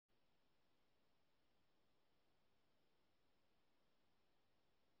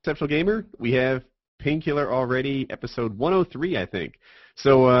Exceptional Gamer. We have Painkiller already, episode 103, I think.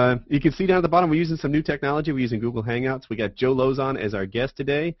 So you can see down at the bottom, we're using some new technology. We're using Google Hangouts. We got Joe Lozon as our guest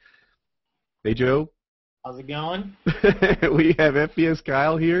today. Hey, Joe. How's it going? We have FPS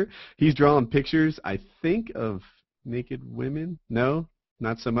Kyle here. He's drawing pictures, I think, of naked women. No,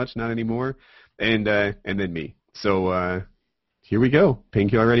 not so much, not anymore. And then me. So here we go.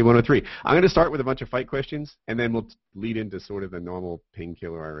 Painkiller Already 103. I'm going to start with a bunch of fight questions, and then we'll lead into sort of the normal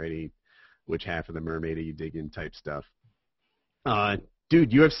Painkiller Already, which half of the mermaid are you digging type stuff.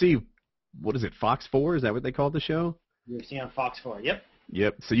 Dude, UFC, what is it, Fox 4? Is that what they called the show? UFC on Fox 4, yep.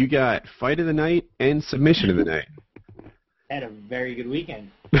 Yep. So you got Fight of the Night and Submission of the Night. Had a very good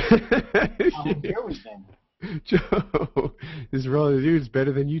weekend. How was your weekend? Joe, this Raw dude's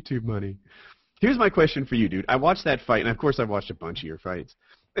better than YouTube money. Here's my question for you, dude. I watched that fight, and of course I watched a bunch of your fights.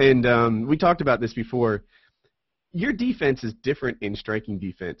 And we talked about this before. Your defense is different in striking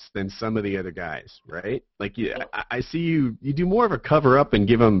defense than some of the other guys, right? Like, I see you do more of a cover-up and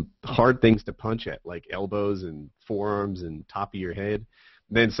give them hard things to punch at, like elbows and forearms and top of your head.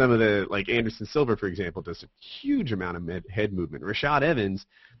 Then some of the, like Anderson Silva, for example, does a huge amount of head movement. Rashad Evans,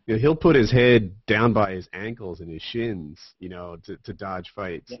 he'll put his head down by his ankles and his shins, to dodge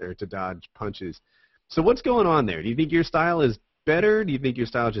fights or to dodge punches. So what's going on there? Do you think your style is better? Do you think your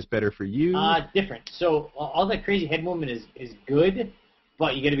style is just better for you? Different. So all that crazy head movement is good,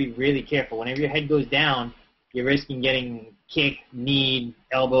 but you got to be really careful. Whenever your head goes down, you're risking getting kicked, kneed,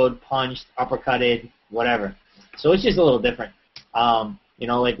 elbowed, punched, uppercutted, whatever. So it's just a little different.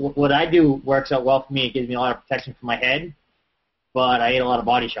 Like what I do works out well for me. It gives me a lot of protection for my head, but I ate a lot of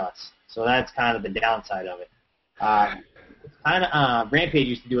body shots. So that's kind of the downside of it. Rampage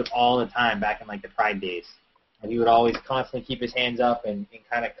used to do it all the time back in like the Pride days. And he would always constantly keep his hands up and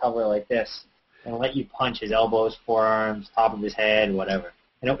kind of cover like this and let you punch his elbows, forearms, top of his head, whatever.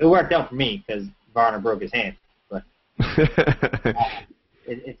 And it worked out for me because Varner broke his hand. But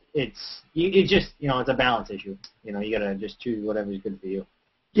it's just, it's a balance issue. You got to just choose whatever is good for you.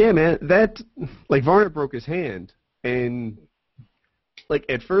 Yeah, man. Varner broke his hand, and like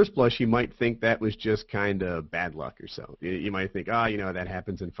at first blush, you might think that was just kind of bad luck or so. You might think, that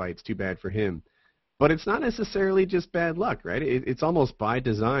happens in fights. Too bad for him. But it's not necessarily just bad luck, right? It's almost by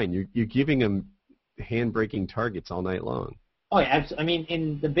design. You're giving him hand-breaking targets all night long. Oh, yeah. Absolutely. I mean,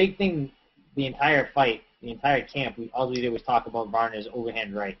 in the big thing, the entire fight, the entire camp, all we did was talk about Varner's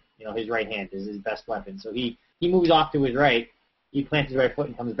overhand right. His right hand is his best weapon. So he moves off to his right, he plants his right foot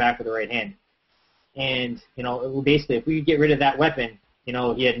and comes back with the right hand. And, basically, if we could get rid of that weapon, he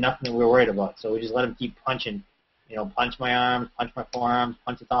had nothing that we were worried about. So we just let him keep punching. Punch my arms, punch my forearms,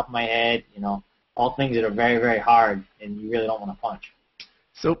 punch the top of my head, all things that are very, very hard and you really don't want to punch.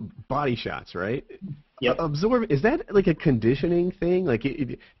 So body shots, right? Yep. Is that like a conditioning thing? Like,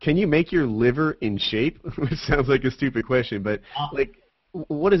 can you make your liver in shape? Which sounds like a stupid question, but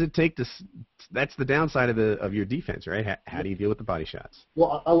what does it take to? That's the downside of your defense, right? How do you deal with the body shots?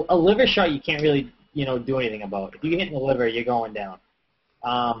 Well, a liver shot you can't really do anything about. If you hit in the liver, you're going down.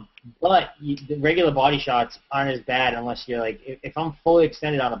 But the regular body shots aren't as bad unless you're like if I'm fully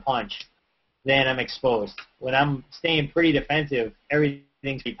extended on a punch, then I'm exposed. When I'm staying pretty defensive,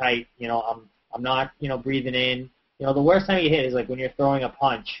 everything's pretty tight. I'm not breathing in. The worst time you hit is like when you're throwing a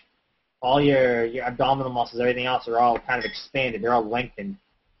punch. All your abdominal muscles, everything else are all kind of expanded. They're all lengthened.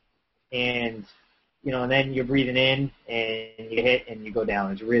 And, and then you're breathing in and you hit and you go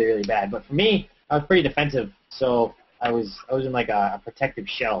down. It's really, really bad. But for me, I was pretty defensive. So I was in like a protective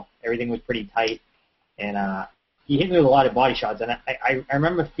shell. Everything was pretty tight. And he hit me with a lot of body shots. And I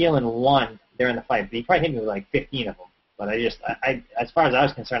remember feeling one during the fight. But he probably hit me with like 15 of them. But as far as I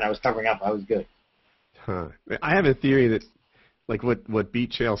was concerned, I was covering up. I was good. Huh. I have a theory that like what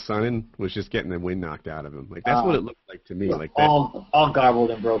beat Chael Sonnen was just getting the wind knocked out of him. Like that's what it looked like to me. Like that. All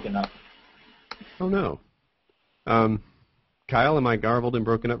garbled and broken up. Oh no. Kyle, am I garbled and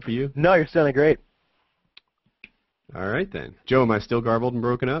broken up for you? No, you're sounding great. All right then. Joe, am I still garbled and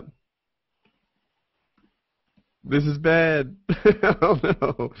broken up? This is bad. Oh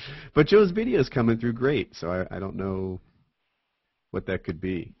no. But Joe's video's coming through great, so I don't know what that could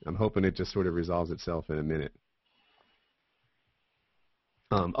be. I'm hoping it just sort of resolves itself in a minute.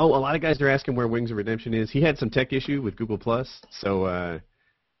 A lot of guys are asking where Wings of Redemption is. He had some tech issue with Google Plus, so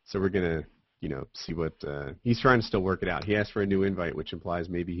we're gonna, see what he's trying to still work it out. He asked for a new invite, which implies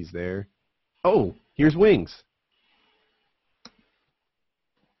maybe he's there. Oh, here's Wings.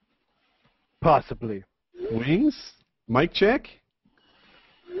 Possibly. Wings? Mic check?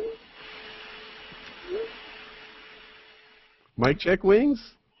 Mic check,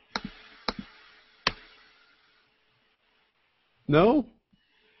 Wings? No?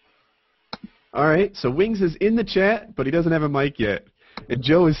 All right, so Wings is in the chat, but he doesn't have a mic yet. And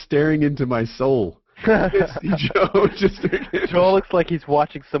Joe is staring into my soul. See Joe just... Joe looks like he's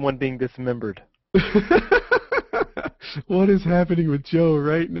watching someone being dismembered. What is happening with Joe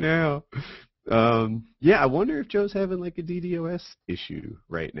right now? Yeah, I wonder if Joe's having like a DDoS issue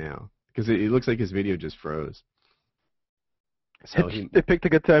right now. Because it looks like his video just froze. So They picked a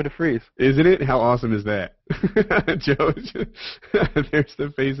good time to freeze. Isn't it? How awesome is that? Joe, there's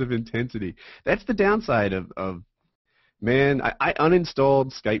the face of intensity. That's the downside of man, I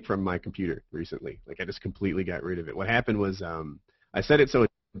uninstalled Skype from my computer recently. Like, I just completely got rid of it. What happened was I set it so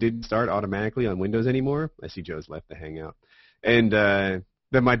it didn't start automatically on Windows anymore. I see Joe's left the Hangout. And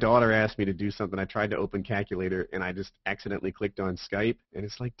then my daughter asked me to do something. I tried to open Calculator, and I just accidentally clicked on Skype. And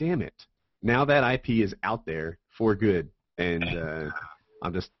it's like, damn it. Now that IP is out there for good. And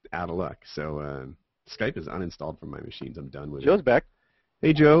I'm just out of luck. So Skype is uninstalled from my machines. I'm done with it. Joe's back.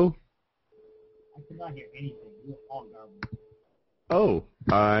 Hey, Joe. I could not hear anything. You were all garbage. Oh,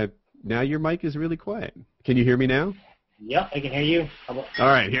 now your mic is really quiet. Can you hear me now? Yep, I can hear you. All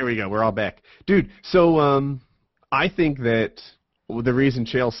right, here we go. We're all back. Dude, so I think that the reason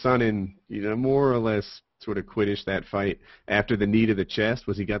Chael Sonnen, more or less sort of quittish that fight after the knee to the chest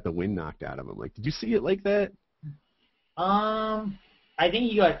was he got the wind knocked out of him. Like, did you see it like that? I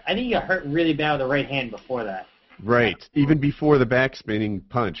think he got hurt really bad with the right hand before that. Right, even before the back spinning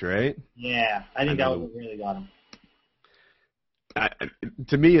punch, right? Yeah, I think that was what really got him.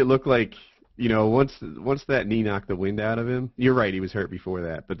 To me, it looked like, once that knee knocked the wind out of him, you're right, he was hurt before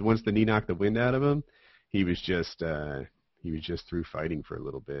that, but once the knee knocked the wind out of him, he was just through fighting for a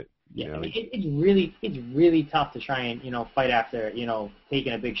little bit. It's really tough to try and, fight after,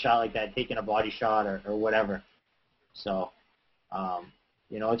 taking a big shot like that, taking a body shot or whatever. So,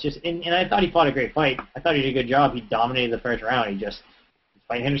 it's just, and I thought he fought a great fight. I thought he did a good job. He dominated the first round. He just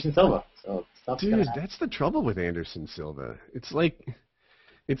fight Anderson Silva. So dude, that's the trouble with Anderson Silva. It's like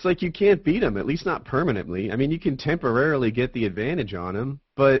you can't beat him, at least not permanently. I mean, you can temporarily get the advantage on him,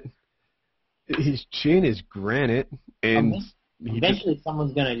 but his chin is granite, and eventually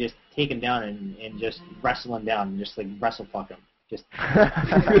someone's gonna just take him down and just wrestle him down and just like wrestle fuck him. Just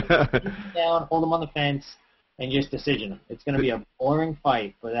take him down, hold him on the fence, and just decision him. It's gonna be a boring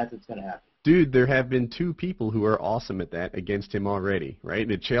fight, but that's what's gonna happen. Dude, there have been two people who are awesome at that against him already, right?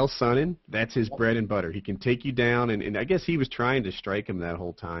 And Chael Sonnen, that's his bread and butter. He can take you down, and I guess he was trying to strike him that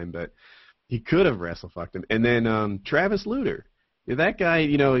whole time, but he could have wrestle-fucked him. And then Travis Lutter, that guy,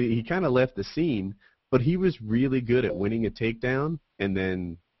 he kind of left the scene, but he was really good at winning a takedown and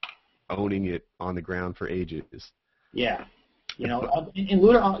then owning it on the ground for ages. Yeah. And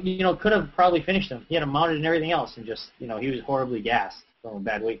Lutter, could have probably finished him. He had him mounted and everything else, and just, he was horribly gassed from a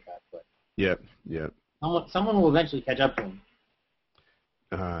bad weight cut, but. Yep. Someone will eventually catch up to him.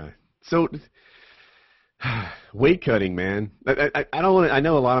 So, weight cutting, man. I don't want to. I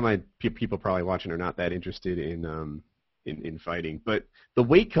know a lot of my people probably watching are not that interested in fighting, but the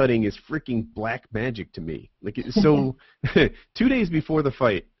weight cutting is freaking black magic to me. Like, so, 2 days before the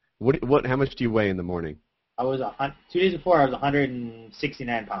fight, how much do you weigh in the morning? 2 days before. I was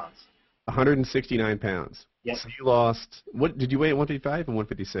 169 pounds. 169 pounds. Yep. So you lost, what did you weigh at 155 and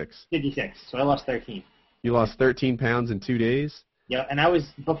 156? 56. So I lost 13. You lost 13 pounds in 2 days? Yeah, and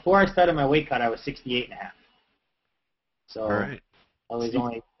before I started my weight cut, I was 68 and a half. So all right. I was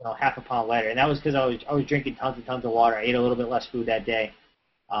only half a pound lighter, and that was because I was drinking tons and tons of water. I ate a little bit less food that day,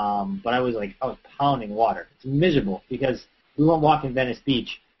 but I was pounding water. It's miserable because we went walking Venice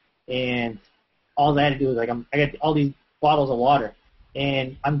Beach, and all I had to do was I got all these bottles of water.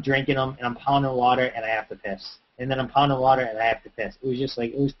 And I'm drinking them, and I'm pounding water, and I have to piss. And then I'm pounding water, and I have to piss. It was just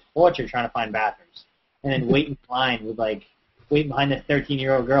it was torture trying to find bathrooms. And then waiting in line with waiting behind this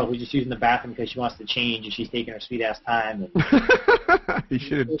 13-year-old girl who's just using the bathroom because she wants to change, and she's taking her sweet-ass time. And you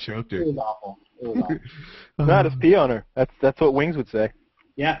should have choked her. It was awful. No, just pee on her. That's what Wings would say.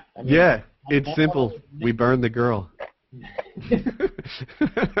 Yeah. It's simple. We burned the girl.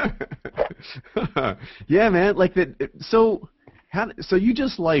 Yeah, man. Like that. So you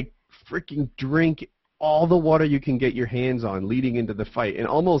just freaking drink all the water you can get your hands on leading into the fight and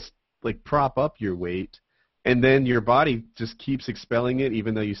almost prop up your weight, and then your body just keeps expelling it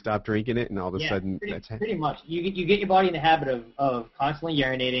even though you stop drinking it, and all of a sudden pretty much. You get your body in the habit of constantly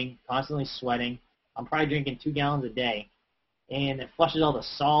urinating, constantly sweating. I'm probably drinking 2 gallons a day, and it flushes all the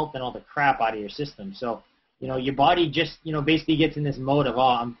salt and all the crap out of your system. So your body just basically gets in this mode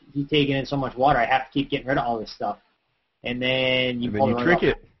of he's taking in so much water, I have to keep getting rid of all this stuff. And then you trick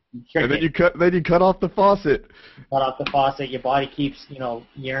it. And then you cut off the faucet. Cut off the faucet. Your body keeps,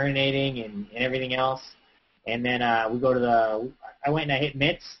 urinating and everything else. And then I went and I hit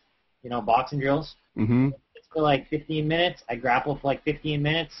mitts, boxing drills. Mm-hmm. It's for like 15 minutes. I grappled for like 15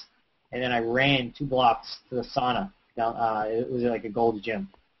 minutes, and then I ran 2 blocks to the sauna. It was like a Gold's Gym.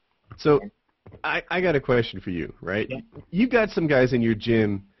 So I got a question for you, right? Yeah. You got some guys in your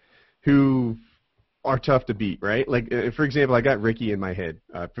gym who are tough to beat, right? Like, for example, I got Ricky in my head.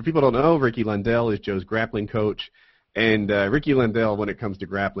 For people who don't know, Ricky Lundell is Joe's grappling coach, and Ricky Lundell, when it comes to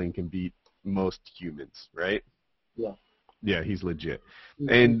grappling, can beat most humans, right? Yeah. Yeah, he's legit. Mm-hmm.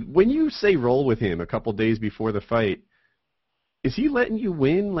 And when you say roll with him a couple days before the fight, is he letting you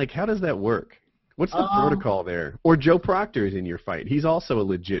win? Like, how does that work? What's the protocol there? Or Joe Proctor is in your fight. He's also a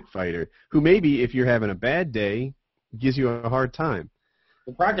legit fighter who maybe, if you're having a bad day, gives you a hard time.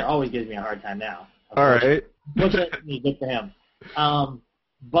 The Proctor always gives me a hard time now. All right. Fortunately, good for him.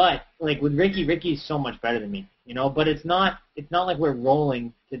 But like with Ricky, Ricky's so much better than me, But it's not like we're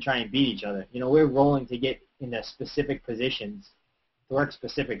rolling to try and beat each other. We're rolling to get into specific positions, to work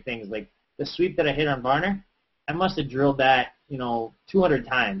specific things. Like the sweep that I hit on Varner, I must have drilled that 200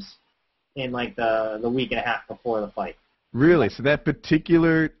 times in like the week and a half before the fight. Really? So that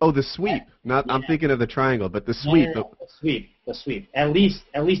particular the sweep. Yeah. I'm thinking of the triangle, but the sweep. No, the sweep. At least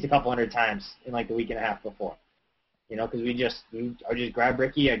a couple hundred times in like the week and a half before. Because I just grab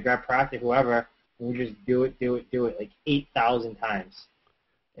Ricky, I grab Proctor, whoever, and we just do it like 8,000 times.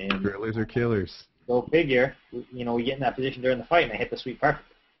 And Drillers are killers. Go figure. We get in that position during the fight, and I hit the sweep perfect.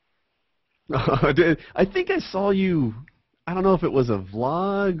 I think I saw you. I don't know if it was a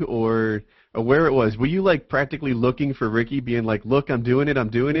vlog or where it was. Were you like practically looking for Ricky, being like, "Look, I'm doing it.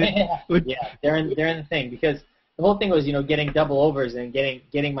 Yeah, they're in the thing, because the whole thing was getting double overs and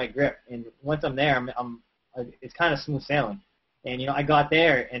getting my grip. And once I'm there, it's kind of smooth sailing. And I got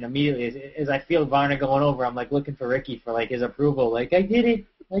there, and immediately as I feel Varner going over, I'm like looking for Ricky for like his approval. Like, I did it.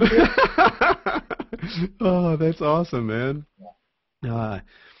 Oh, that's awesome, man. Yeah.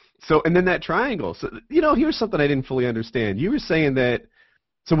 So, and then that triangle. So, here's something I didn't fully understand. You were saying that,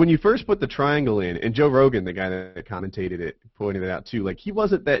 so when you first put the triangle in, and Joe Rogan, the guy that commentated it, pointed it out too, like he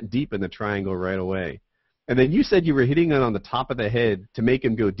wasn't that deep in the triangle right away. And then you said you were hitting it on the top of the head to make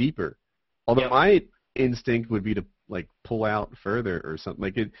him go deeper. Although my instinct would be to like pull out further or something.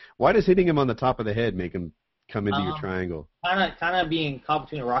 Like, why does hitting him on the top of the head make him come into your triangle? Kind of being caught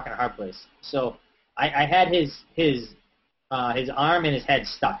between a rock and a hard place. So I had his arm and his head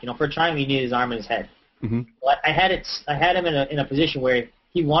stuck. For a triangle, you need his arm and his head. Mm-hmm. But I had him in a position where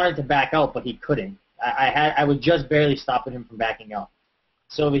he wanted to back out, but he couldn't. I was just barely stopping him from backing out.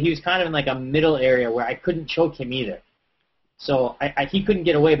 So he was kind of in like a middle area where I couldn't choke him either. So he couldn't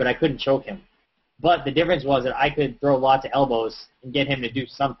get away, but I couldn't choke him. But the difference was that I could throw lots of elbows and get him to do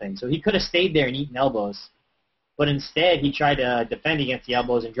something. So he could have stayed there and eaten elbows, but instead he tried to defend against the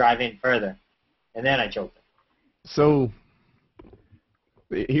elbows and drive in further, and then I choked him. So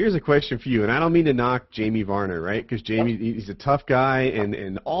here's a question for you, and I don't mean to knock Jamie Varner, right? Because Jamie, he's a tough guy,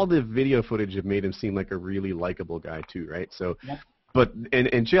 and all the video footage have made him seem like a really likable guy too, right? So, but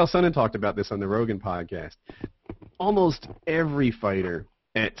and Chael Sonnen talked about this on the Rogan podcast. Almost every fighter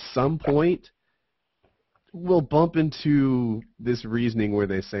at some point will bump into this reasoning where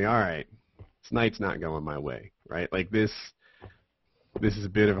they say, all right, tonight's not going my way, right? Like this is a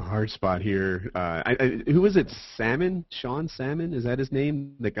bit of a hard spot here. Who was it? Sean Salmon, is that his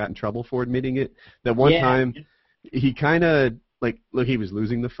name? That got in trouble for admitting it. That one time, he kind of look, he was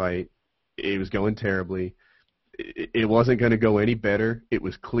losing the fight. It was going terribly. It wasn't going to go any better. It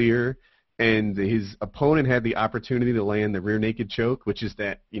was clear, and his opponent had the opportunity to land the rear naked choke, which is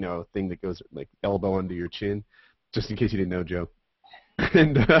that thing that goes like elbow under your chin, just in case you didn't know, Joe.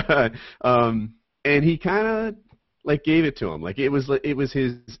 And he kind of gave it to him. Like it was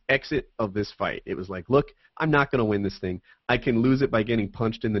his exit of this fight. It was like, look, I'm not going to win this thing. I can lose it by getting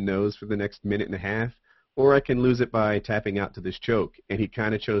punched in the nose for the next minute and a half, or I can lose it by tapping out to this choke. And he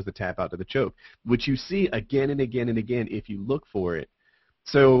kind of chose to tap out to the choke, which you see again and again and again if you look for it.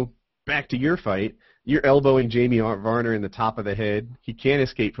 So back to your fight, you're elbowing Jamie Varner in the top of the head. He can't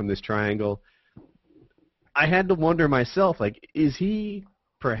escape from this triangle. I had to wonder myself, is he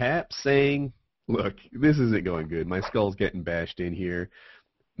perhaps saying, look, this isn't going good. My skull's getting bashed in here.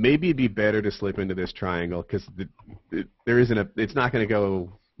 Maybe it'd be better to slip into this triangle because it's not going to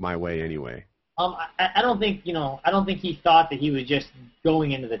go my way anyway. I don't think he thought that he was just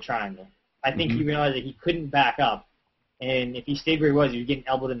going into the triangle. I think he realized that he couldn't back up, and if he stayed where he was getting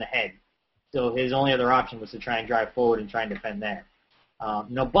elbowed in the head. So his only other option was to try and drive forward and try and defend there.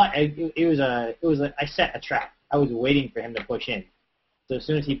 But I set a trap. I was waiting for him to push in. So as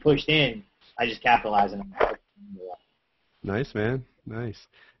soon as he pushed in, I just capitalized on him. Nice, man. Nice.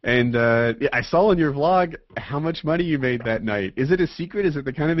 And yeah, I saw on your vlog how much money you made that night. Is it a secret? Is it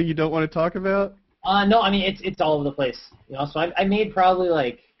the kind of thing you don't want to talk about? No, I mean it's all over the place. You know, so I made probably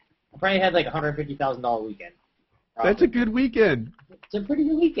I probably had like $150,000 weekend. Probably. That's a good weekend. It's a pretty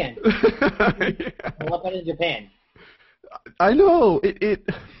good weekend. Yeah. A lot better than Japan. I know it.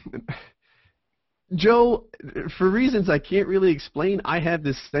 Joe, for reasons I can't really explain, I have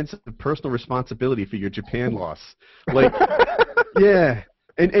this sense of personal responsibility for your Japan loss. Like, yeah.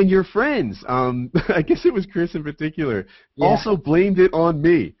 And your friends, I guess it was Chris in particular, also blamed it on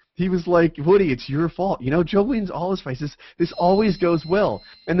me. He was like, Woody, it's your fault. You know, Joe wins all his fights. This always goes well.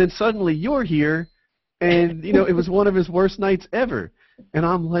 And then suddenly you're here, and, you know, it was one of his worst nights ever. And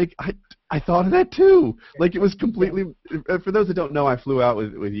I'm like, I thought of that too. Like, it was completely, for those that don't know, I flew out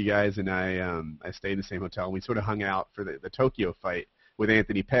with you guys, and I stayed in the same hotel, and we sort of hung out for the Tokyo fight with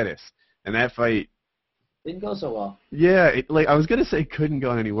Anthony Pettis. And that fight didn't go so well. Yeah, like I was gonna say, couldn't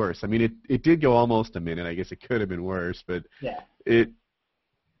go any worse. I mean, it did go almost a minute. I guess it could have been worse, but it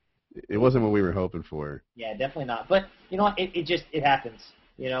wasn't what we were hoping for. Yeah, definitely not. But you know what? It happens.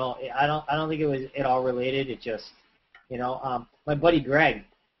 You know, I don't think it was at all related. It just, you know, my buddy Greg,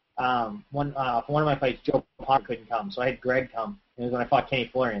 for one of my fights, Joe Potter couldn't come, so I had Greg come. It was when I fought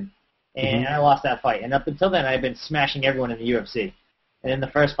Kenny Florian, and I lost that fight. And up until then, I had been smashing everyone in the UFC. And in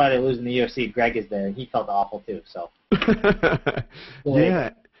the first fight I lose in the UFC, Greg is there, and he felt awful too. So. Yeah,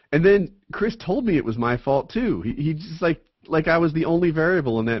 and then Chris told me it was my fault too. He just like I was the only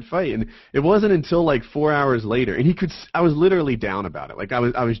variable in that fight, and it wasn't until like 4 hours later, and I was literally down about it. Like I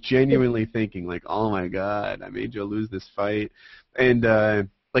was genuinely thinking like, oh my God, I made Joe lose this fight, and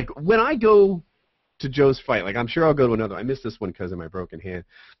like when I go to Joe's fight, like I'm sure I'll go to another. I missed this one because of my broken hand,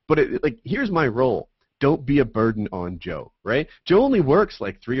 but like here's my role. Don't be a burden on Joe, right? Joe only works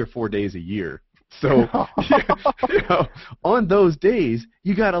like 3 or 4 days a year. So, you know, on those days,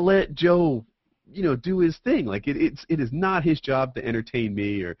 you got to let Joe, you know, do his thing. Like, it is not his job to entertain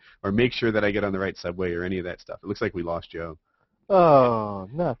me or make sure that I get on the right subway or any of that stuff. It looks like we lost Joe. Oh,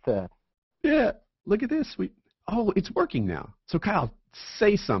 not that. Yeah, look at this. It's working now. So, Kyle,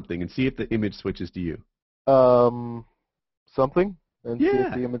 say something and see if the image switches to you. Something? And see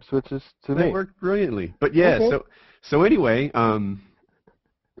if the image switches to me. That worked brilliantly. But yeah, okay. So anyway,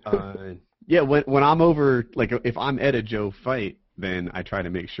 yeah, when I'm over, like if I'm at a Joe fight, then I try to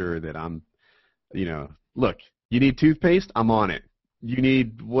make sure that I'm, you know, look, you need toothpaste, I'm on it. You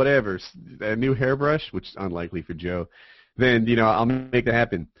need whatever, a new hairbrush, which is unlikely for Joe, then, you know, I'll make that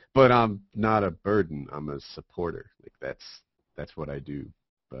happen. But I'm not a burden. I'm a supporter. Like that's what I do.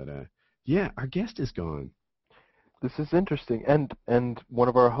 But yeah, our guest is gone. This is interesting, and one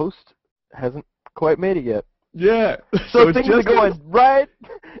of our hosts hasn't quite made it yet. Yeah. So things are going right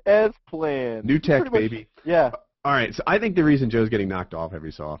as planned. New tech, baby. Yeah. All right, so I think the reason Joe's getting knocked off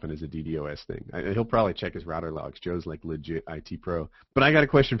every so often is a DDoS thing. He'll probably check his router logs. Joe's like legit IT pro. But I got a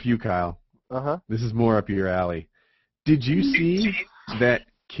question for you, Kyle. Uh-huh. This is more up your alley. Did you see that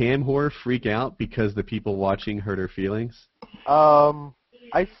Cam whore freak out because the people watching hurt her feelings?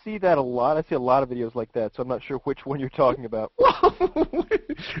 I see that a lot. I see a lot of videos like that, so I'm not sure which one you're talking about.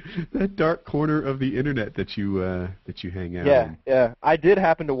 That dark corner of the internet that you hang out in. Yeah. I did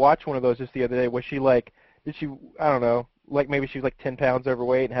happen to watch one of those just the other day. Was she like, I don't know, like maybe she was like 10 pounds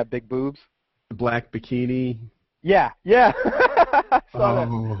overweight and had big boobs? Black bikini. Yeah. I saw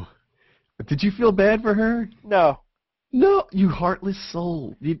that. Did you feel bad for her? No. No, you heartless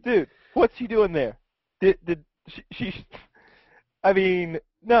soul. Dude, what's she doing there? Did she I mean,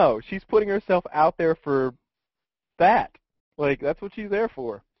 no, she's putting herself out there for that. Like, that's what she's there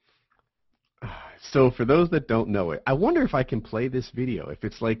for. So, for those that don't know it, I wonder if I can play this video. If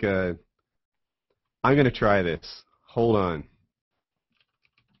it's like I'm going to try this. Hold on.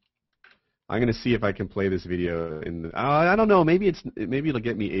 I'm going to see if I can play this video. I don't know. Maybe it'll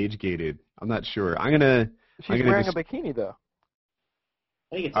get me age-gated. I'm not sure. She's wearing a bikini, though.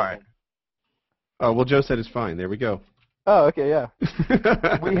 I think it's all right. Oh, well, Joe said it's fine. There we go. Oh, okay, yeah.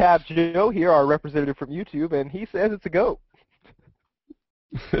 We have Joe here, our representative from YouTube, and he says it's a go.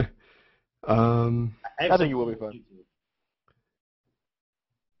 I think you will be fine.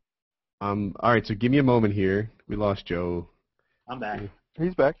 All right, so give me a moment here. We lost Joe. I'm back.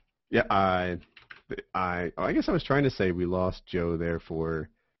 He's back. Yeah, I guess I was trying to say we lost Joe, therefore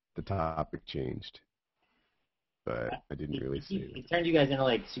the topic changed. But I didn't really see it. It turned you guys into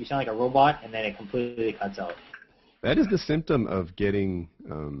so you sound like a robot, and then it completely cuts out. That is the symptom of getting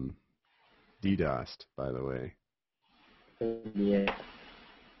DDoSed, by the way. Yeah.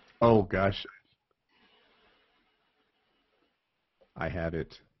 Oh, gosh. I had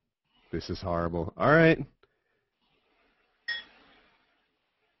it. This is horrible. All right.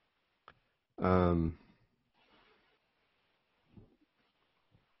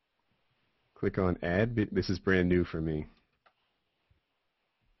 Click on add. This is brand new for me.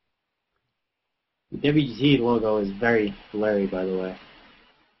 The WGT logo is very blurry, by the way.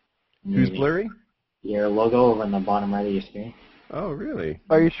 Who's blurry? Your logo over on the bottom right of your screen. Oh, really?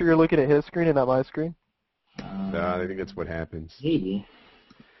 Are you sure you're looking at his screen and not my screen? I think that's what happens. Maybe.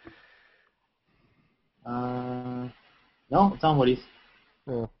 No, it's on Woody's.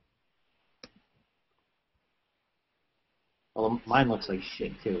 Yeah. Well, mine looks like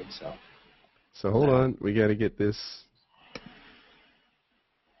shit too, so. So hold on, we got to get this.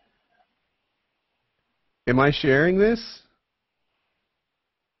 Am I sharing this?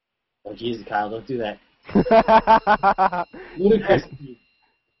 Oh, Jesus, Kyle, don't do that.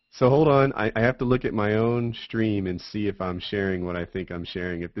 So hold on, I have to look at my own stream and see if I'm sharing what I think I'm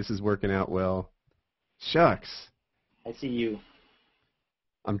sharing. If this is working out well. Shucks. I see you.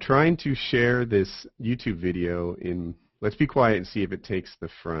 I'm trying to share this YouTube video in... Let's be quiet and see if it takes the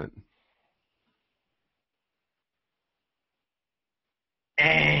front.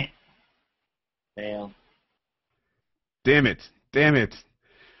 Fail. Damn it. Damn it.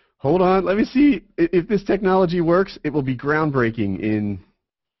 Hold on. Let me see. If this technology works, it will be groundbreaking in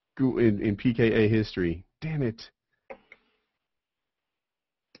PKA history. Damn it.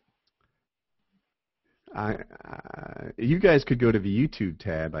 You guys could go to the YouTube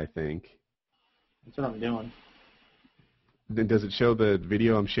tab, I think. That's what I'm doing. Then does it show the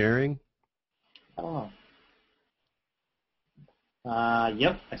video I'm sharing? I don't know.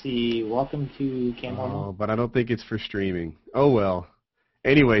 Yep, I see welcome to Cam Horror. Oh, but I don't think it's for streaming. Oh, well.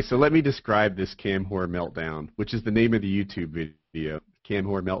 Anyway, so let me describe this Cam Horror Meltdown, which is the name of the YouTube video. Cam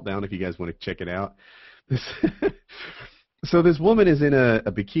Horror Meltdown, if you guys want to check it out. So this woman is in a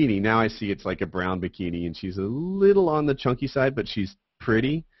bikini. Now I see it's like a brown bikini, and she's a little on the chunky side, but she's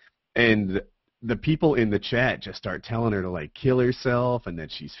pretty. And the people in the chat just start telling her to, like, kill herself and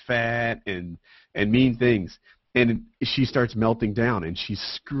that she's fat and mean things. And she starts melting down, and she's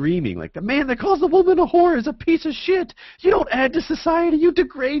screaming, like, the man that calls the woman a whore is a piece of shit. You don't add to society. You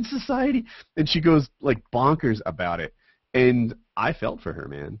degrade society. And she goes, like, bonkers about it. And I felt for her,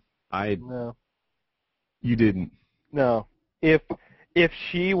 man. No. You didn't. No. If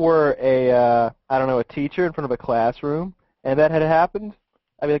she were a teacher in front of a classroom and that had happened,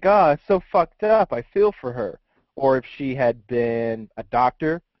 I'd be like, oh, it's so fucked up. I feel for her. Or if she had been a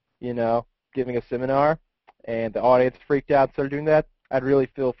doctor, giving a seminar, and the audience freaked out and started doing that, I'd really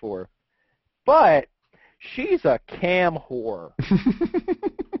feel for her. But she's a cam whore.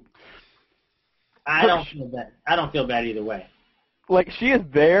 I don't feel bad. I don't feel bad either way. Like, she is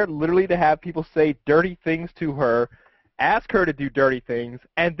there literally to have people say dirty things to her, ask her to do dirty things,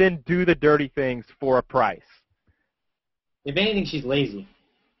 and then do the dirty things for a price. If anything, she's lazy.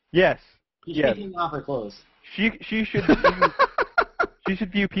 Yes. She's yes. taking off her clothes. She should she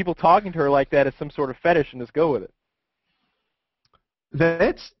should view people talking to her like that as some sort of fetish and just go with it.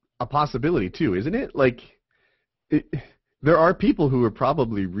 That's a possibility too, isn't it? Like, there are people who are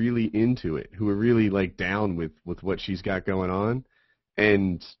probably really into it, who are really, like, down with what she's got going on,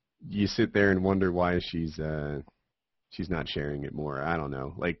 and you sit there and wonder why she's not sharing it more. I don't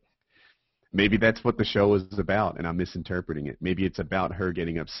know. Like, maybe that's what the show is about, and I'm misinterpreting it. Maybe it's about her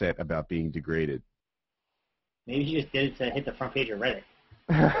getting upset about being degraded. Maybe she just did it to hit the front page of Reddit.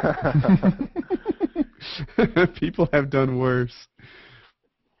 People have done worse.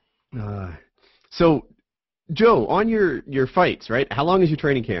 So, Joe, on your fights, right? How long is your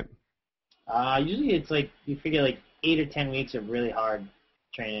training camp? Usually it's like, you figure like 8 or 10 weeks of really hard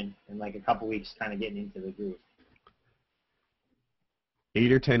training and like a couple weeks kind of getting into the groove.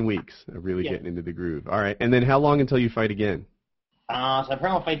 8 or 10 weeks of really getting into the groove. All right. And then how long until you fight again? So I probably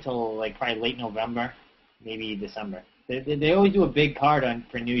won't fight till like probably late November, maybe December. They always do a big card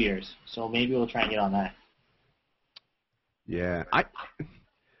for New Year's, so maybe we'll try and get on that. Yeah.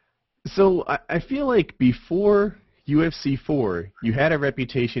 So I feel like before UFC 4, you had a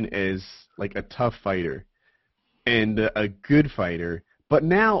reputation as like a tough fighter and a good fighter, but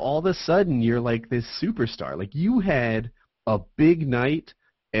now all of a sudden you're like this superstar. Like, you had a big night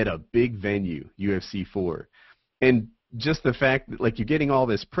at a big venue, UFC 4. And just the fact that, like, you're getting all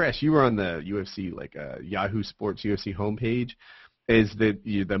this press, you were on the UFC, like, Yahoo Sports UFC homepage as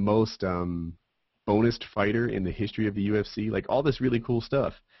you're the most bonused fighter in the history of the UFC. Like, all this really cool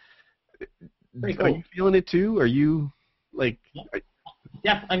stuff. Pretty cool. Are you feeling it too? Are you, like...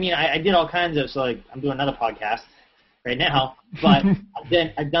 Yeah, I mean, I did all kinds of, so, like, I'm doing another podcast right now, but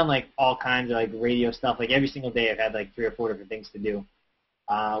I've done, like, all kinds of, like, radio stuff. Like, every single day I've had, like, 3 or 4 different things to do,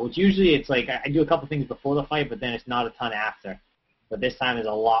 which usually it's, like, I do a couple things before the fight, but then it's not a ton after. But this time is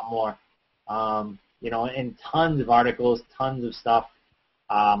a lot more. And tons of articles, tons of stuff.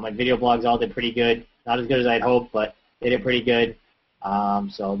 My video blogs all did pretty good. Not as good as I'd hoped, but they did pretty good.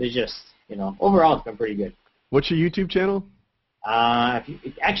 So there's just, overall it's been pretty good. What's your YouTube channel?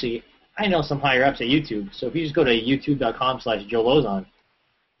 Actually, I know some higher ups at YouTube, so if you just go to youtube.com/Joe Lozon,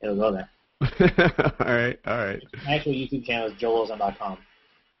 it'll go there. All right. My actual YouTube channel is joelozon.com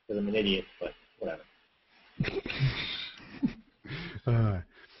because I'm an idiot, but whatever.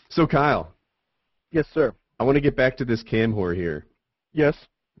 So, Kyle. Yes, sir. I want to get back to this cam whore here. Yes.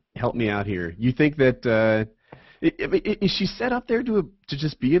 Help me out here. You think that is she set up there to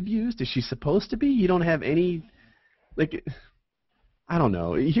just be abused? Is she supposed to be? You don't have any, I don't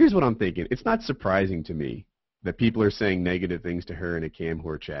know. Here's what I'm thinking. It's not surprising to me that people are saying negative things to her in a cam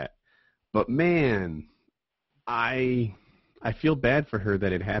whore chat. But, man, I feel bad for her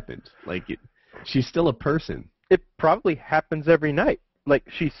that it happened. She's still a person. It probably happens every night.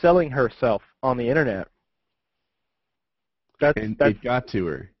 She's selling herself on the internet. It got to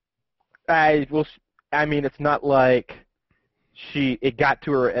her. It's not like it got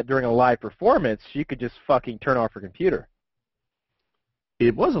to her during a live performance. She could just fucking turn off her computer.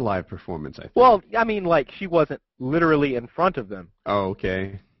 It was a live performance, I think. Well, she wasn't literally in front of them. Oh,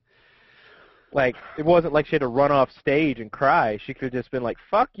 okay. It wasn't like she had to run off stage and cry. She could have just been like,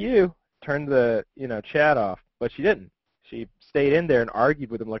 fuck you, turn the, chat off. But she didn't. She stayed in there and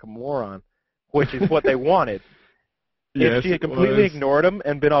argued with him like a moron, which is what they wanted. Yes, if she had completely ignored him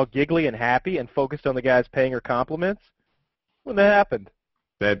and been all giggly and happy and focused on the guys paying her compliments, wouldn't have happened.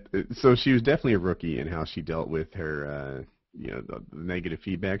 So she was definitely a rookie in how she dealt with her, the negative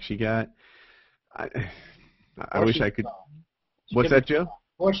feedback she got. I wish I could. What's that, Joe?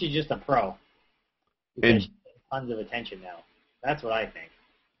 Or she's just a pro. Because she gets tons of attention now. That's what I think.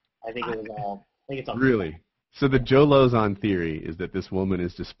 I think it's all really. So the Joe Lozon theory is that this woman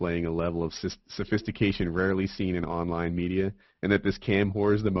is displaying a level of sophistication rarely seen in online media, and that this cam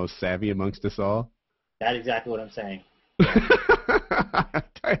whore is the most savvy amongst us all? That's exactly what I'm saying.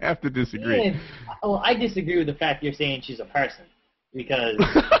 I have to disagree. I disagree with the fact you're saying she's a person, because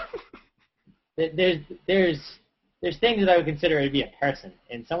there's things that I would consider her to be a person,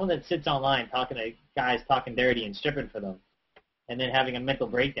 and someone that sits online talking to guys talking dirty and stripping for them, and then having a mental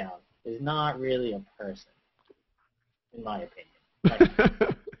breakdown is not really a person. In my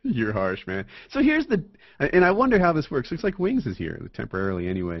opinion. You're harsh, man. So here's and I wonder how this works. Looks like Wings is here, temporarily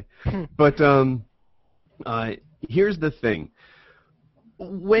anyway. But here's the thing.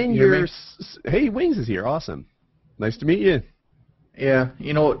 When hey, Wings is here. Awesome. Nice to meet you. Yeah.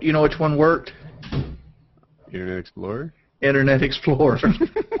 You know which one worked? Internet Explorer? Internet Explorer.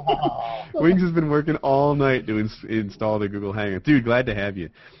 Wings has been working all night to install the Google Hangout. Dude, glad to have you.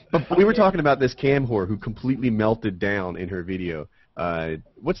 But we were talking about this cam whore who completely melted down in her video.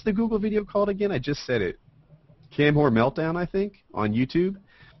 What's the Google video called again? I just said it. Cam whore meltdown, I think, on YouTube.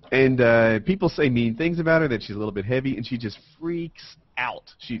 And people say mean things about her, that she's a little bit heavy, and she just freaks out.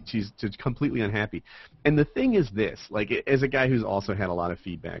 She's just completely unhappy. And the thing is this, as a guy who's also had a lot of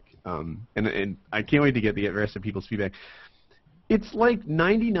feedback, and I can't wait to get the rest of people's feedback, it's like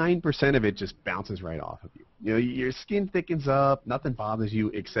 99% of it just bounces right off of you. Your skin thickens up, nothing bothers you,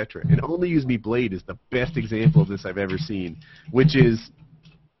 etc. And Only Use Me Blade is the best example of this I've ever seen, which is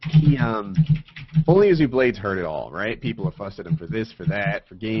Only Use Me Blade's heard it all, right? People have fussed at him for this, for that,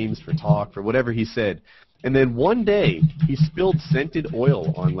 for games, for talk, for whatever he said. And then one day, he spilled scented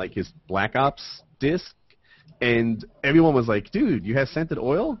oil on, his Black Ops disc, and everyone was like, dude, you have scented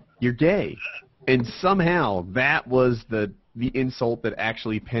oil? You're gay. And somehow, that was the insult that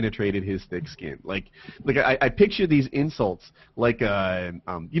actually penetrated his thick skin. I picture these insults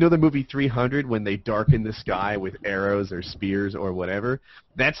the movie 300 when they darken the sky with arrows or spears or whatever.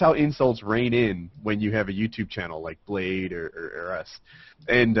 That's how insults rain in when you have a YouTube channel like Blade or us.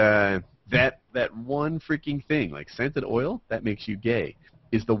 And that one freaking thing, scented oil, that makes you gay,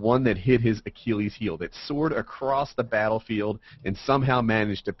 is the one that hit his Achilles heel, that soared across the battlefield and somehow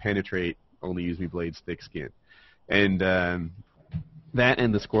managed to penetrate Only Use Me Blade's thick skin. And that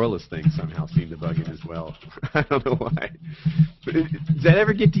and the squirrelless thing somehow seem to bug him as well. I don't know why. But does that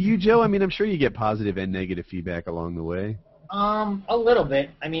ever get to you, Joe? I'm sure you get positive and negative feedback along the way. A little bit.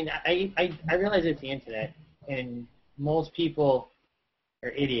 I realize it's the internet, and most people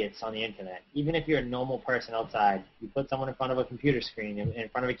are idiots on the internet. Even if you're a normal person outside, you put someone in front of a computer screen, in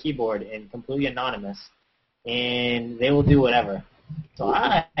front of a keyboard, and completely anonymous, and they will do whatever. So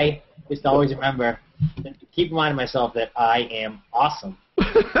I just always remember, keep reminding myself that I am awesome.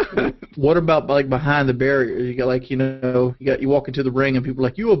 What about behind the barrier? You got you walk into the ring and people are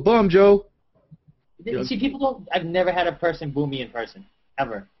like, you a bum, Joe. See, people don't. I've never had a person boo me in person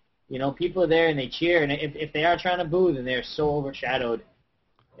ever. You know, people are there and they cheer, and if they are trying to boo, then they're so overshadowed,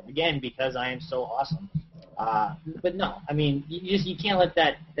 again, because I am so awesome. But no, I mean, you can't let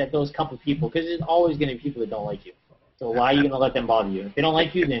that those couple people, because there's always going to be people that don't like you. So why are you going to let them bother you? If they don't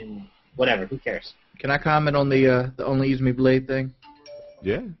like you, then whatever, who cares? Can I comment on the Only Use Me Blade thing?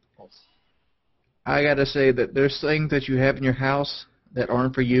 Yeah. I gotta say that there's things that you have in your house that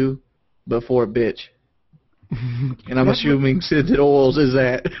aren't for you, but for a bitch. And I'm assuming scented oils is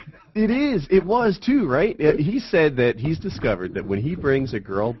that. It is. It was too, right? He said that he's discovered that when he brings a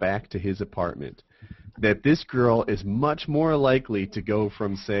girl back to his apartment, that this girl is much more likely to go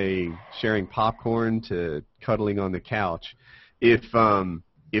from, say, sharing popcorn to cuddling on the couch if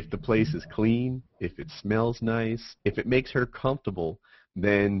the place is clean, if it smells nice, if it makes her comfortable,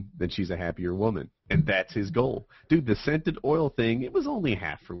 then she's a happier woman. And that's his goal. Dude, the scented oil thing, it was only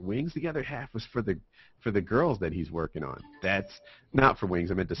half for Wings. The other half was for the girls that he's working on. That's not for Wings.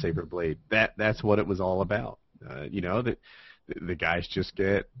 I meant to say for Blade. That's what it was all about. The guys just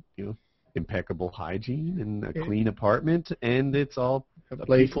get, impeccable hygiene and a clean apartment, and it's all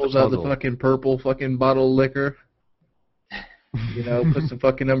Blade pulls out the fucking purple fucking bottle of liquor. Put some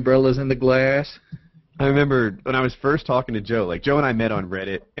fucking umbrellas in the glass. I remember when I was first talking to Joe, like Joe and I met on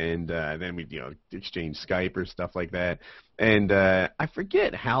Reddit, and then we exchanged Skype or stuff like that. And I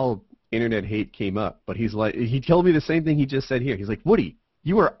forget how internet hate came up, but he told me the same thing he just said here. He's like, Woody,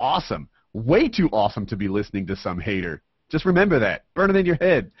 you are awesome. Way too awesome to be listening to some hater. Just remember that. Burn it in your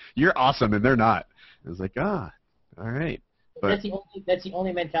head. You're awesome, and they're not. I was like, all right. But that's the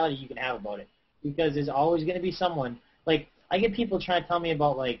only mentality you can have about it, because there's always going to be someone, like, I get people trying to tell me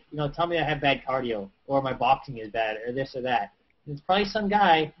about, like, tell me I have bad cardio, or my boxing is bad, or this or that. And it's probably some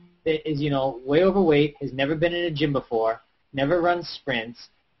guy that is, way overweight, has never been in a gym before, never run sprints,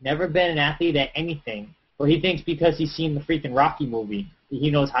 never been an athlete at anything, or he thinks because he's seen the freaking Rocky movie that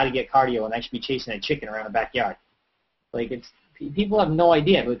he knows how to get cardio and I should be chasing a chicken around the backyard. Like, people have no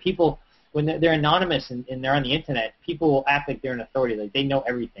idea, but people, when they're anonymous and they're on the internet, people will act like they're an authority, like they know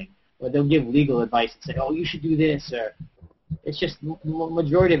everything. Or they'll give legal advice and say, oh, you should do this, or it's just,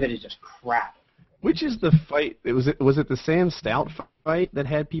 majority of it is just crap. Which is the fight? Was it the Sam Stout fight that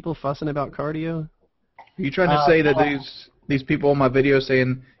had people fussing about cardio? Are you trying to say that these people on my video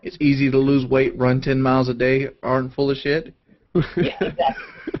saying it's easy to lose weight, run 10 miles a day aren't full of shit? Yeah,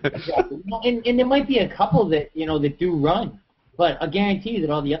 exactly. And there might be a couple that that do run, but I guarantee you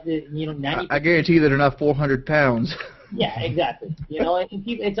that all the other 90%. I guarantee you that they're not 400 pounds. Yeah, exactly. And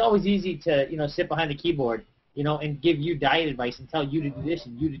people, it's always easy to sit behind the keyboard, and give you diet advice and tell you to do this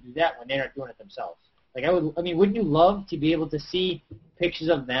and you to do that when they're not doing it themselves. Like wouldn't you love to be able to see pictures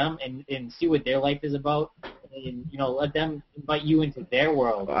of them and see what their life is about, and let them invite you into their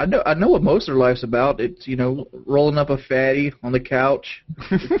world? I know what most of their life's about. It's rolling up a fatty on the couch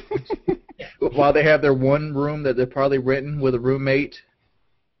while they have their one room that they're probably renting with a roommate.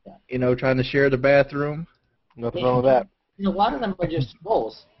 Trying to share the bathroom. Nothing wrong with that. A lot of them are just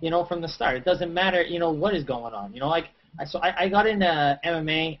goals, from the start. It doesn't matter, what is going on. I got into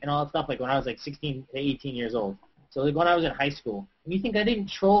MMA and all that stuff like when I was like 16 to 18 years old. So like when I was in high school. And you think I didn't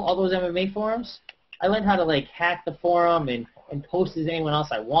troll all those MMA forums? I learned how to like hack the forum and post as anyone else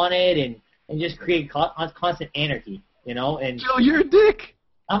I wanted and just create constant anarchy, And Joe, you're a dick.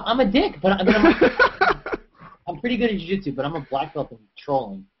 I'm a dick, but I'm pretty good at jiu-jitsu, but I'm a black belt in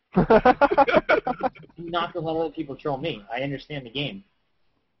trolling. I'm not gonna let other people troll me. I understand the game,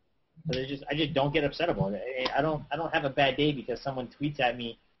 but I just don't get upset about it. I don't have a bad day because someone tweets at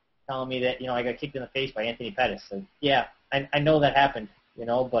me telling me that I got kicked in the face by Anthony Pettis. So yeah, I know that happened,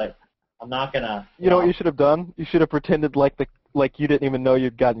 but I'm not gonna. You know what you should have done? You should have pretended like you didn't even know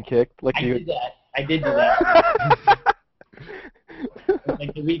you'd gotten kicked. I did that. I did do that.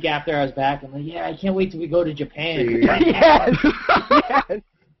 Like the week after I was back, I'm like, yeah, I can't wait till we go to Japan. Yes. Yes.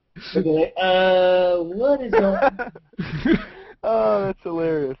 Like, what is going on? Oh, that's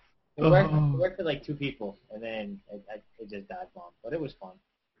hilarious. It worked for like 2 people, and then it just died bomb. But it was fun.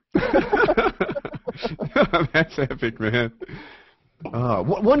 That's epic, man.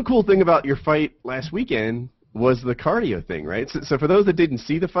 One cool thing about your fight last weekend was the cardio thing, right? So for those that didn't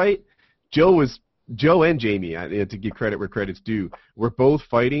see the fight, Joe and Jamie, to give credit where credit's due, were both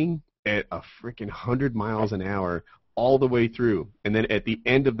fighting at a freaking 100 miles an hour all the way through. And then at the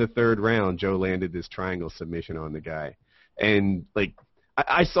end of the 3rd round, Joe landed this triangle submission on the guy. And, like,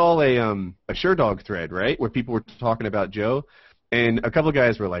 I saw a SureDog thread, right, where people were talking about Joe. And a couple of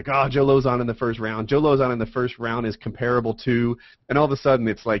guys were like, oh, Joe Lauzon in the first round. Joe Lauzon in the first round is comparable to. And all of a sudden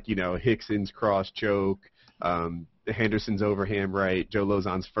it's like, Hickson's cross choke, Henderson's overhand right, Joe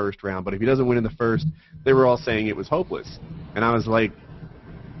Lauzon's first round. But if he doesn't win in the first, they were all saying it was hopeless. And I was like,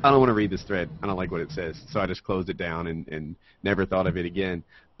 I don't want to read this thread. I don't like what it says. So I just closed it down and never thought of it again.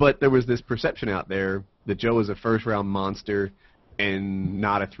 But there was this perception out there that Joe was a first-round monster and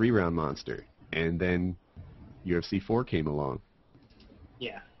not a 3-round monster. And then UFC 4 came along.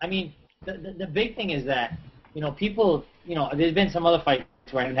 Yeah. I mean, the big thing is that, people, there's been some other fights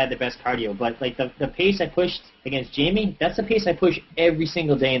where I haven't had the best cardio, but like the pace I pushed against Jamie, that's the pace I push every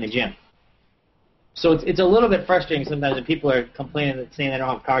single day in the gym. So it's a little bit frustrating sometimes when people are complaining that saying they don't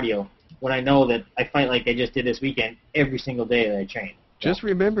have cardio when I know that I fight like they just did this weekend every single day that I train. Just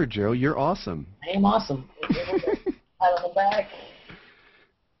remember, Joe, you're awesome. I am awesome. Pat on the back.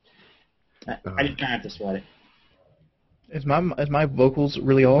 I just try not to sweat it. Is my vocals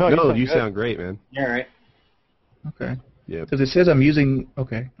really off? No, you sound great, man. Yeah, right. Okay. Yeah. Because it says I'm using.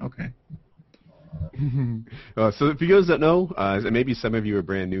 Okay. So if you guys don't know, and maybe some of you are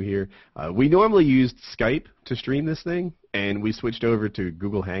brand new here, we normally used Skype to stream this thing, and we switched over to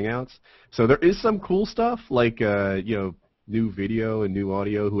Google Hangouts. So there is some cool stuff like new video and new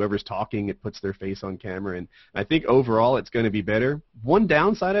audio. Whoever's talking, it puts their face on camera, and I think overall it's going to be better. One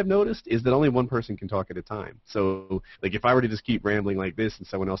downside I've noticed is that only one person can talk at a time. So like if I were to just keep rambling like this and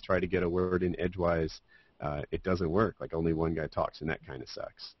someone else tried to get a word in edgewise, it doesn't work. Like only one guy talks, and that kind of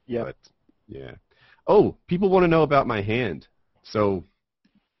sucks. Yeah. But, yeah. Oh, people want to know about my hand. So,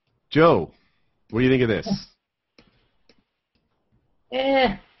 Joe, what do you think of this?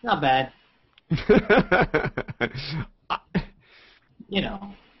 Not bad.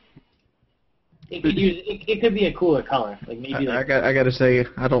 It could be a cooler color. Like maybe I got to say,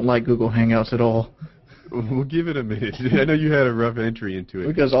 I don't like Google Hangouts at all. We'll give it a minute. I know you had a rough entry into it.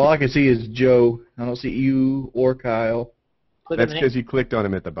 Because all I can see is Joe. I don't see you or Kyle. That's because you clicked on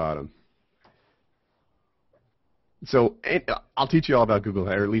him at the bottom. So I'll teach you all about Google,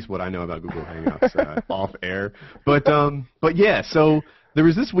 or at least what I know about Google Hangouts off air. But yeah, so there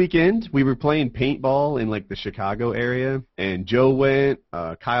was this weekend we were playing paintball in like the Chicago area, and Joe went,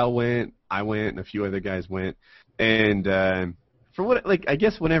 Kyle went, I went, and a few other guys went, and I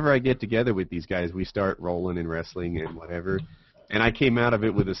guess whenever I get together with these guys, we start rolling and wrestling and whatever, and I came out of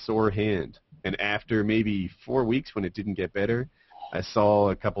it with a sore hand, and after maybe 4 weeks when it didn't get better, I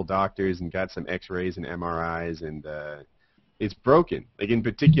saw a couple doctors and got some x-rays and MRIs, and it's broken. Like, in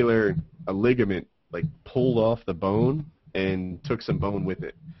particular, a ligament, like, pulled off the bone and took some bone with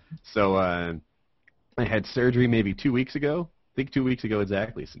it. So I had surgery maybe 2 weeks ago. I think 2 weeks ago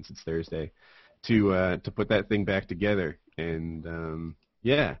exactly, since it's Thursday, to put that thing back together. And,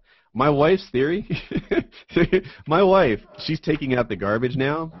 yeah. My wife's theory, my wife, she's taking out the garbage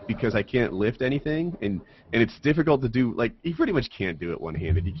now because I can't lift anything, and it's difficult to do, like, you pretty much can't do it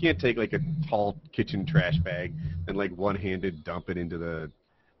one-handed. You can't take, like, a tall kitchen trash bag and, like, one-handed dump it into the,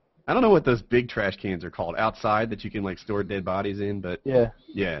 I don't know what those big trash cans are called, outside that you can, like, store dead bodies in, but,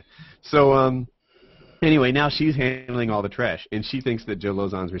 yeah. So, anyway, now she's handling all the trash, and she thinks that Joe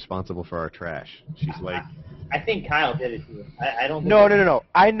Lozon's responsible for our trash. She's like, I think Kyle did it too. I don't. No.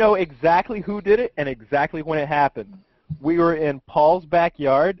 I know exactly who did it and exactly when it happened. We were in Paul's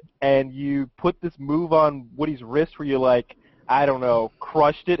backyard, and you put this move on Woody's wrist where you, like, I don't know,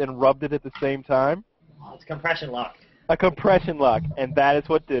 crushed it and rubbed it at the same time. Oh, it's compression lock. A compression lock, and that is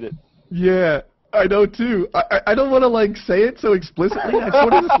what did it. yeah. I know, too. I don't want to, like, say it so explicitly. I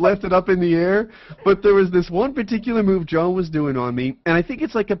sort of just left it up in the air. But there was this one particular move John was doing on me, and I think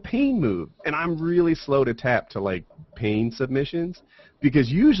it's like a pain move. And I'm really slow to tap to, like, pain submissions. Because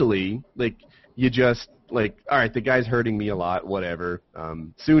usually, like, you just, like, all right, the guy's hurting me a lot, whatever.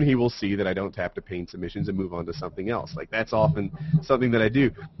 Soon he will see that I don't tap to pain submissions and move on to something else. Like, that's often something that I do.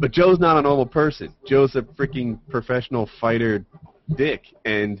 But Joe's not a normal person. Joe's a freaking professional fighter dick,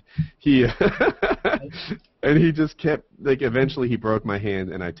 and he and he just kept, like, eventually he broke my hand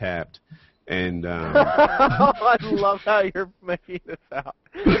and I tapped, and I love how you're making this out.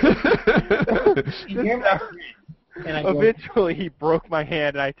 Eventually he broke my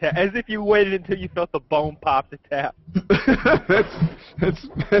hand and I tapped, as if you waited until you felt the bone pop to tap.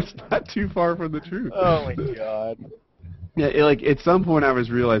 that's not too far from the truth. Oh my god. Yeah, like, at some point I was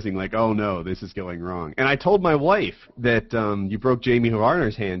realizing, like, oh no, this is going wrong. And I told my wife that you broke Jamie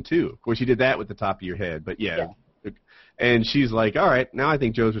Harner's hand too. Of course, you did that with the top of your head, but yeah. And she's like, all right, now I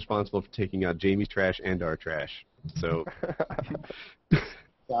think Joe's responsible for taking out Jamie's trash and our trash. So.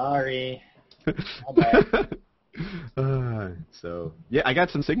 Sorry. So, yeah, I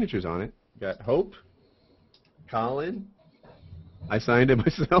got some signatures on it. Got Hope, Colin. I signed it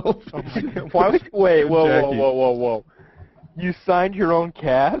myself. Wait, whoa. You signed your own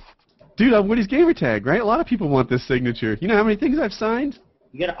cast? Dude, I'm Woody's gamer tag, right? A lot of people want this signature. You know how many things I've signed?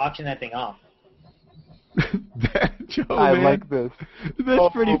 You gotta auction that thing off. Joe, I man. like this.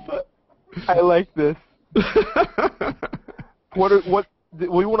 That's pretty fun. I like this. What?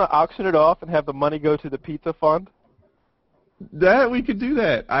 We want to auction it off and have the money go to the pizza fund. That we could do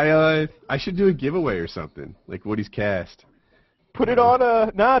that. I should do a giveaway or something, like Woody's Cast. Put it on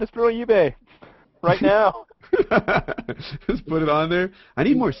just put it on eBay right now. Just put it on there. I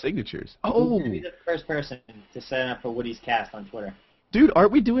need more signatures. Oh, You'll be the first person to sign up for Woody's Cast on Twitter. dude,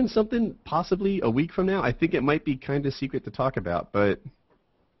 aren't we doing something possibly a week from now? I think it might be kind of secret to talk about, but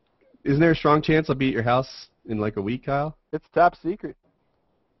isn't there a strong chance I'll be at your house in like a week, Kyle? It's top secret.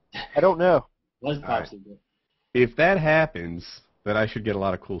 I don't know. Was top Alright. secret. If that happens, then I should get a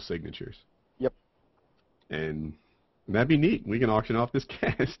lot of cool signatures. Yep. And that'd be neat. We can auction off this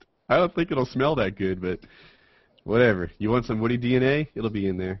cast. I don't think it'll smell that good, but whatever. You want some Woody DNA? It'll be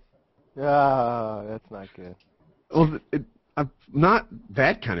in there. Ah, that's not good. Well, I'm not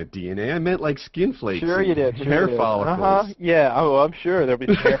that kind of DNA. I meant like skin flakes. Sure you did. Hair follicles. Yeah. Oh, I'm sure there'll be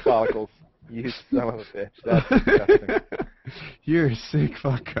some hair follicles. You son of a bitch. That's disgusting. You're a sick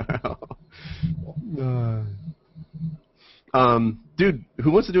fuck, Kyle. Dude,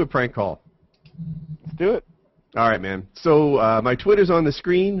 who wants to do a prank call? Let's do it. All right, man. So my Twitter's on the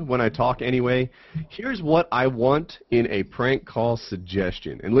screen when I talk anyway. Here's what I want in a prank call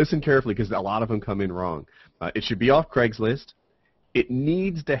suggestion. And listen carefully because a lot of them come in wrong. It should be off Craigslist. It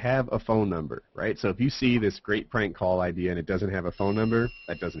needs to have a phone number, right? So if you see this great prank call idea and it doesn't have a phone number,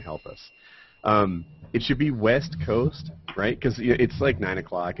 that doesn't help us. It should be West Coast, right? Because it's like 9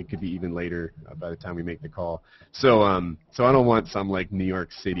 o'clock. It could be even later by the time we make the call. So I don't want some like New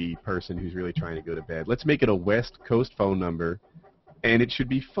York City person who's really trying to go to bed. Let's make it a West Coast phone number, and it should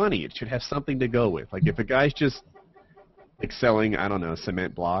be funny. It should have something to go with. Like if a guy's just like selling, I don't know,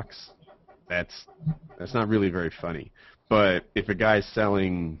 cement blocks, that's not really very funny. But if a guy's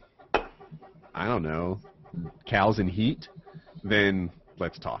selling, I don't know, cows and heat, then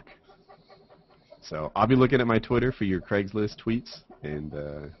let's talk. So I'll be looking at my Twitter for your Craigslist tweets, and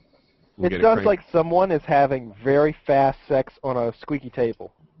we'll It get sounds like someone is having very fast sex on a squeaky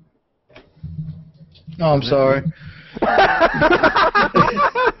table. Oh, I'm sorry.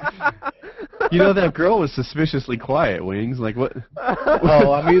 You know, that girl was suspiciously quiet, Wings. Like what?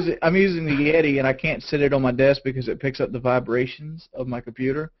 Oh, I'm using the Yeti, and I can't sit it on my desk because it picks up the vibrations of my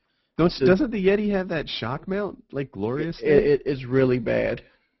computer. Doesn't the Yeti have that shock mount, like glorious? It's really bad.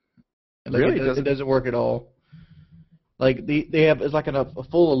 Like Really? It doesn't work at all. Like they have it's like a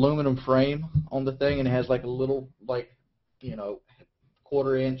full aluminum frame on the thing, and it has like a little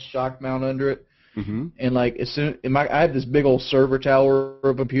quarter-inch shock mount under it. Mm-hmm. And like I have this big old server tower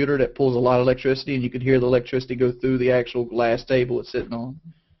of a computer that pulls a lot of electricity, and you can hear the electricity go through the actual glass table it's sitting on,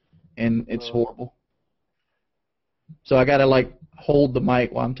 and it's horrible. So I gotta like hold the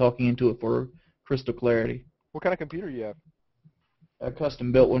mic while I'm talking into it for crystal clarity. What kind of computer do you have? A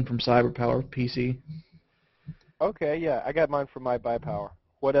custom built one from CyberPower PC. Okay, yeah, I got mine from my BiPower.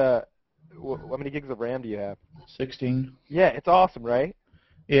 What many gigs of RAM do you have? 16. Yeah, it's awesome, right?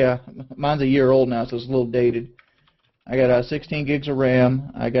 Yeah, mine's a year old now, so it's a little dated. I got 16 gigs of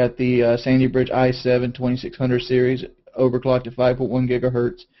RAM. I got the Sandy Bridge i7 2600 series, overclocked at 5.1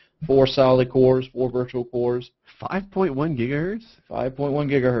 gigahertz, 4 solid cores, 4 virtual cores. 5.1 gigahertz? 5.1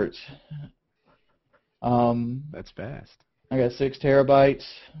 gigahertz. That's fast. I got 6 terabytes.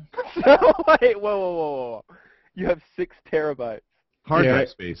 Wait, whoa. You have 6 terabytes. Hard Yeah. drive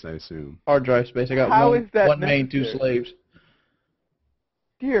space, I assume. Hard drive space. I got How one, is that one main, 2 necessary? slaves.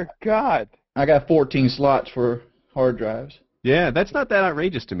 Dear God. I got 14 slots for hard drives. Yeah, that's not that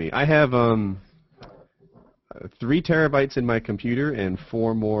outrageous to me. I have 3 terabytes in my computer and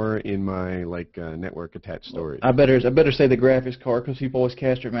 4 more in my network attached storage. I better say the graphics card because people always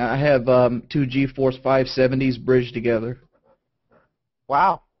castrate me. I have 2 GeForce 570s bridged together.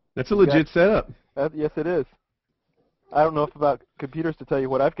 Wow. That's a legit setup. Yes, it is. I don't know if about computers to tell you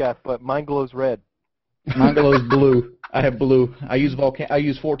what I've got, but mine glows red. Mine glows blue. I have blue. I use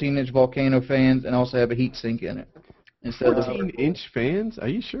 14-inch Volcano fans and also have a heat sink in it. Instead of 14-inch fans? Are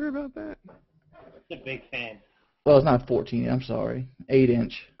you sure about that? It's a big fan. Well, it's not 14. I'm sorry.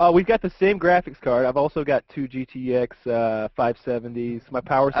 8-inch. Oh, we've got the same graphics card. I've also got 2 GTX 570s. My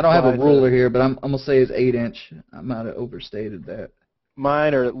power supply. I don't have a ruler here, but I'm gonna say it's 8-inch. I might have overstated that.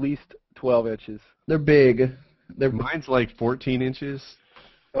 Mine are at least 12 inches. They're big. Mine's like 14 inches,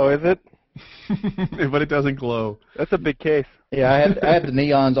 Oh, is it? but it doesn't glow. That's a big case. Yeah, I have the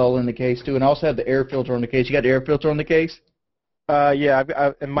neons all in the case too, and I also have the air filter on the case. You got the air filter on the case? Yeah,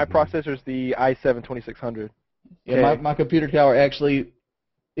 and my processor's the i7 2600. Yeah, my computer tower actually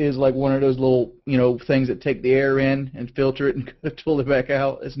is like one of those little things that take the air in and filter it and pull it back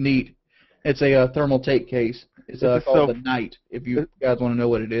out. It's neat. It's a thermal tape case. It's This is called so- the Knight, if you guys want to know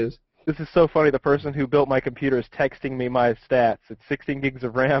what it is. This is so funny. The person who built my computer is texting me my stats. It's 16 gigs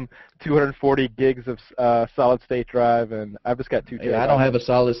of RAM, 240 gigs of solid-state drive, and I've just got 2 terabytes. Yeah, I don't have a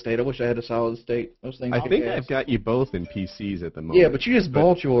solid state. I wish I had a solid state. Those things I kick think ass. I've got you both in PCs at the moment. Yeah, but you just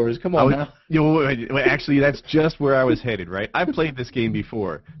bought yours. Come on now. Actually, that's just where I was headed, right? I've played this game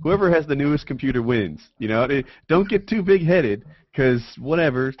before. Whoever has the newest computer wins. You know, don't get too big-headed, because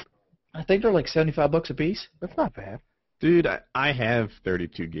whatever. I think they're like $75 a piece. That's not bad. Dude, I have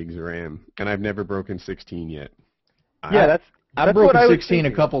 32 gigs of RAM, and I've never broken 16 yet. Yeah, that's I've what broken I was 16 a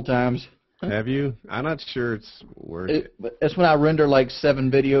thinking. couple times. Have you? I'm not sure it's worth it. But that's when I render like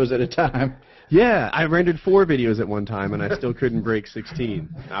 7 videos at a time. Yeah, I rendered 4 videos at one time, and I still couldn't break 16.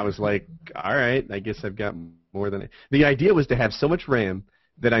 I was like, all right, I guess I've got more than... The idea was to have so much RAM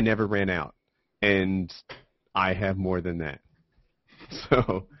that I never ran out, and I have more than that.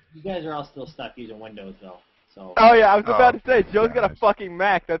 So... You guys are all still stuck using Windows, though. So. Oh, yeah, I was about Oh, to say, Joe's got a gosh. fucking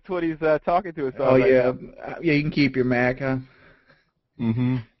Mac. That's what he's talking to us on Oh, right yeah. now. Yeah, you can keep your Mac, huh?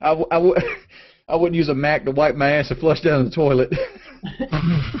 Mm-hmm. I wouldn't use a Mac to wipe my ass and flush down the toilet.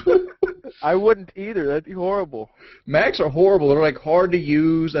 I wouldn't either. That'd be horrible. Macs are horrible. They're like hard to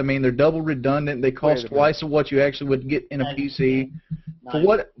use. I mean, they're double redundant. They cost Wait a twice of what you actually would get in a PC. For Nice.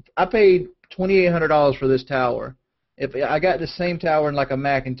 what I paid $2,800 for this tower. If I got the same tower in like a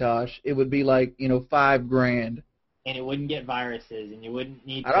Macintosh, it would be like $5,000. And it wouldn't get viruses, and you wouldn't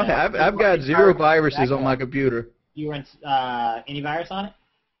need. I don't have. I've got 0 viruses on my computer. You run antivirus on it?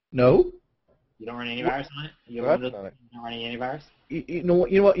 No. You don't run antivirus on it? You Well, don't that's not it. run any antivirus? You know what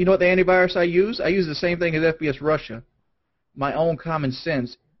the antivirus I use? I use the same thing as FPS Russia. My own common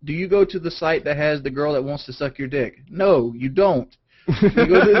sense. Do you go to the site that has the girl that wants to suck your dick? No, you don't.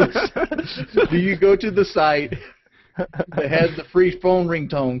 Do you go to the site that has the free phone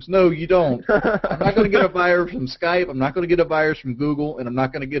ringtones? No, you don't. I'm not going to get a virus from Skype. I'm not going to get a virus from Google, and I'm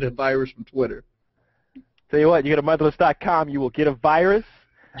not going to get a virus from Twitter. Tell you what, you go to motherless.com, you will get a virus.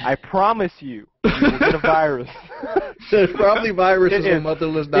 I promise you, you will get a virus. There's probably viruses It is- on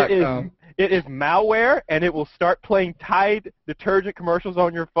motherless.com. It is malware, and it will start playing Tide detergent commercials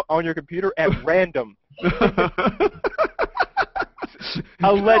on your computer at random.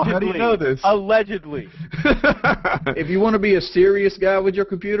 Allegedly. How do you know this? Allegedly. If you want to be a serious guy with your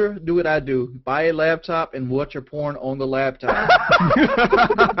computer, do what I do. Buy a laptop and watch your porn on the laptop.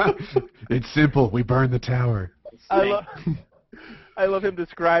 It's simple. We burn the tower. I love him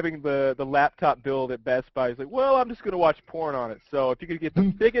describing the laptop build at Best Buy. He's like, well, I'm just going to watch porn on it. So if you could get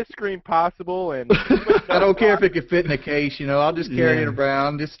the biggest screen possible and... I don't care if it can fit in a case, I'll just carry Yeah. it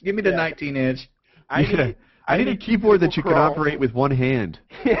around. Just give me the 19-inch. I need a keyboard that you can Chrome. operate with one hand.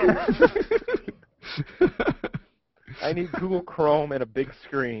 Yeah. I need Google Chrome and a big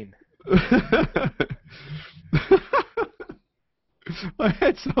screen. I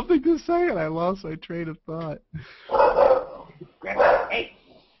had something to say and I lost my train of thought. Hey,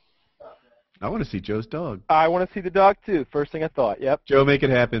 I want to see Joe's dog. I want to see the dog, too. First thing I thought. Yep. Joe, make it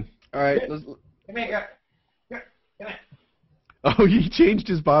happen. All right. Let's, come here. Come here. Oh, he changed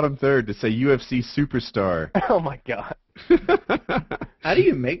his bottom third to say UFC superstar. Oh, my God. how do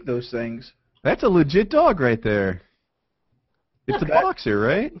you make those things? That's a legit dog right there. It's a Okay. boxer,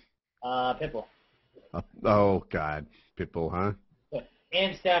 right? Pitbull. Oh, God. Pitbull, huh?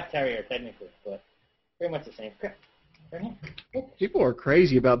 And staff terrier, technically, but pretty much the same. Come here. People are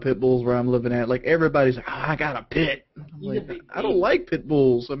crazy about pit bulls where I'm living at. Like, everybody's like, I got a pit. I'm He's a like, big I don't baby. like pit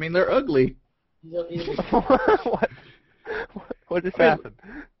bulls. I mean, they're ugly. He's a What just I mean, happened?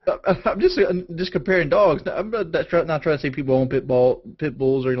 I'm just comparing dogs. I'm not trying to say people own pit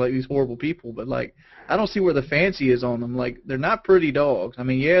bulls are like these horrible people, but like I don't see where the fancy is on them. Like they're not pretty dogs. I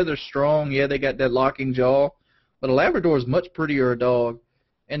mean, yeah, they're strong. Yeah, they got that locking jaw, but a Labrador is much prettier a dog,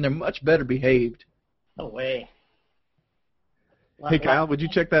 and they're much better behaved. No way. Hey, Kyle, would you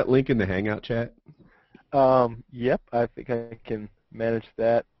check that link in the Hangout chat? Yep, I think I can manage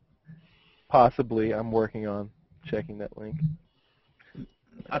that. Possibly. I'm working on checking that link.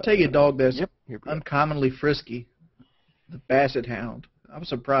 I'll tell you a dog that's Yep. Here we go. uncommonly frisky, the Basset Hound. I was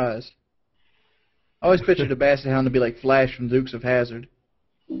surprised. I always pictured the Basset Hound to be like Flash from Dukes of Hazzard.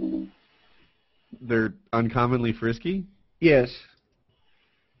 They're uncommonly frisky? Yes.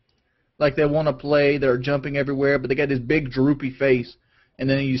 Like they want to play, they're jumping everywhere, but they got this big droopy face, and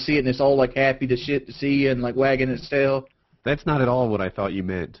then you see it and it's all like happy to shit to see you and like wagging its tail. That's not at all what I thought you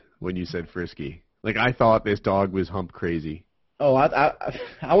meant when you said frisky. Like, I thought this dog was hump crazy. Oh, I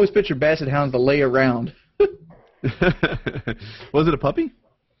always picture Basset Hounds to lay around. Was it a puppy?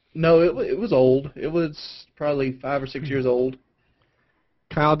 No, it was old. It was probably 5 or 6 years old.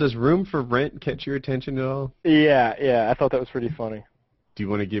 Kyle, does Room for Rent catch your attention at all? Yeah, I thought that was pretty funny. Do you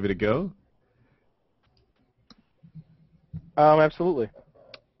want to give it a go? Absolutely.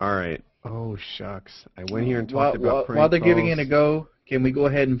 All right. Oh, shucks. I went here and talked about prank while they're giving calls. it a go, can we go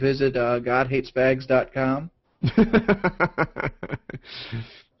ahead and visit GodHatesFags.com?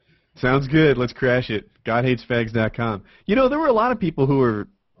 Sounds good. Let's crash it. GodHatesFags.com. You know, there were a lot of people who were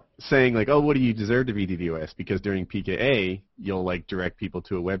saying, like, oh, what do you deserve to be DDoS? Because during PKA, you'll, like, direct people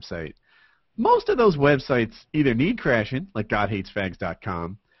to a website. Most of those websites either need crashing, like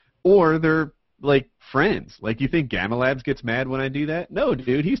GodHatesFags.com, or they're, like, friends. Like, you think Gamma Labs gets mad when I do that? No,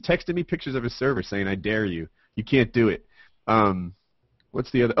 dude. He's texting me pictures of his server saying, I dare you. You can't do it.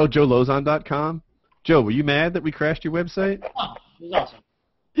 What's the other? Oh, JoeLozon.com. Joe, were you mad that we crashed your website? Oh, it was awesome.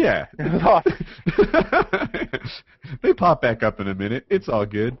 Yeah. It was awesome. They pop back up in a minute. It's all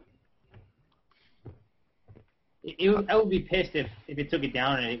good. I would be pissed if it took it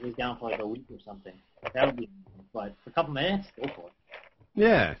down and it was down for like a week or something. That would be, but for a couple minutes, go for it.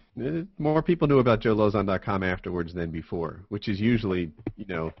 Yeah. More people knew about JoeLozon.com afterwards than before, which is usually, you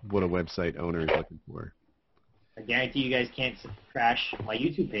know, what a website owner is looking for. I guarantee you guys can't crash my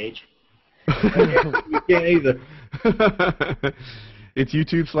YouTube page. You can't either. It's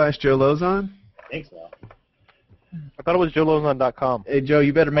YouTube/JoeLozon? I think so. I thought it was JoeLozon.com. Hey, Joe,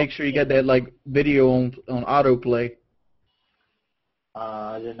 you better make sure you got that like video on autoplay. Is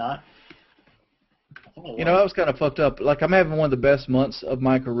it not? You know, I was kind of fucked up. Like, I'm having one of the best months of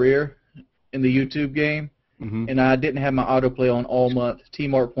my career in the YouTube game, and I didn't have my autoplay on all month.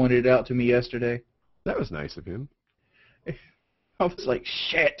 T-Mark pointed it out to me yesterday. That was nice of him. I was like,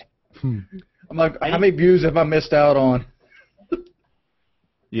 shit. I'm like, how many views have I missed out on?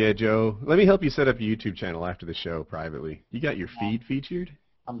 Yeah, Joe, let me help you set up a YouTube channel after the show privately. You got your feed featured?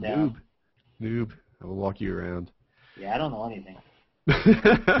 I'm down. Noob. I will walk you around. Yeah, I don't know anything.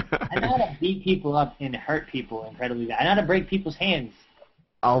 I know how to beat people up and hurt people incredibly bad. I know how to break people's hands.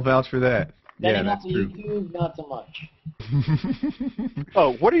 I'll vouch for that. Setting Yeah, up that's the true. YouTube, not so much.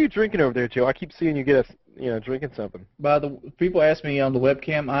 Oh, what are you drinking over there, Joe? I keep seeing you get us, drinking something. By the people ask me on the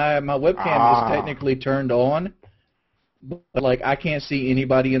webcam, my webcam is technically turned on, but like I can't see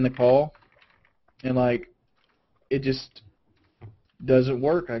anybody in the call, and like it just doesn't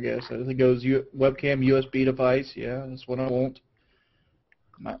work. I guess it goes webcam USB device. Yeah, that's what I want.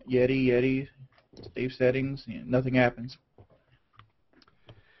 My Yeti, save settings. Yeah, nothing happens.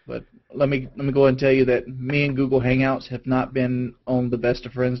 But let me go ahead and tell you that me and Google Hangouts have not been on the best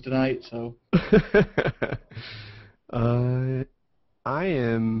of friends tonight. So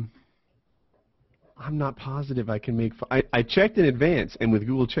I'm not positive I can make. I checked in advance, and with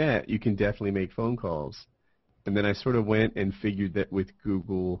Google Chat, you can definitely make phone calls. And then I sort of went and figured that with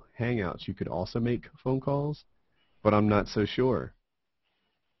Google Hangouts, you could also make phone calls, but I'm not so sure.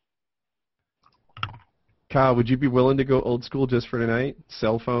 Kyle, would you be willing to go old school just for tonight?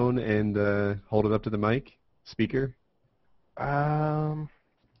 Cell phone and hold it up to the mic? Speaker? I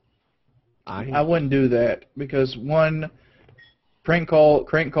wouldn't do that because one, crank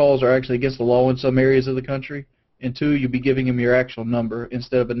calls are actually against the law in some areas of the country, and two, you'd be giving them your actual number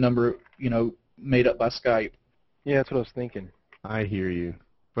instead of a number made up by Skype. Yeah, that's what I was thinking. I hear you.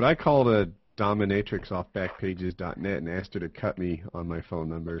 But I called a dominatrix off backpages.net and asked her to cut me on my phone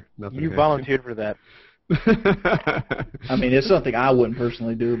number. Nothing You happened. volunteered for that. I mean, it's something I wouldn't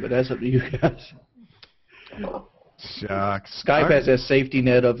personally do, but that's up to you guys. Shucks. Skype has that safety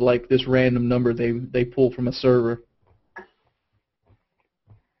net of like this random number they pull from a server.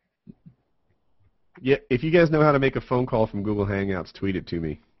 Yeah, if you guys know how to make a phone call from Google Hangouts, tweet it to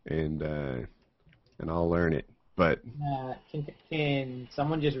me, and I'll learn it. But Can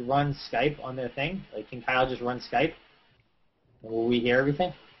someone just run Skype on their thing? Like, can Kyle just run Skype? Will we hear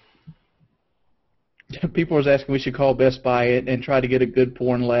everything? People are asking we should call Best Buy it and try to get a good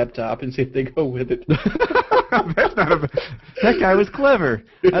porn laptop and see if they go with it. That's not that guy was clever.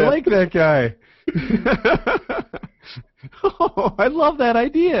 I like that guy. Oh, I love that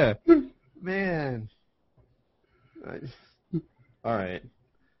idea. Man. All right.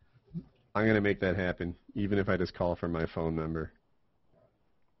 I'm going to make that happen, even if I just call from my phone number.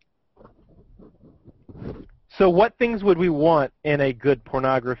 So what things would we want in a good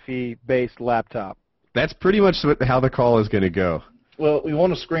pornography-based laptop? That's pretty much how the call is going to go. Well, we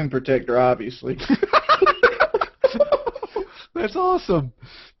want a screen protector, obviously. That's awesome.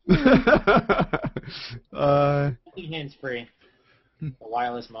 Hands-free. A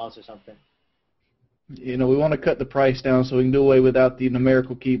wireless mouse or something. We want to cut the price down so we can do away without the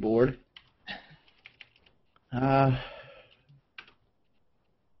numerical keyboard. Now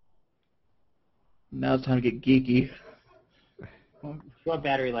it's time to get geeky. Short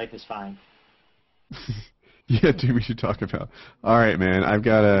battery life is fine. Yeah, dude, we should talk about. All right, man. I've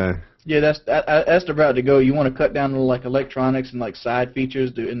got a. Yeah, that's the route to go. You want to cut down on like electronics and like side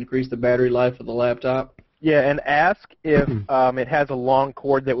features to increase the battery life of the laptop. Yeah, and ask if it has a long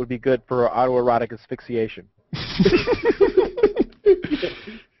cord that would be good for autoerotic asphyxiation.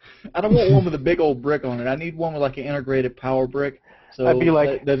 I don't want one with a big old brick on it. I need one with like an integrated power brick, so I'd be like,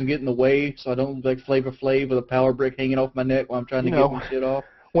 it doesn't get in the way. So I don't look like Flavor Flav with a power brick hanging off my neck while I'm trying to get my shit off.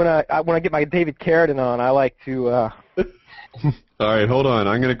 When I get my David Carradine on, I like to. All right, hold on.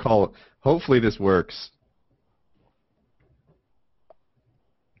 I'm gonna call. Hopefully this works.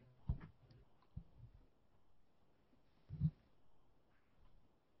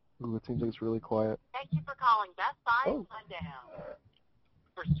 Ooh, it seems like it's really quiet. Thank you for calling Best Buy Sundown.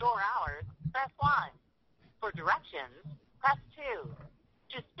 For store hours, press 1. For directions, press 2.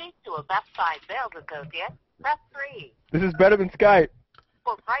 To speak to a Best Buy sales associate, press 3. This is better than Skype.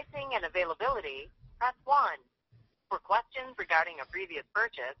 For pricing and availability, press 1. For questions regarding a previous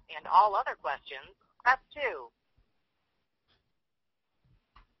purchase and all other questions, press 2.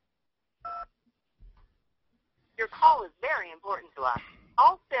 Your call is very important to us.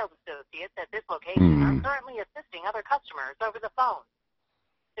 All sales associates at this location are currently assisting other customers over the phone.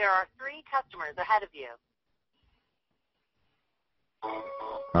 There are 3 customers ahead of you.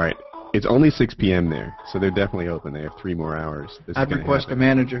 All right. It's only 6 p.m. there, so they're definitely open. They have 3 more hours. I'd request a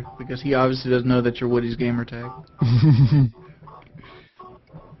manager because he obviously doesn't know that you're Woody's gamer tag.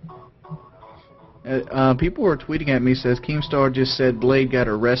 People were tweeting at me says Keemstar just said Blade got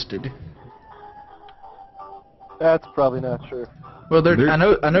arrested. That's probably not true. Well, I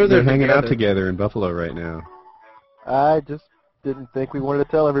know they're hanging out together in Buffalo right now. I just didn't think we wanted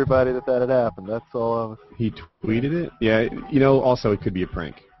to tell everybody that had happened. That's all. He tweeted it? Yeah, also it could be a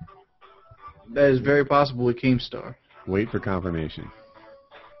prank. That is very possible with Keemstar. Wait for confirmation.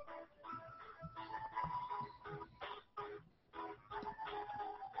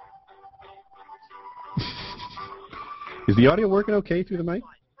 Is the audio working okay through the mic?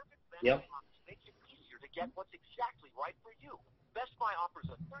 Yep. Makes it easier to get what's exactly right for you. Best Buy offers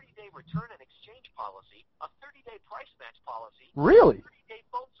a 30-day return and exchange policy, a 30-day price match policy, Really? 30-day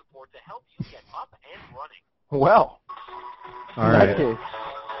phone support to help you get up and running. Well. All in right. that case.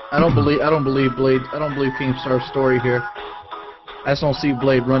 I don't believe Blade. I don't believe Keemstar's story here. I just don't see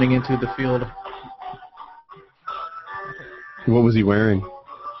Blade running into the field. What was he wearing?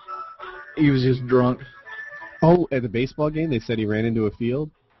 He was just drunk. Oh, at the baseball game, they said he ran into a field?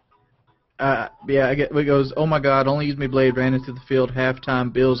 Yeah, it goes, oh my God, only use me Blade, ran into the field,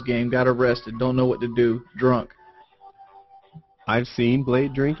 halftime, Bills game, got arrested, don't know what to do, drunk. I've seen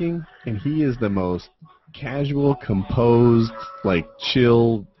Blade drinking, and he is the most casual, composed, like,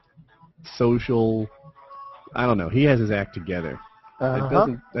 chill, social, I don't know, he has his act together.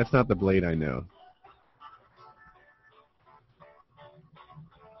 That's not the Blade I know.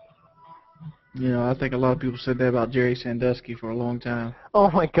 You know, I think a lot of people said that about Jerry Sandusky for a long time.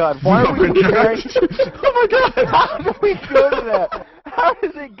 Oh my God! Why are we comparing? Oh my God! How do we go to that? How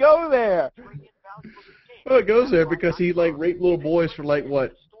does it go there? Well, it goes there because he, like, raped little boys for, like,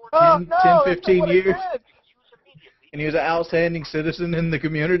 what, 10, 15 years? And he was an outstanding citizen in the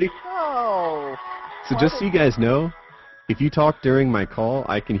community? No. So just so you guys know, if you talk during my call,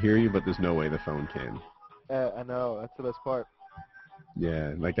 I can hear you, but there's no way the phone can. I know. That's the best part.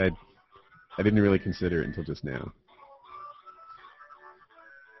 Yeah, like I didn't really consider it until just now.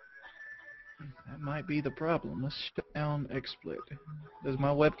 That might be the problem. Let's shut down XSplit. Does my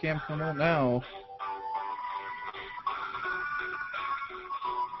webcam come on now?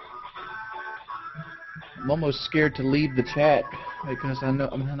 I'm almost scared to leave the chat because I know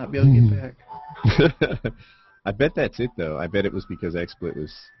I might not be able to get back. I bet that's it, though. I bet it was because XSplit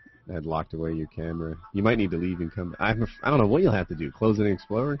had locked away your camera. You might need to leave and come. I don't know what you'll have to do. Close it in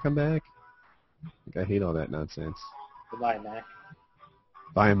Explorer and come back. I hate all that nonsense. Goodbye, Mac.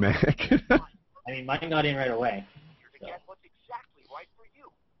 Buy a Mac. I mean, mine got in right away. So.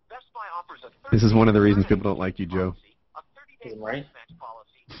 This is one of the reasons people don't like you, Joe. Is it right?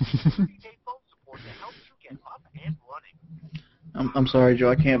 I'm sorry, Joe.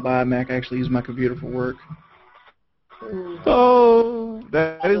 I can't buy a Mac. I actually use my computer for work. Oh,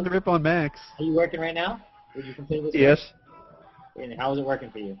 that is the rip on Macs. Are you working right now? Would you consider this? Yes. And how is it working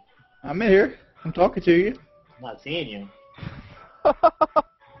for you? I'm here. I'm talking to you. I'm not seeing you.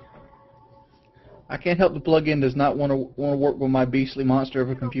 I can't help the plug-in does not want to work with my beastly monster of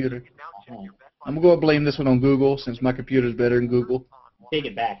a computer. Oh. I'm going to blame this one on Google since my computer's better than Google. Take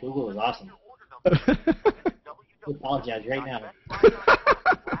it back. Google is awesome. I apologize right now.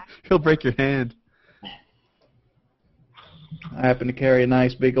 He'll break your hand. I happen to carry a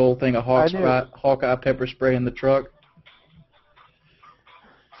nice big old thing of Hawkeye pepper spray in the truck.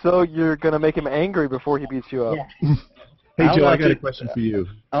 So you're gonna make him angry before he beats you up. Yeah. Hey, Joe, I got a question for you.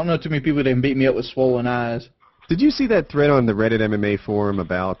 I don't know too many people that can beat me up with swollen eyes. Did you see that thread on the Reddit MMA forum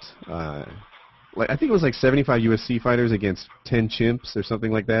about, I think it was like 75 UFC fighters against 10 chimps or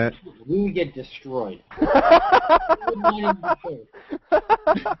something like that? We would get destroyed.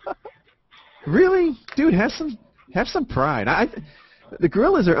 Really? Dude, have some pride. The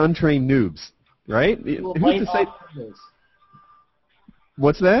gorillas are untrained noobs, right? We'll Who's bite to say? off fingers.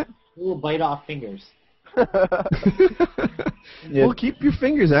 What's that? We will bite off fingers. Yeah. Well, keep your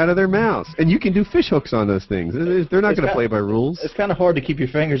fingers out of their mouths. And you can do fish hooks on those things. They're not going to play by rules. It's kind of hard to keep your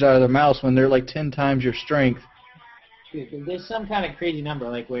fingers out of their mouths when they're like 10 times your strength. Dude, there's some kind of crazy number,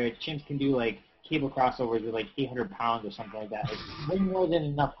 like where chimps can do like cable crossovers with like 800 pounds or something like that. Like, way more than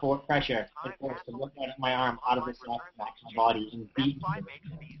enough pressure and force to lift my arm out of this left back of my body and beat me.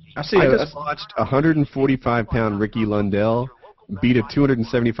 I just watched a 145-pound Ricky Lundell beat a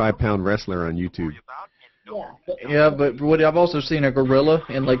 275-pound wrestler on YouTube. Yeah, but what I've also seen a gorilla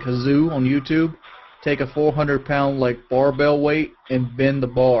in like a zoo on YouTube take a 400-pound like barbell weight and bend the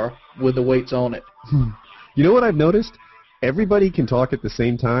bar with the weights on it. You know what I've noticed? Everybody can talk at the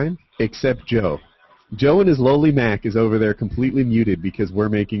same time except Joe. Joe and his lowly Mac is over there completely muted because we're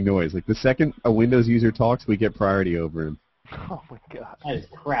making noise. Like the second a Windows user talks, we get priority over him. Oh my god. that is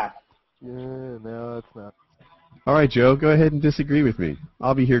crap. Yeah, no, it's not. All right, Joe, go ahead and disagree with me.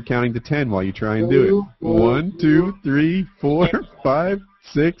 I'll be here counting to 10 while you try and do it. 1, 2, 3, 4, 5,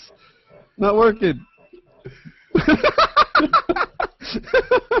 6. Not working.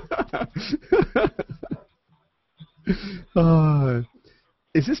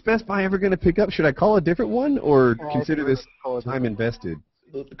 Is this Best Buy ever going to pick up? Should I call a different one or consider this time invested?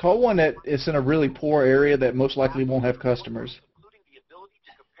 Call one that is in a really poor area that most likely won't have customers.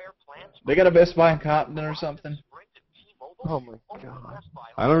 They got a Best Buy in Compton or something. Oh my god.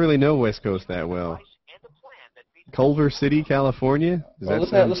 I don't really know West Coast that well. Culver City, California?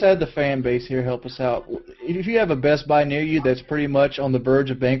 Let's have the fan base here help us out. If you have a Best Buy near you that's pretty much on the verge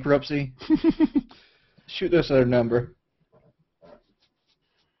of bankruptcy, shoot us their number.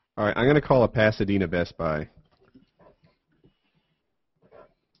 All right, I'm going to call a Pasadena Best Buy.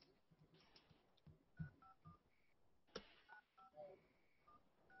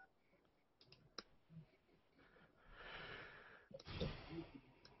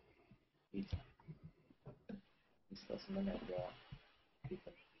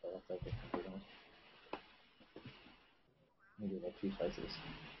 Maybe like 2 slices.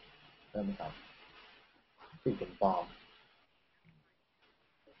 Freaking bomb.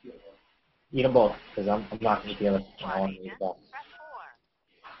 Eat them both, because I'm not going to eat the other. I want to eat both. Press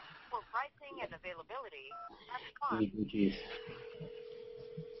 4. For pricing and availability, press 5. Eat blue cheese.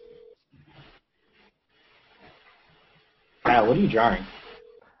 Kyle, what are you jarring?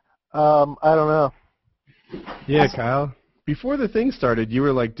 I don't know. Yeah, Kyle. Before the thing started, you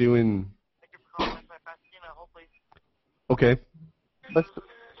were like doing... Okay.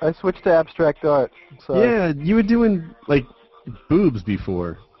 I switched to abstract art. So Yeah, you were doing like boobs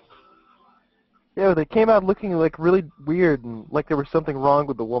before. Yeah, they came out looking like really weird and like there was something wrong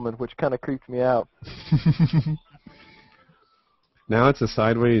with the woman, which kind of creeped me out. Now it's a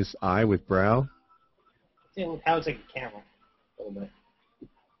sideways eye with brow. How it's like a camera, a little bit.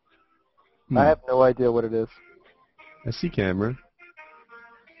 I have no idea what it is. I see camera.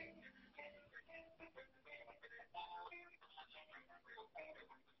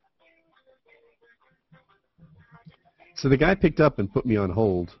 So the guy picked up and put me on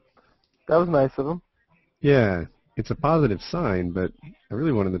hold. That was nice of him. Yeah, it's a positive sign, but I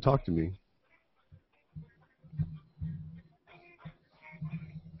really wanted to talk to me.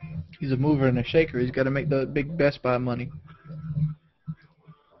 He's a mover and a shaker. He's got to make the big Best Buy money.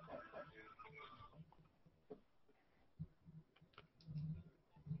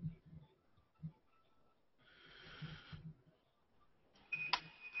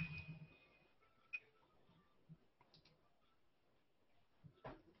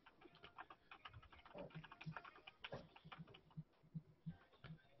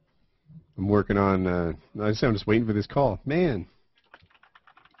 I'm working on, I'm just waiting for this call. Man.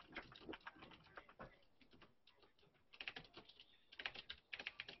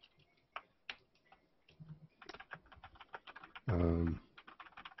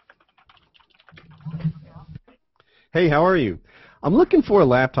 Hey, how are you? I'm looking for a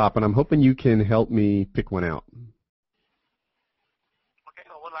laptop, and I'm hoping you can help me pick one out. Okay,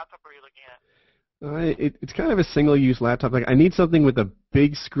 so what laptop are you looking at? It's kind of a single-use laptop. Like I need something with a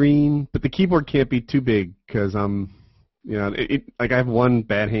big screen, but the keyboard can't be too big because I'm You know, like I have one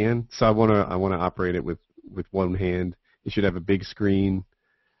bad hand, so I wanna operate it with one hand. It should have a big screen.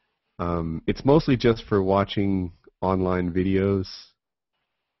 It's mostly just for watching online videos.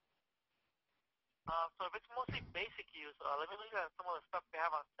 So if it's mostly basic use, let me look at some of the stuff we have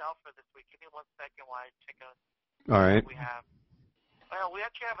on sale for this week. Give me 1 second while I check out All right. what we have. Well, we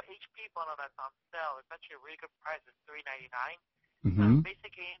actually have an HP bundle that's on sale. It's actually a really good price. It's $3.99. It's a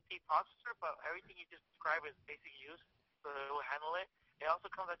basic AMD processor, but everything you just described is basic use, so it will handle it. It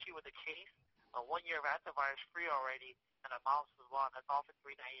also comes at you with a case, 1 year of antivirus free already, and a mouse as well. And that's all for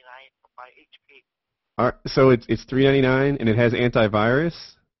 $3.99 by HP. All right, so it's $3.99 and it has antivirus.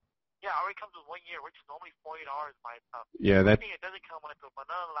 Yeah, it already comes with 1 year, which is normally $40 by itself. Yeah, The that. thing it doesn't come with, but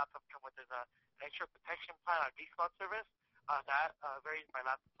none of the laptops come with, is an extra protection plan on Geek Squad service. That varies by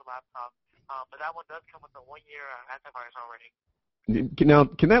laptop to laptop. But that one does come with a 1 year antivirus already. Now,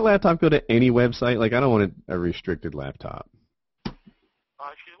 can that laptop go to any website? Like, I don't want a restricted laptop.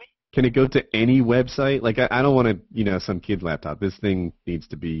 Excuse me? Can it go to any website? Like, I don't want some kid's laptop. This thing needs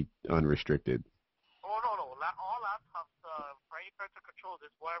to be unrestricted. Oh, no. All laptops, for any parental controls,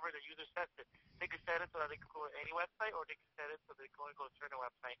 is whatever the user sets it. They can set it so that they can go to any website, or they can set it so they can only go to a certain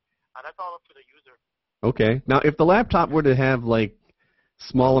website. That's all up to the user. Okay. Now, if the laptop were to have, like,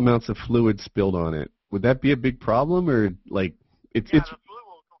 small amounts of fluid spilled on it, would that be a big problem? Or, like, it's... The fluid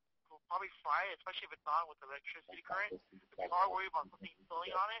will probably fry, especially if it's on with electricity current. If you are worried about something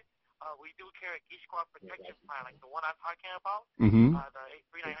spilling on it, we do carry a Geek Squad protection plan, like the one I'm talking about. The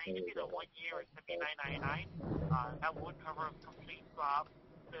 $3.99 HP, the 1 year is $59.99. That would cover a complete drop,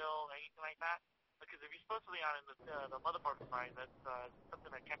 spill, anything like that. Because if you spill something on the motherboard fry, that's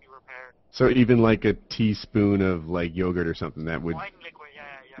something that can be repaired. So even like a teaspoon of like yogurt or something that would. Wine liquid,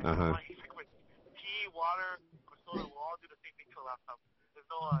 yeah. Uh-huh. Wine liquid, tea, water, or soda will all do the same thing to a laptop. There's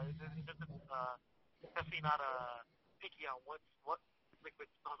no, definitely not picky on what liquid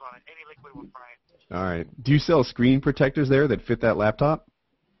spills on it. Any liquid will fry it. All right. Do you sell screen protectors there that fit that laptop?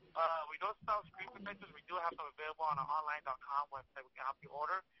 We don't sell screen protectors. We do have them available on our online.com website. We can help you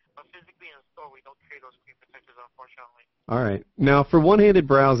order. But physically in the store, we don't carry those screen protectors, unfortunately. All right. Now, for one-handed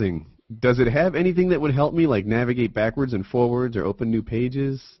browsing, does it have anything that would help me, like navigate backwards and forwards or open new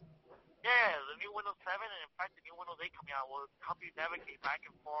pages? Yeah, the new Windows 7 and, in fact, the new Windows 8 coming out will help you navigate back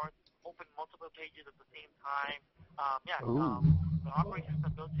and forth, open multiple pages at the same time. The operating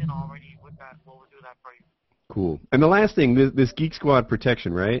system built in already with that will do that for you. Cool. And the last thing, this Geek Squad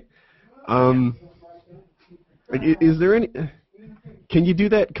protection, right? Is there any... Can you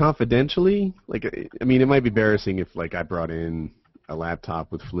do that confidentially? Like, I mean, it might be embarrassing if, like, I brought in a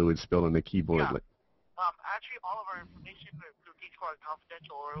laptop with fluid spilled on the keyboard. Yeah. Actually, all of our information through Geek Squad is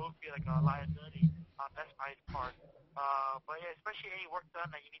confidential, or it would be like a liability on Best Buy's part. But yeah, especially any work done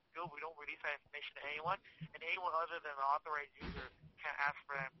that you need to do, we don't release that information to anyone, and anyone other than an authorized user can't ask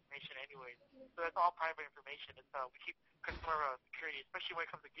for that information anyways. So that's all private information. It's we keep customer security, especially when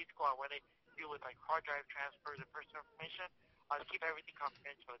it comes to Geek Squad, when they deal with like hard drive transfers and personal information. Keep everything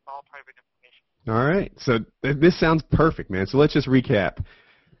confidential. It's all private information. All right. So this sounds perfect, man. So let's just recap.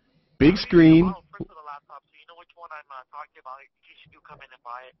 Big screen. First of the laptop, so you know which one I'm talking about. In case you do come in and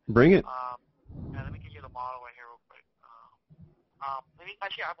buy it. Bring it. Let me give you the model right here real quick.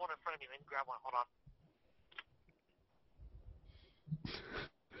 Actually, I have one in front of me. Let me grab one. Hold on.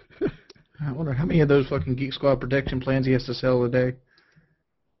 I wonder how many of those fucking Geek Squad protection plans he has to sell a day.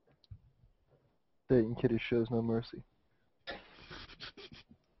 Dayton Kitty shows no mercy.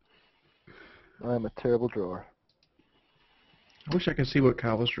 I'm a terrible drawer. I wish I could see what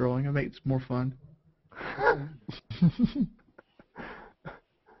Kyle was drawing. It makes it more fun.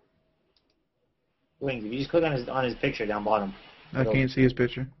 Wings, if you just click on his picture down bottom. I can't see his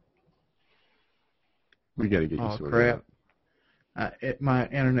picture. We got to get you Oh, sorted crap. My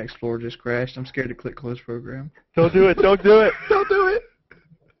Internet Explorer just crashed. I'm scared to click close program. Don't do it. Don't do it. Don't do it.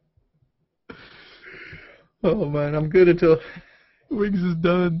 Oh, man. I'm good until Wings is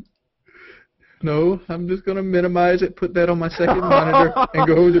done. No, I'm just going to minimize it, put that on my second monitor, and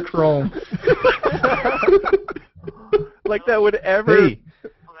go to Chrome. Like that would ever... Hey,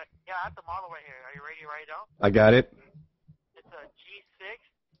 Okay. Yeah, I have the model right here. Are you ready to write it down? I got it. It's a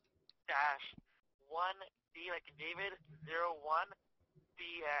G6-1D like in David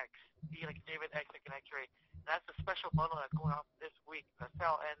 01BX. D like in David, X like an X-ray. And that's a special bundle that's going on this week. The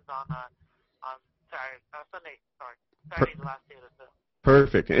sale ends on Sunday. Sorry, Saturday's the last day of the sale.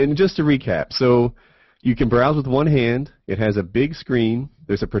 Perfect. And just to recap, so you can browse with one hand. It has a big screen.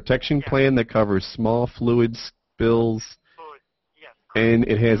 There's a protection plan that covers small fluid spills. Yes. And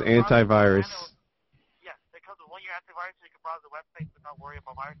it has antivirus. Yes, it comes with 1 year antivirus, so you can browse the the website to not worry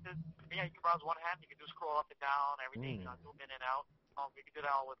about viruses. And yeah, you can browse one hand. You can do scroll up and down, everything, zoom in and out. You can do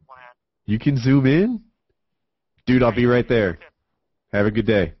that all with one hand. You can zoom in? Dude, I'll be right there. Have a good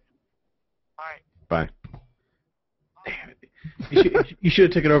day. All right. Bye. You should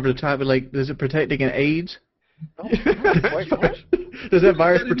have took it over the top. But like, does it protect against AIDS? Oh, wait, what? Does that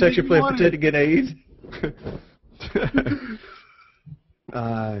virus protect you from protecting against AIDS?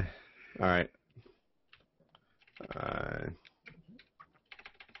 All right.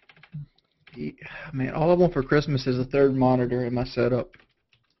 Man, all I want for Christmas is a third monitor in my setup.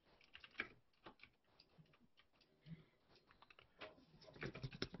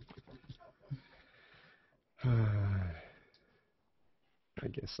 I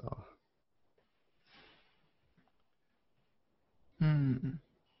guess I'll.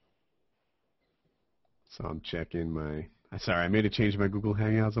 So I'm checking my. Sorry, I made a change in my Google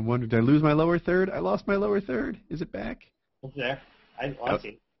Hangouts. I'm wondering, did I lose my lower third? I lost my lower third. Is it back? It's there. I see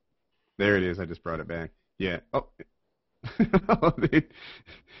it. There it is. I just brought it back. Yeah. Oh.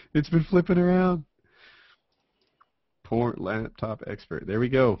 It's been flipping around. Poor laptop expert. There we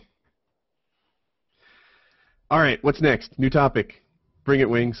go. All right. What's next? New topic. Bring it,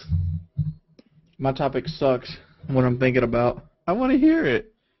 Wings. My topic sucks. What I'm thinking about. I want to hear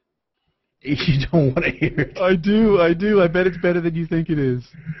it. You don't want to hear it. I do. I bet it's better than you think it is.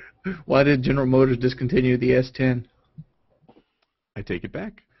 Why did General Motors discontinue the S10? I take it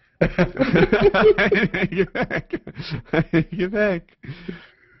back. I take it back.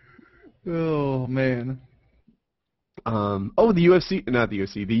 Oh, man. The UFC, not the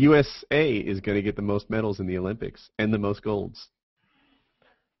UFC, the USA is going to get the most medals in the Olympics and the most golds.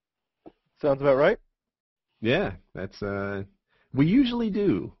 Sounds about right. Yeah, that's, we usually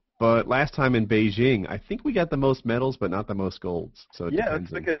do. But last time in Beijing, I think we got the most medals, but not the most golds. So it Yeah, depends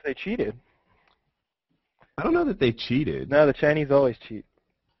that's because they cheated. I don't know that they cheated. No, the Chinese always cheat.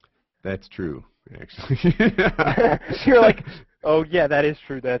 That's true, actually. You're like, oh yeah, that is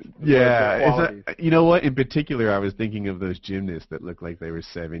true. That's yeah. You know what? In particular, I was thinking of those gymnasts that looked like they were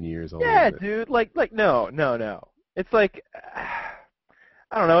 7 years old. Yeah, dude. Like no. It's like,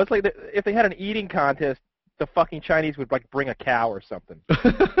 I don't know. It's like if they had an eating contest, the fucking Chinese would like bring a cow or something.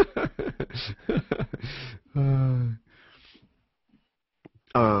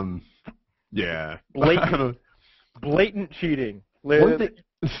 Yeah. Blatant cheating. One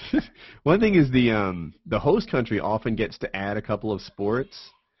thing is the host country often gets to add a couple of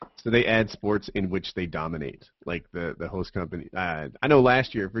sports, so they add sports in which they dominate. Like the host company. I know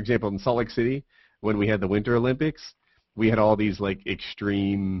last year, for example, in Salt Lake City, when we had the Winter Olympics, we had all these like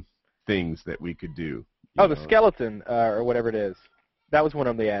extreme things that we could do. Oh, the skeleton or whatever it is. That was one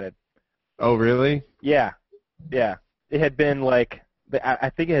of them they added. Oh, really? Yeah. It had been like I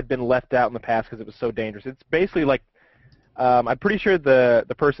think it had been left out in the past because it was so dangerous. It's basically like I'm pretty sure the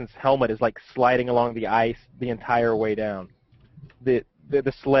person's helmet is like sliding along the ice the entire way down. The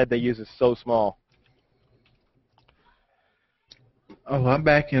sled they use is so small. Oh, I'm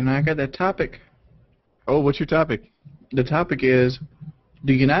back and I got that topic. Oh, what's your topic? The topic is,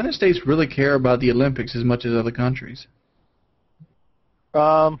 do the United States really care about the Olympics as much as other countries?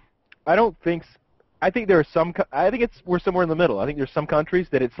 I don't think. I think there are some. I think we're somewhere in the middle. I think there's some countries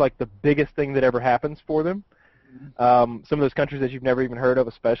that it's like the biggest thing that ever happens for them. Some of those countries that you've never even heard of,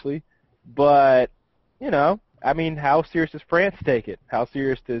 especially. But I mean, how serious does France take it? How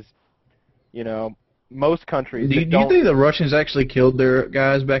serious does most countries? Do you think the Russians actually killed their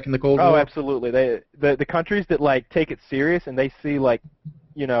guys back in the Cold War? Oh, absolutely. The countries that like take it serious and they see like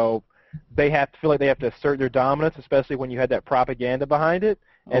they have to feel like they have to assert their dominance, especially when you had that propaganda behind it.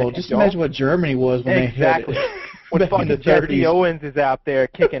 And just imagine what Germany was when they had it. When fucking Jesse Owens is out there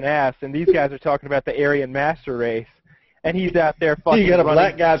kicking ass, and these guys are talking about the Aryan Master Race, and he's out there fucking. You got a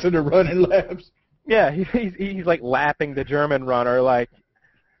black guy sitting there running laps. Yeah, he's like lapping the German runner, like,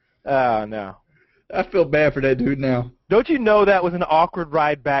 oh no. I feel bad for that dude now. Don't you know that was an awkward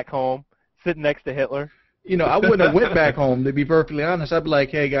ride back home, sitting next to Hitler? I wouldn't have went back home, to be perfectly honest. I'd be like,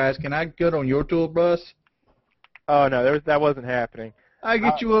 hey, guys, can I get on your tour bus? Oh, no, that wasn't happening. I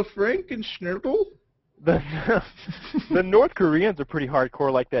get you a Frankenschnitzel? The North Koreans are pretty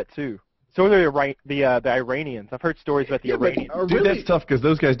hardcore like that, too. So are the Iranians. I've heard stories about the Iranians. Dude, that's tough because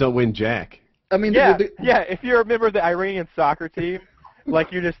those guys don't win jack. I mean, yeah, if you're a member of the Iranian soccer team,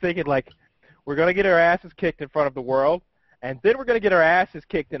 like you're just thinking, like, we're going to get our asses kicked in front of the world, and then we're going to get our asses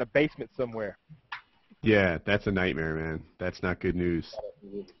kicked in a basement somewhere. Yeah, that's a nightmare, man. That's not good news.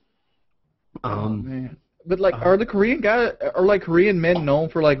 Oh, man. But, like, are Korean men known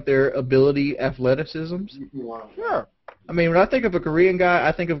for, like, their ability athleticisms? Sure. I mean, when I think of a Korean guy,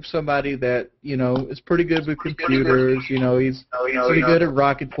 I think of somebody that, you know, is pretty good with computers. You know, he's pretty good at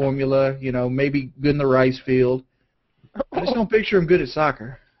rocket formula. You know, maybe good in the rice field. I just don't picture him good at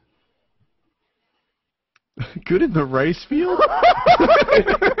soccer. Good in the rice field?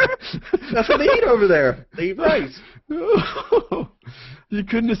 That's what they eat over there. They eat rice. You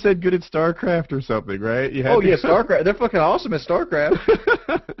couldn't have said good at StarCraft or something, right? You had Oh, yeah, StarCraft. They're fucking awesome at StarCraft.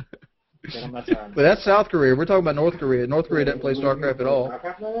 But that's South Korea. We're talking about North Korea. North Korea doesn't play StarCraft at all.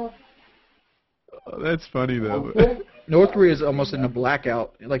 Oh, that's funny, though. North Korea is almost in a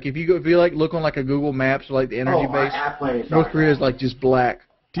blackout. Like, if you like look on, like, a Google Maps, like, the energy base, North Korea is, like, just black.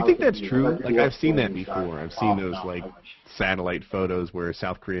 Do you think that's true? Like, I've seen that before. I've seen those, like, satellite photos where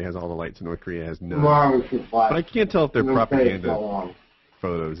South Korea has all the lights and North Korea has none. But I can't tell if they're propaganda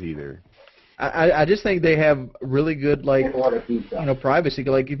photos either. I just think they have really good, like, you know, privacy.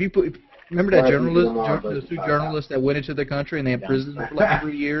 Like, if you remember that those two journalists that went into the country and they imprisoned them for like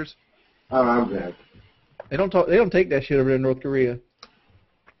 3 years? They don't take that shit over there in North Korea.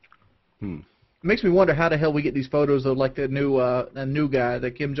 It makes me wonder how the hell we get these photos of, like, that new guy,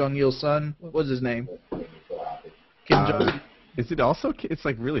 that Kim Jong-il's son. What was his name? Kim Jong. Is it also? It's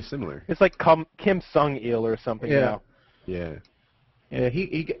like really similar. It's like Kim Sung-il or something now. Yeah. Yeah,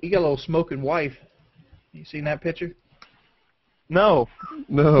 he got a little smoking wife. You seen that picture? No.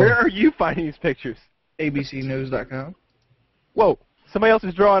 Where are you finding these pictures? ABCnews.com. Whoa, somebody else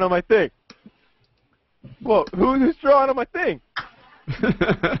is drawing on my thing. Whoa, who is drawing on my thing?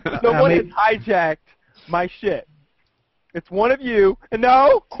 Someone has hijacked my shit. It's one of you. And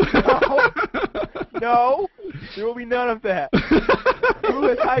no, there will be none of that. Who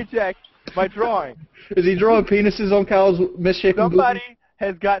has hijacked my drawing? Is he drawing penises on Kyle's misshapen booty? Somebody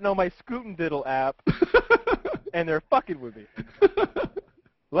has gotten on my Scootin' Diddle app, and they're fucking with me.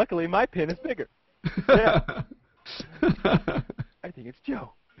 Luckily, my pin is bigger. Yeah. I think it's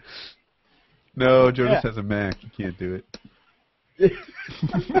Joe. No, Jonas has a Mac. You can't do it.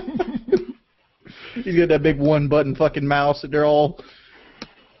 He's got that big one-button fucking mouse, and they're all...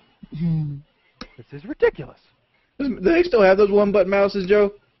 This is ridiculous. Do they still have those one-button mouses,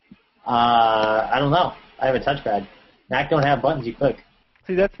 Joe? I don't know. I have a touchpad. Mac don't have buttons you click.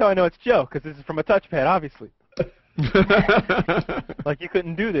 See, that's how I know it's Joe, because this is from a touchpad, obviously. Like, you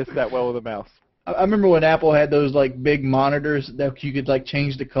couldn't do this that well with a mouse. I remember when Apple had those, like, big monitors that you could, like,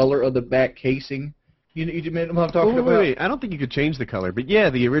 change the color of the back casing. You know what I'm talking about? Wait. I don't think you could change the color. But, yeah,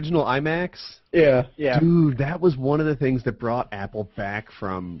 the original iMacs. Yeah. Dude, that was one of the things that brought Apple back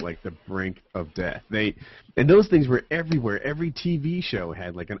from, like, the brink of death. And those things were everywhere. Every TV show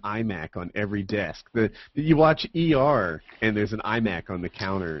had, like, an iMac on every desk. You watch ER, and there's an iMac on the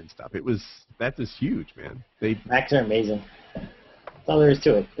counter and stuff. That is huge, man. Macs are amazing. That's all there is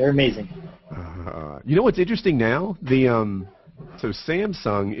to it. They're amazing. You know what's interesting now? So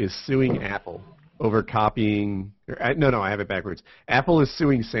Samsung is suing Apple over copying. No, I have it backwards. Apple is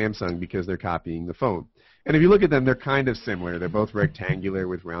suing Samsung because they're copying the phone. And if you look at them, they're kind of similar. They're both rectangular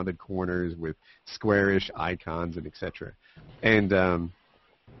with rounded corners, with squarish icons, and etc. And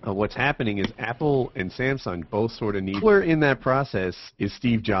what's happening is Apple and Samsung both sort of need. In that process is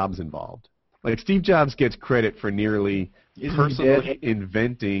Steve Jobs involved. Like, Steve Jobs gets credit for nearly personally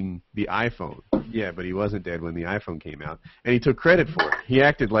inventing the iPhone. Yeah, but he wasn't dead when the iPhone came out. And he took credit for it. He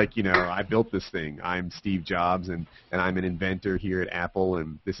acted like, I built this thing. I'm Steve Jobs, and I'm an inventor here at Apple,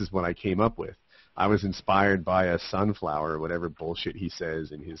 and this is what I came up with. I was inspired by a sunflower or whatever bullshit he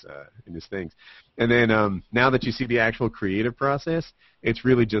says in his things. And then now that you see the actual creative process, it's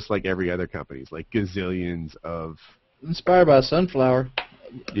really just like every other company. It's like gazillions of... Inspired by a sunflower.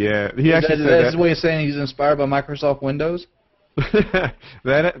 Yeah, he actually said that. That's the way of saying he's inspired by Microsoft Windows?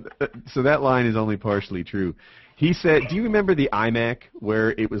 So that line is only partially true. He said, do you remember the iMac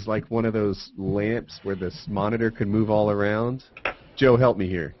where it was like one of those lamps where this monitor could move all around? Joe, help me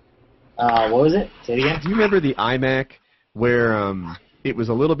here. What was it? Say it again. Do you remember the iMac where it was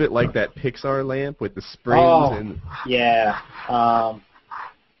a little bit like that Pixar lamp with the springs? Yeah. I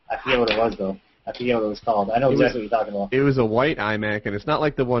forget what it was, though. I forget what it was called. I know exactly what you're talking about. It was a white iMac, and it's not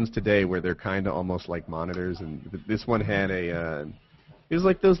like the ones today where they're kind of almost like monitors. And this one had it was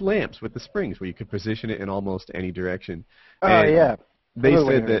like those lamps with the springs where you could position it in almost any direction. Yeah. They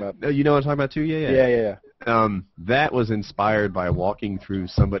said that. You know what I'm talking about too? Yeah. That was inspired by walking through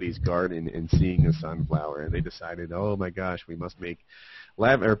somebody's garden and seeing a sunflower, and they decided, oh my gosh, we must make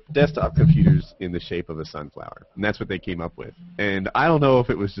desktop computers in the shape of a sunflower, and that's what they came up with. And I don't know if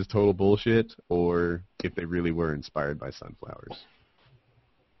it was just total bullshit or if they really were inspired by sunflowers.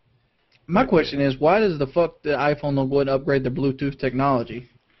 My question is, why does the iPhone not go and upgrade the Bluetooth technology?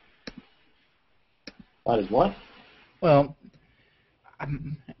 Why does what? Well,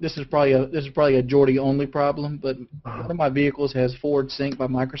 this is probably a Geordie only problem, but one of my vehicles has Forward Sync by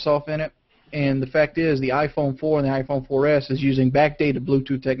Microsoft in it, and the fact is the iPhone 4 and the iPhone 4S is using backdated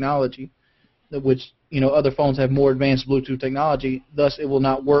Bluetooth technology, which other phones have more advanced Bluetooth technology. Thus, it will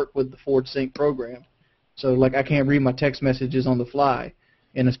not work with the Forward Sync program. So, like, I can't read my text messages on the fly,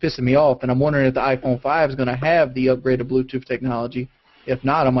 and it's pissing me off. And I'm wondering if the iPhone 5 is going to have the upgraded Bluetooth technology. If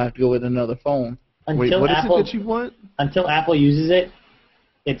not, I might have to go with another phone. Wait, what is it that you want? Until Apple uses it,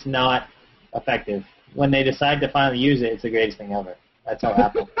 it's not effective. When they decide to finally use it, it's the greatest thing ever. That's how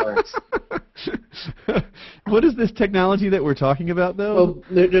Apple works. What is this technology that we're talking about, though? Well,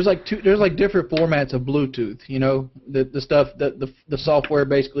 there's different formats of Bluetooth. The stuff the software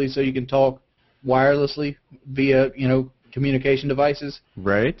basically, so you can talk wirelessly via communication devices.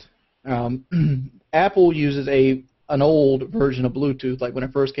 Right. Apple uses an old version of Bluetooth, like when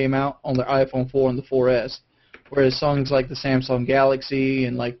it first came out on their iPhone 4 and the 4S. Whereas songs like the Samsung Galaxy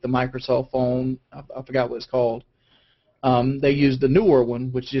and like the Microsoft phone, I forgot what it's called, they use the newer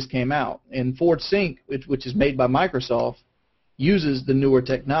one, which just came out. And Forward Sync, which is made by Microsoft, uses the newer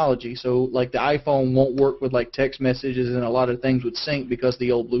technology. So like the iPhone won't work with like text messages and a lot of things with sync because of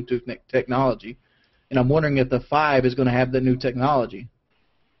the old Bluetooth technology. And I'm wondering if the 5 is going to have the new technology.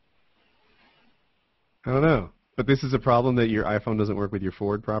 I don't know. But this is a problem that your iPhone doesn't work with your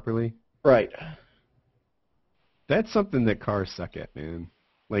Ford properly? Right. That's something that cars suck at, man.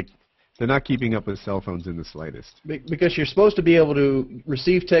 Like, they're not keeping up with cell phones in the slightest. Because you're supposed to be able to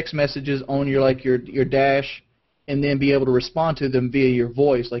receive text messages on your dash and then be able to respond to them via your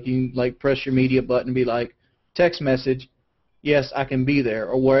voice. Like, you can press your media button and be like, text message, yes, I can be there,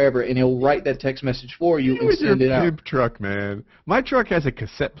 or wherever, and it'll write that text message for you and send it out. Pimp truck, man. My truck has a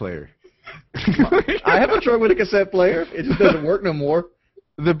cassette player. I have a truck with a cassette player. It just doesn't work no more.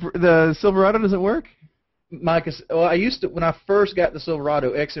 The Silverado doesn't work? I used to, when I first got the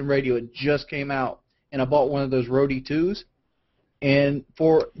Silverado, XM Radio had just came out, and I bought one of those Roadie 2s. And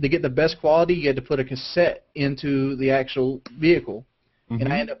to get the best quality, you had to put a cassette into the actual vehicle. Mm-hmm.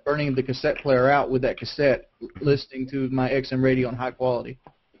 And I ended up burning the cassette player out with that cassette, listening to my XM Radio on high quality.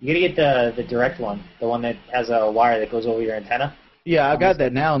 You got to get the direct one, the one that has a wire that goes over your antenna. Yeah, I got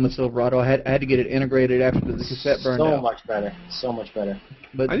that now in the Silverado. I had to get it integrated after the cassette burned out. So much better.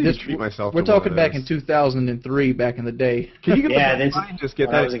 But I need to treat myself. We're talking back in 2003, back in the day. Can you just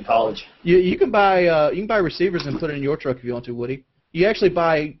get that? I was in college. You can buy receivers and put it in your truck if you want to, Woody. You actually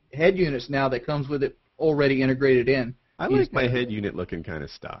buy head units now that comes with it already integrated in. I like my head unit looking kind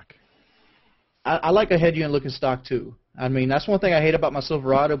of stock. I like a head unit looking stock too. I mean, that's one thing I hate about my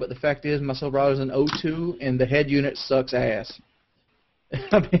Silverado, but the fact is my Silverado is an 02 and the head unit sucks ass.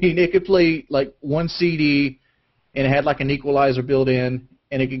 I mean, it could play like one CD, and it had like an equalizer built in,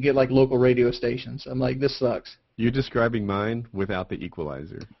 and it could get like local radio stations. I'm like, this sucks. You're describing mine without the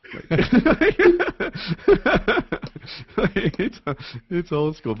equalizer. It's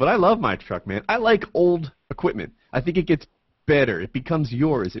old school, but I love my truck, man. I like old equipment. I think it gets better. It becomes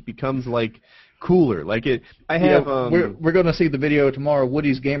yours. It becomes like cooler. Like it. I have. We're going to see the video tomorrow.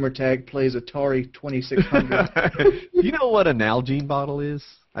 Woody's gamer tag plays Atari 2600. You know what a Nalgene bottle is?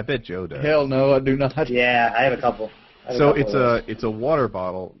 I bet Joe does. Hell no, I do not. Yeah, I have a couple. It's a water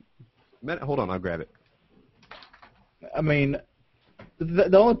bottle. Hold on, I'll grab it. I mean,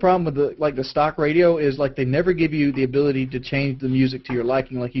 the only problem with the stock radio is like they never give you the ability to change the music to your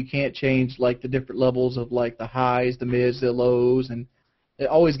liking. Like you can't change like the different levels of like the highs, the mids, the lows, and it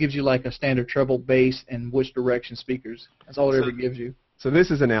always gives you like a standard treble, bass, and which direction speakers. That's all it ever gives you. So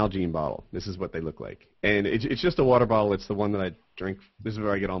this is an Nalgene bottle. This is what they look like. And it's just a water bottle. It's the one that I drink. This is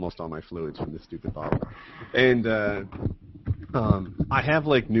where I get almost all my fluids, from this stupid bottle. And I have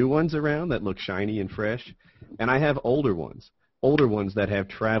like new ones around that look shiny and fresh. And I have older ones that have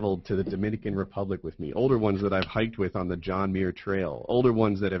traveled to the Dominican Republic with me, older ones that I've hiked with on the John Muir Trail, older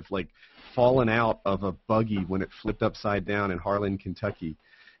ones that have like fallen out of a buggy when it flipped upside down in Harlan, Kentucky.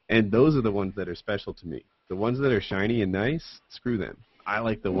 And those are the ones that are special to me. The ones that are shiny and nice, screw them. I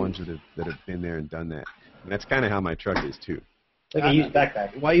like the ones that have been there and done that. And that's kind of how my truck is too. Like a used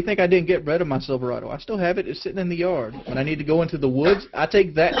backpack. Why do you think I didn't get rid of my Silverado? I still have it. It's sitting in the yard. When I need to go into the woods, I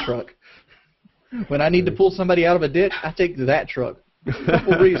take that truck. When I need to pull somebody out of a ditch, I take that truck. A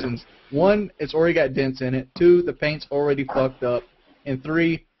couple reasons. One, it's already got dents in it. Two, the paint's already fucked up. And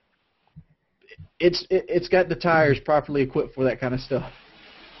three, it's got the tires properly equipped for that kind of stuff.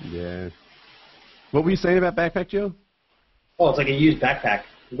 Yeah. What were you saying about backpack, Joe? Oh, it's like a used backpack.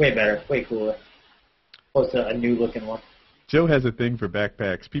 Way better, way cooler. Opposed to a new-looking one. Joe has a thing for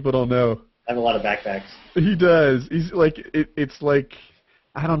backpacks. People don't know. I have a lot of backpacks. He does. He's like, it's like,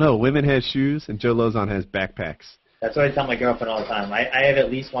 I don't know. Women has shoes, and Joe Lozon has backpacks. That's what I tell my girlfriend all the time. I have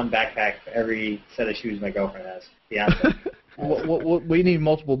at least one backpack for every set of shoes my girlfriend has. Beyonce. What we need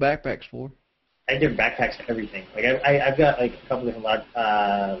multiple backpacks for? I have different backpacks for everything. Like I've got like a couple different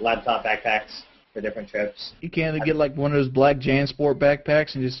laptop backpacks for different trips. You can't get like one of those black JanSport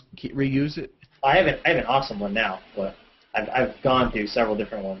backpacks and just reuse it? I have an awesome one now, but I've gone through several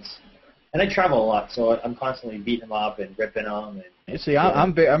different ones. And I travel a lot, so I'm constantly beating them up and ripping them. And see,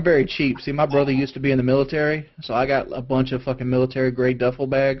 I'm very cheap. See, my brother used to be in the military, so I got a bunch of fucking military-grade duffel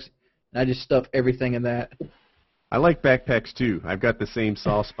bags, and I just stuff everything in that. I like backpacks too. I've got the same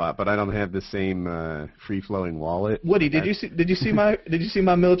soft spot, but I don't have the same free-flowing wallet. Woody, did you see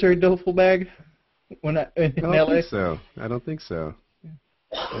my military duffel bag when in I don't LA? think so. I don't think so.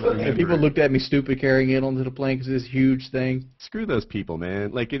 And people looked at me stupid carrying it onto the plane because it's this huge thing. Screw those people,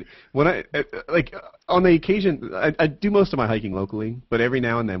 man. Like on the occasion, I do most of my hiking locally, but every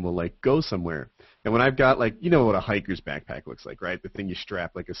now and then we'll like go somewhere. And when I've got like, you know what a hiker's backpack looks like, right? The thing you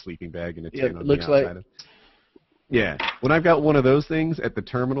strap like a sleeping bag and a tin on the outside of. Yeah. When I've got one of those things at the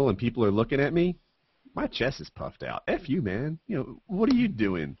terminal and people are looking at me, my chest is puffed out. F you, man. You know, what are you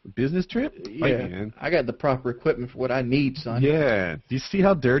doing? Business trip? Fight me, man. I got the proper equipment for what I need, son. Yeah. Do you see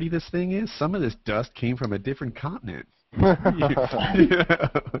how dirty this thing is? Some of this dust came from a different continent.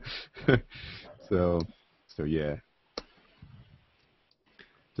 So yeah.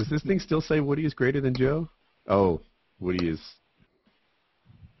 Does this thing still say Woody is greater than Joe? Oh, Woody is.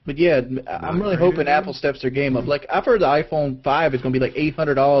 But yeah, I'm really hoping Apple steps their game up. Like I've heard the iPhone 5 is going to be like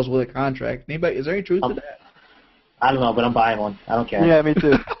 $800 with a contract. Anybody? Is there any truth to that? I don't know, but I'm buying one. I don't care. Yeah, me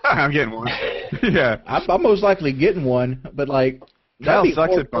too. I'm getting one. Yeah. I'm most likely getting one, but like. Kyle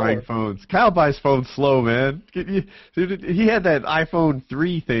sucks at buying phones. Kyle buys phones slow, man. He had that iPhone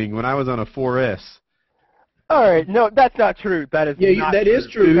 3 thing when I was on a 4S. All right, no, that's not true. That is not that true. is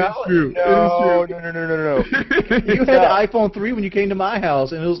true. It is true. No. You had the iPhone 3 when you came to my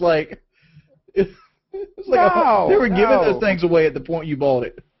house, and it was like, they were giving those things away at the point you bought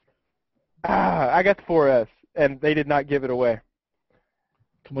it. I got the 4S, and they did not give it away.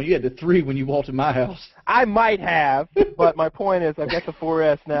 Come on, you had the 3 when you walked in my house. I might have, but my point is I've got the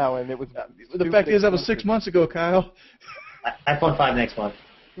 4S now, and it was. The fact is, that was 6 months ago, Kyle. iPhone 5 next month.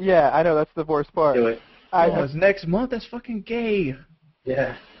 Yeah, I know, that's the worst part. Do it. It's next month? That's fucking gay.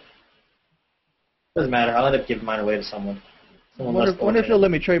 Yeah. Doesn't matter. I'll end up giving mine away to someone. I wonder if they'll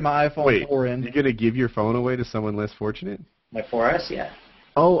let me trade my iPhone 4 in. You're going to give your phone away to someone less fortunate? My 4S, yeah.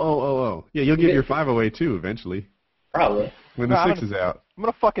 Oh. Yeah, you'll give your 5 away too eventually. Probably. When the 6 is out. I'm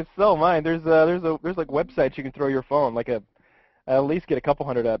gonna fucking sell mine. There's like websites you can throw your phone, like I'll at least get a couple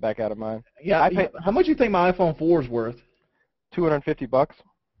 $100 back out of mine. Yeah, how much do you think my iPhone 4 is worth? $250.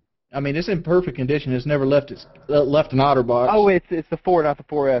 I mean, it's in perfect condition. It's never left an OtterBox. Oh, it's the 4, not the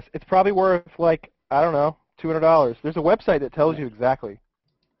 4S. It's probably worth like, I don't know, $200. There's a website that tells you exactly.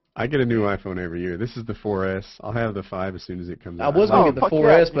 I get a new iPhone every year. This is the 4S. I'll have the 5 as soon as it comes out. I was going to get the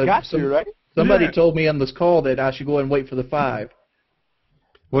 4S, but right? somebody told me on this call that I should go ahead and wait for the 5.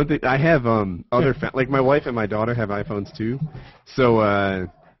 One thing, I have other like my wife and my daughter have iPhones too. So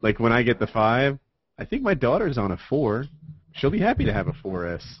like when I get the 5, I think my daughter's on a 4. She'll be happy to have a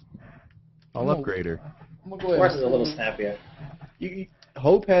 4S. I'll upgrade her. 4S is a little snappier.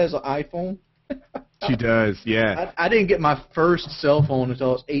 Hope has an iPhone. She does, yeah. I didn't get my first cell phone until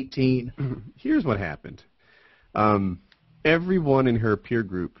I was 18. Here's what happened. Everyone in her peer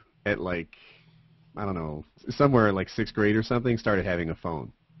group at like, I don't know, somewhere in like 6th grade or something started having a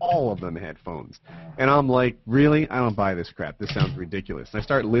phone. All of them had phones. And I'm like, really? I don't buy this crap. This sounds ridiculous. And I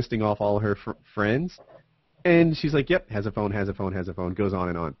start listing off all of her friends. And she's like, yep, has a phone, goes on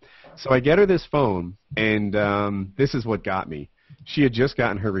and on. So I get her this phone, and this is what got me. She had just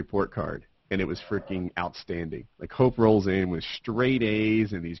gotten her report card, and it was freaking outstanding. Like, Hope rolls in with straight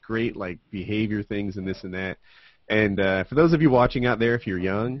A's and these great, like, behavior things and this and that. And for those of you watching out there, if you're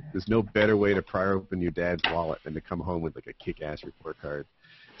young, there's no better way to pry open your dad's wallet than to come home with, like, a kick-ass report card.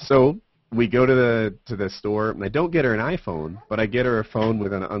 So we go to the store, and I don't get her an iPhone, but I get her a phone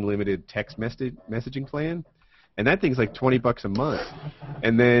with an unlimited text messaging plan, and that thing's like $20 a month.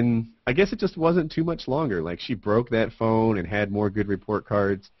 And then I guess it just wasn't too much longer. Like, she broke that phone and had more good report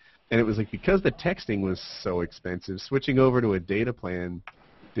cards, and it was like because the texting was so expensive, switching over to a data plan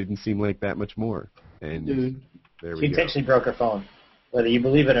didn't seem like that much more. And there we go. She intentionally broke her phone, whether you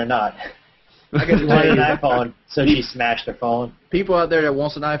believe it or not. She wanted an iPhone, so she smashed her phone. People out there that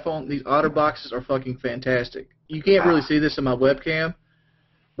wants an iPhone, these OtterBoxes are fucking fantastic. You can't really see this in my webcam,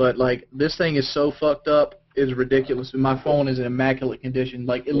 but like this thing is so fucked up, it's ridiculous. And my phone is in immaculate condition.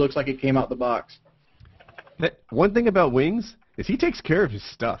 Like it looks like it came out the box. One thing about Wings is he takes care of his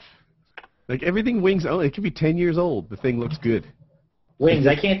stuff. Like everything Wings own, it could be 10 years old. The thing looks good. Wings,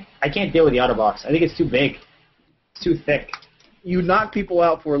 I can't deal with the OtterBox. I think it's too big. It's too thick. You knock people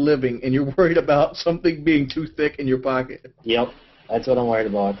out for a living, and you're worried about something being too thick in your pocket. Yep, that's what I'm worried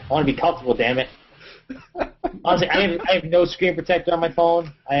about. I want to be comfortable, damn it. Honestly, I have no screen protector on my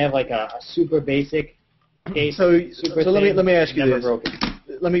phone. I have like a super basic case. So super let me ask you never this. broken.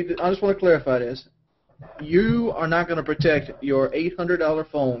 I just want to clarify this. You are not going to protect your $800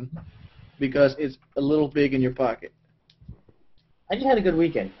 phone because it's a little big in your pocket. I just had a good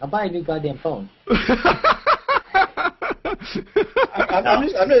weekend. I'll buy a new goddamn phone.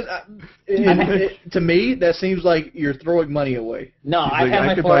 To me, that seems like you're throwing money away. No, I've Like, had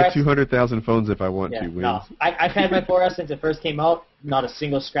my I could 4S. buy 200,000 phones if I want to. Wings. No, I've had my 4S since it first came out. Not a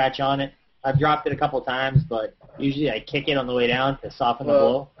single scratch on it. I've dropped it a couple times, but usually I kick it on the way down to soften the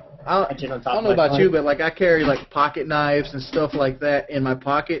blow. I don't know about you, but like I carry like pocket knives and stuff like that in my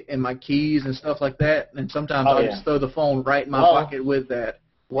pocket and my keys and stuff like that, and sometimes I just throw the phone right in my pocket with that.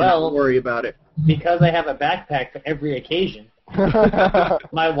 Well, and not worry about it. Because I have a backpack for every occasion.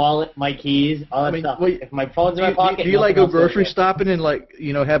 My wallet, my keys, all that stuff. Wait, if my phone's in my pocket, do you like go nothing else grocery goes shopping and like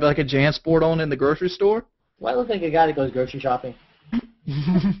have like a JanSport on in the grocery store? there. Do I look like a guy that goes grocery shopping?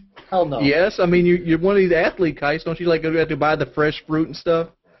 Hell no. Yes, I mean you're one of these athlete guys, don't you? Like go to buy the fresh fruit and stuff.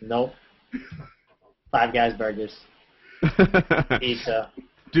 Nope. Five Guys burgers, pizza.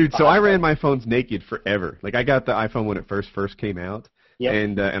 Dude, so I ran my phones naked forever. Like I got the iPhone when it first came out, Yep.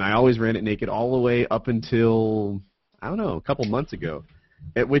 and I always ran it naked all the way up until I don't know, a couple months ago.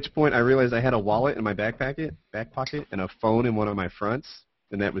 At which point I realized I had a wallet in my back pocket, and a phone in one of my fronts,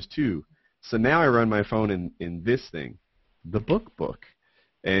 and that was two. So now I run my phone in this thing, the book,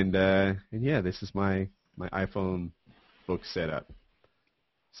 and yeah, this is my iPhone book setup.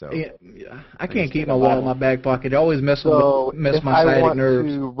 So yeah, I can't keep my wallet in my back pocket. It always mess my if I sciatic want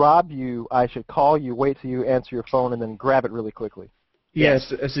nerves. to rob you, I should call you, wait till you answer your phone, and then grab it really quickly.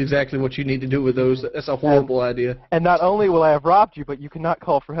 Yes, that's exactly what you need to do with those. That's a horrible idea. And not only will I have robbed you, but you cannot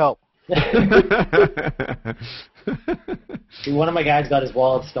call for help. Dude, one of my guys got his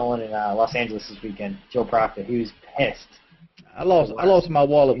wallet stolen in Los Angeles this weekend. Joe Proctor. He was pissed. I lost my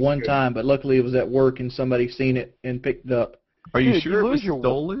wallet one time, but luckily it was at work and somebody seen it and picked it up. are you Dude, sure you it was lose your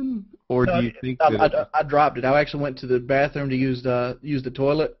stolen, or do you think that? I dropped it. I actually went to the bathroom to use the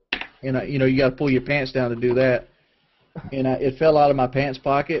toilet, and you got to pull your pants down to do that. And it fell out of my pants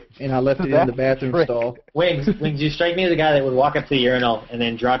pocket, and I left it in the bathroom stall. Wings, you strike me as a guy that would walk up to the urinal and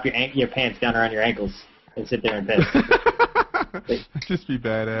then drop your pants down around your ankles and sit there and piss. Just be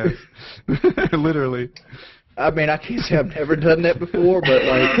badass. Literally. I mean, I can't say I've never done that before, but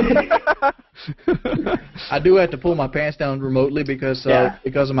like, I do have to pull my pants down remotely because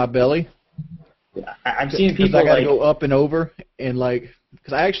of my belly. I've seen Because people I got to like go up and over, and like,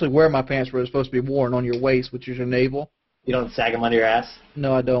 because I actually wear my pants where they're supposed to be worn on your waist, which is your navel. you don't sag them under your ass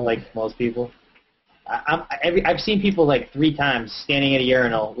No, I don't. like most people. I've seen people like 3 times standing at a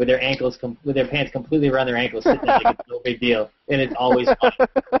urinal with their with their pants completely around their ankles, sitting there like it's no big deal, and it's always funny.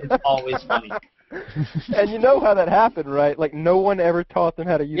 It's always funny. And you know how that happened, right? Like, no one ever taught them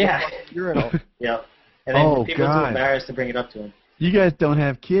how to use a fucking urinal. Yeah. And then people are God. too embarrassed to bring it up to him. You guys don't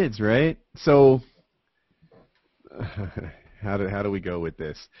have kids, right? So how do we go with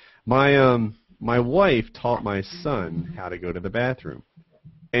this? My wife taught my son how to go to the bathroom.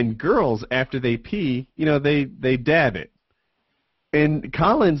 And girls, after they pee, they dab it. And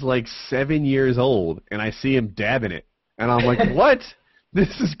Colin's like 7 years old, and I see him dabbing it. And I'm like, what? This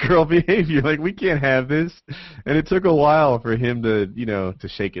is girl behavior. Like, we can't have this. And it took a while for him to, to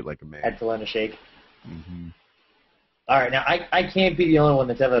shake it like a man. Had to learn to shake. Mm-hmm. All right, now I can't be the only one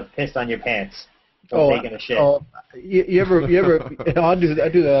that's ever pissed on your pants from taking a shit. You ever I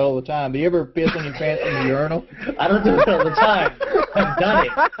do that all the time. Do you ever piss on your pants in the urinal? I don't do it all the time. I've done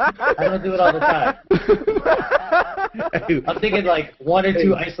it. I don't do it all the time. I'm thinking like 1 or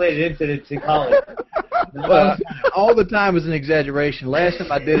 2 isolated incidents in college. Well, all the time is an exaggeration. Last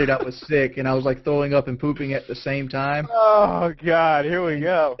time I did it, I was sick, and I was like throwing up and pooping at the same time. Oh, God, here we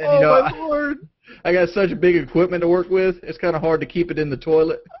go. And, my Lord. I got such big equipment to work with, it's kind of hard to keep it in the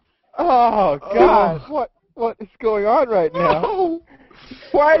toilet. Oh, God, what is going on right now? Oh.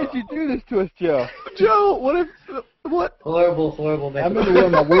 Why did you do this to us, Joe? Joe, what? Horrible I remember one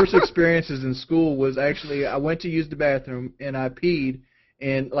of my worst experiences in school was actually I went to use the bathroom, and I peed,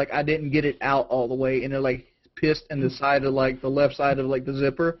 and, like, I didn't get it out all the way, and it, like, pissed in the side of, like, the left side of, like, the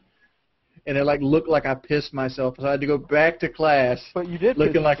zipper. And it, like, looked like I pissed myself. So I had to go back to class. But you did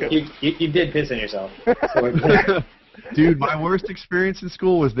looking like a... You did piss on yourself. Dude, my worst experience in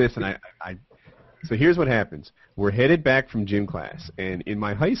school was this, and so here's what happens. We're headed back from gym class, and in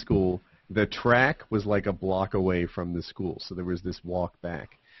my high school, the track was like a block away from the school, so there was this walk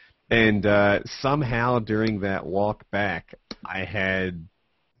back. And somehow during that walk back, I had,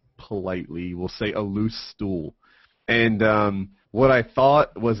 politely, we'll say, a loose stool. And what I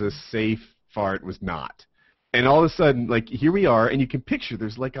thought was a safe fart was not. And all of a sudden, like, here we are, and you can picture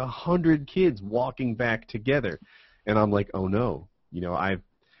there's like 100 kids walking back together. And I'm like, oh no,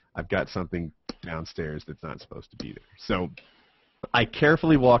 I've got something downstairs that's not supposed to be there. So I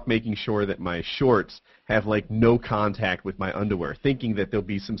carefully walk, making sure that my shorts have like no contact with my underwear, thinking that there'll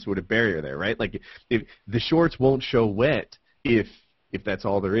be some sort of barrier there, right? Like if the shorts won't show wet if that's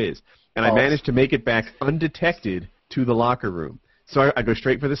all there is. And I managed to make it back undetected to the locker room. So I go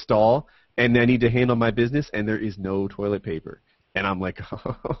straight for the stall, and I need to handle my business, and there is no toilet paper. And I'm like,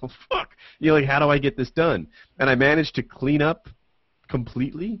 oh, fuck. Like, how do I get this done? And I managed to clean up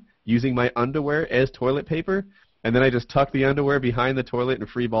completely using my underwear as toilet paper, and then I just tucked the underwear behind the toilet and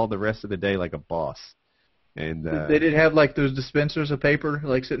freeballed the rest of the day like a boss. And they didn't have, like, those dispensers of paper,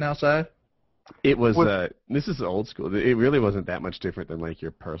 like, sitting outside? It was, this is old school. It really wasn't that much different than, like,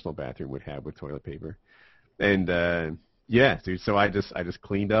 your personal bathroom would have with toilet paper. And, yeah, dude, so I just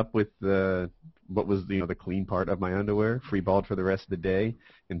cleaned up with what was the clean part of my underwear, freeballed for the rest of the day,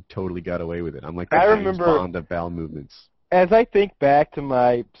 and totally got away with it. I'm like the James Bond of bowel movements. As I think back to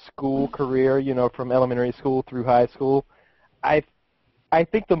my school career, from elementary school through high school, I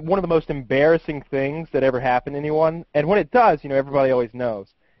think one of the most embarrassing things that ever happened to anyone, and when it does, everybody always knows,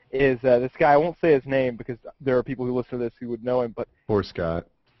 is this guy. I won't say his name because there are people who listen to this who would know him, but Poor Scott.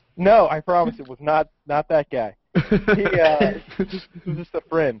 No, I promise it was not that guy. He was just a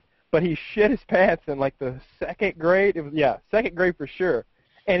friend, but he shit his pants in like the second grade. Second grade for sure.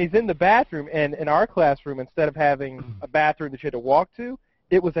 And he's in the bathroom, and in our classroom, instead of having a bathroom that you had to walk to,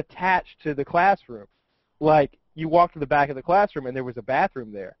 it was attached to the classroom. Like, you walked to the back of the classroom, and there was a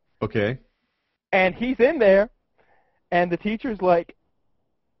bathroom there. Okay. And he's in there, and the teacher's like,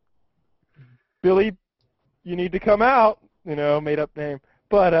 Billy, you need to come out, made up name.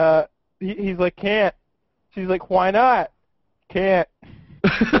 But he's like, can't. She's like, why not? Can't.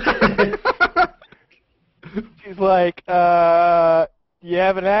 She's like, you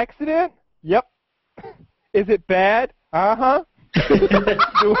have an accident? Yep. Is it bad? Uh-huh.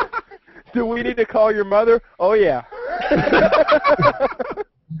 Do we need to call your mother? Oh, yeah.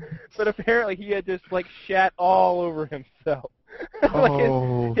 But apparently he had just, like, shat all over himself.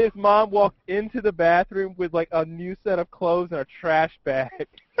 Like his mom walked into the bathroom with, like, a new set of clothes and a trash bag.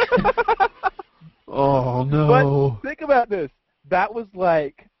 Oh, no. But think about this. That was,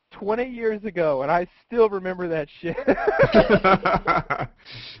 like, 20 years ago, and I still remember that shit.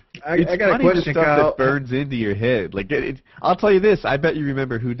 I got a question, Kyle. That burns into your head. Like, I'll tell you this. I bet you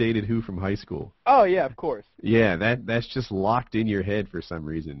remember who dated who from high school. Oh yeah, of course. Yeah, that's just locked in your head for some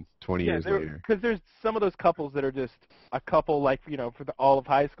reason. 20 years later. Because there's some of those couples that are just a couple, like for all of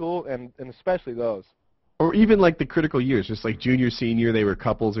high school, and especially those. Or even like the critical years, just like junior, senior, they were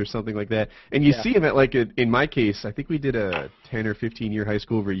couples or something like that. And you see them at like, in my case, I think we did a 10 or 15 year high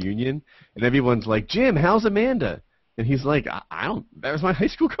school reunion, and everyone's like, Jim, how's Amanda? And he's like, I don't, that was my high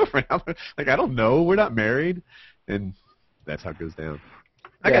school girlfriend. Like, I don't know, we're not married. And that's how it goes down.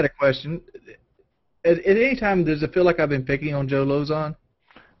 I got a question. At any time, does it feel like I've been picking on Joe Lozon?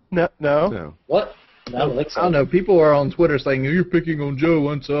 No. What? No, I don't know. People are on Twitter saying, you're picking on Joe,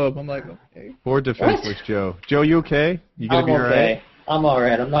 what's up? I'm like, okay. Poor defenseless Joe. Joe, you okay? You gonna be all right? I'm all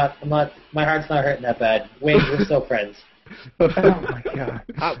right. I'm not, my heart's not hurting that bad. Wayne, we're still friends. Oh, my God.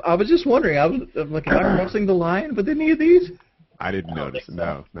 I was just wondering. I'm like, am I crossing the line with any of these? I didn't notice. So.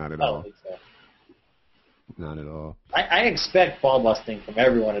 No, not at I all. don't think so. Not at all. I expect ball busting from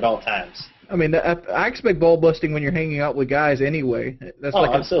everyone at all times. I mean, I expect ball busting when you're hanging out with guys anyway. That's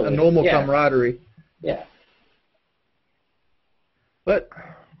like a normal camaraderie. Yeah. But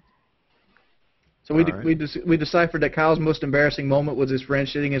so we deciphered that Kyle's most embarrassing moment was his friend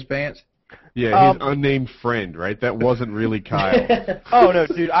shitting his pants. Yeah, his unnamed friend, right? That wasn't really Kyle. Oh no,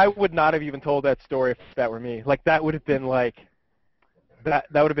 dude! I would not have even told that story if that were me. Like that would have been like that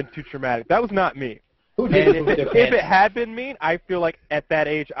would have been too traumatic. That was not me. And if it had been me, I feel like at that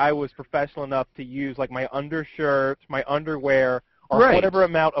age I was professional enough to use like my undershirt, my underwear, or whatever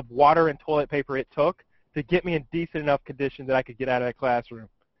amount of water and toilet paper it took to get me in decent enough condition that I could get out of that classroom.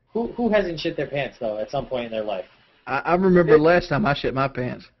 Who hasn't shit their pants though at some point in their life? I remember last time I shit my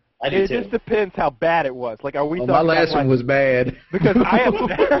pants. I do too. It just depends how bad it was. Like, are we? My last one was bad. Because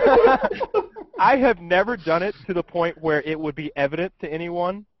I have never done it to the point where it would be evident to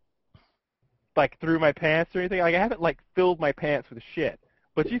anyone, like through my pants or anything. Like I haven't like filled my pants with shit.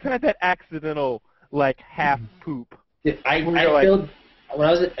 But you've had that accidental like half poop. I when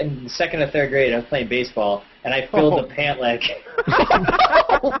I was in second or third grade, I was playing baseball, and I filled the pant leg.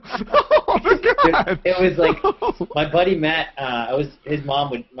 Oh my God. It was like my buddy Matt.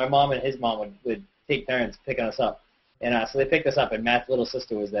 My mom and his mom would take turns picking us up, and so they picked us up, and Matt's little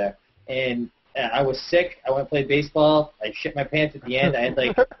sister was there, and I was sick. I went and played baseball. I shit my pants at the end. I had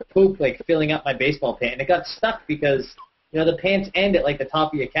like poop like filling up my baseball pant, and it got stuck because the pants end at like the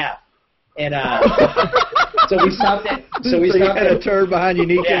top of your calf, and so we stopped at you had a turd behind your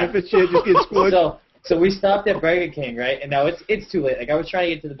kneecap Yeah. and shit just gets squished. So we stopped at Burger King, right? And now it's too late. Like I was trying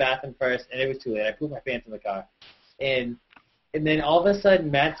to get to the bathroom first, and it was too late. I pooped my pants in the car, and then all of a sudden,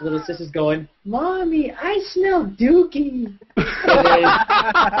 Matt's little sister's going, "Mommy, I smell dookie."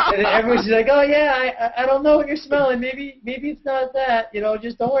 and then everyone's just like, "Oh yeah, I don't know what you're smelling. Maybe it's not that.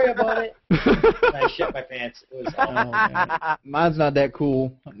 Just don't worry about it." And I shit my pants. It was Oh, man. Mine's not that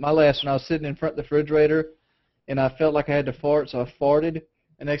cool. My last one, I was sitting in front of the refrigerator, and I felt like I had to fart, so I farted.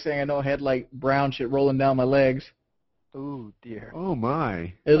 And next thing I know, I had like brown shit rolling down my legs. Ooh, dear. Oh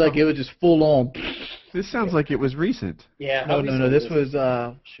my. It was like it was just full on. This sounds like it was recent. yeah. No. This was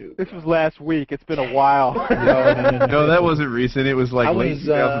shoot. This was last week. It's been a while. No, that wasn't recent. It was like I late was,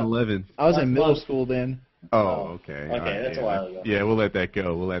 2011. I was in middle school then. Oh, okay. All Okay, that's yeah. a while ago. Yeah, we'll let that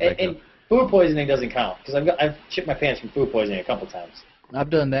go. And food poisoning doesn't count because I've shit my pants from food poisoning a couple times. I've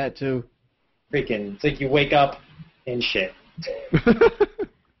done that too. Freaking, it's like you wake up and shit.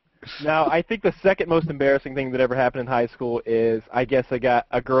 Now, I think the second most embarrassing thing that ever happened in high school is I guess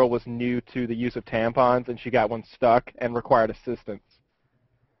a girl was new to the use of tampons, and she got one stuck and required assistance.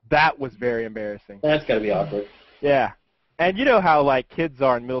 That was very embarrassing. That's got to be awkward. Yeah. And you know how, like, kids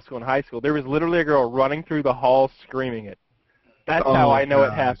are in middle school and high school. There was literally a girl running through the hall screaming it. That's Oh, how I know it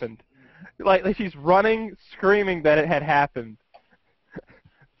gosh. happened. Like she's running, screaming that it had happened.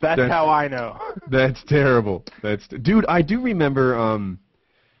 That's how I know. That's terrible. Dude, I do remember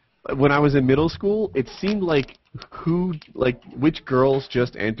when I was in middle school, it seemed like which girls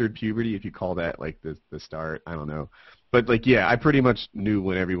just entered puberty, if you call that like the start, I don't know. But like yeah, I pretty much knew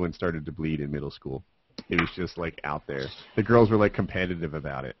when everyone started to bleed in middle school. It was just like out there. The girls were like competitive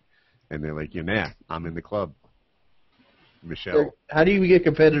about it. And they're like, nah, I'm in the club. Michelle. How do you get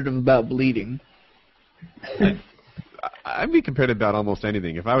competitive about bleeding? I'd be competitive about almost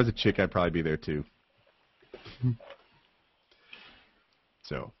anything. If I was a chick, I'd probably be there too.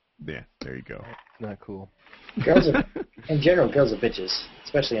 So, yeah, there you go. It's not cool. Girls are, in general, girls are bitches,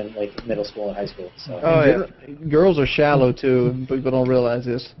 especially in like middle school and high school. So. Oh, yeah. Girls are shallow too, and people don't realize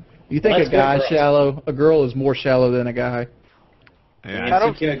this. You think Well, a guy's that's good for us. shallow, a girl is more shallow than a guy. Yeah,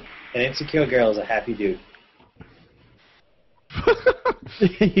 An insecure girl is a happy dude.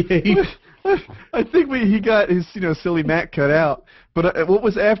 I think he got his silly Matt cut out. But what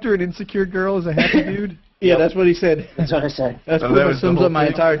was after an insecure girl is a happy dude? Yeah, that's what he said. That's what I said. That's Oh, pretty that much was the sums whole up my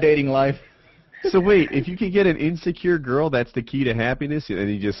thing? entire dating life. So wait, if you could get an insecure girl, that's the key to happiness, and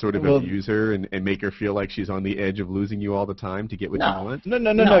you just sort of Well- abuse her and make her feel like she's on the edge of losing you all the time to get what you No. want? No,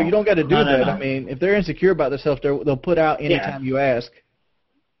 No. you don't got to do No, no, that. no. I mean, if they're insecure about themselves, they'll put out anytime you ask.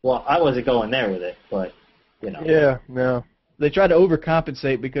 Well, I wasn't going there with it, but Yeah, no. They try to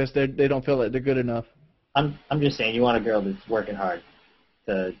overcompensate because they don't feel like they're good enough. I'm just saying you want a girl that's working hard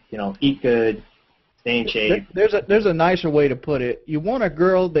to eat good, stay in shape. There's a nicer way to put it. You want a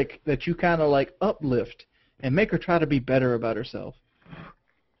girl that you kind of like uplift and make her try to be better about herself.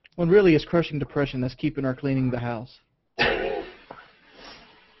 When really it's crushing depression that's keeping her cleaning the house. I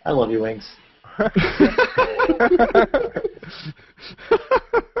love you, Wings.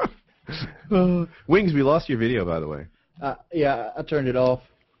 Wings, we lost your video, by the way. Yeah, I turned it off.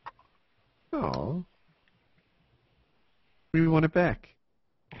 Oh. We want it back.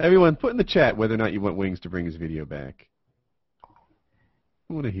 Everyone, put in the chat whether or not you want Wings to bring his video back.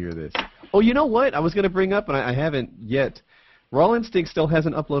 I want to hear this. Oh, you know what? I was going to bring up, and I haven't yet. Raw Instinct still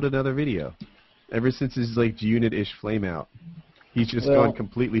hasn't uploaded another video. Ever since his unit-ish flame out. He's just gone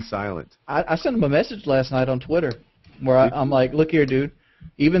completely silent. I sent him a message last night on Twitter where I'm like, look here, dude.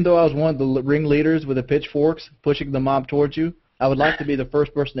 Even though I was one of the ringleaders with the pitchforks pushing the mob towards you, I would like to be the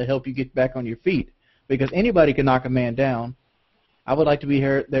first person to help you get back on your feet. Because anybody can knock a man down. I would like to be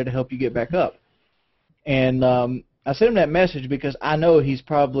there to help you get back up. And I sent him that message because I know he's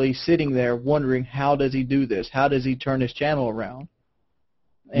probably sitting there wondering, how does he do this? How does he turn his channel around?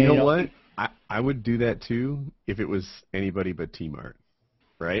 And, You know what? I would do that too if it was anybody but T-Mart,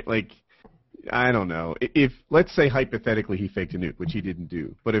 right? Like, I don't know. If let's say hypothetically he faked a nuke, which he didn't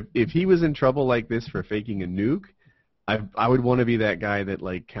do, but if he was in trouble like this for faking a nuke, I would want to be that guy that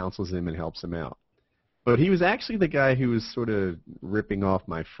like counsels him and helps him out. But he was actually the guy who was sort of ripping off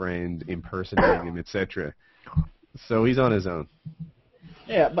my friend, impersonating him, etc. So he's on his own.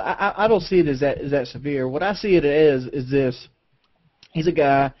 Yeah, but I don't see it as that severe. What I see it as is this. He's a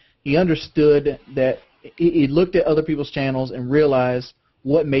guy, he understood that he looked at other people's channels and realized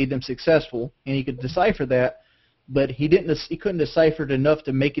what made them successful, and he could decipher that, but he couldn't decipher it enough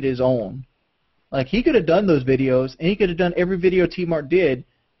to make it his own. Like, he could have done those videos, and he could have done every video T-Mart did,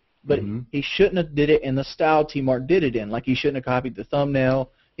 but he shouldn't have did it in the style T-Mart did it in. Like, he shouldn't have copied the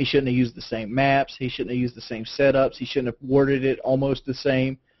thumbnail. He shouldn't have used the same maps. He shouldn't have used the same setups. He shouldn't have worded it almost the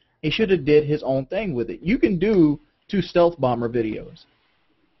same. He should have did his own thing with it. You can do 2 Stealth Bomber videos.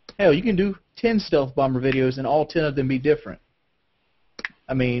 Hell, you can do 10 Stealth Bomber videos and all 10 of them be different.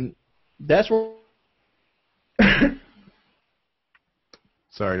 I mean, that's where...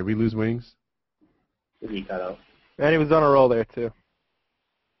 Sorry, did we lose Wings? He cut out. And he was on a roll there, too.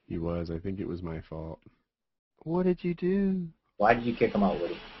 He was. I think it was my fault. What did you do? Why did you kick him out,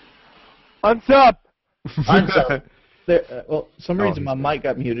 Woody? Unsub! Unsub. Well, some reason my mic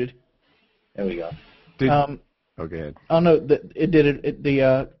got muted. There we go. Did, Oh, go ahead. no, it did it.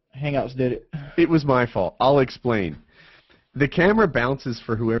 The Hangouts did it. It was my fault. I'll explain. The camera bounces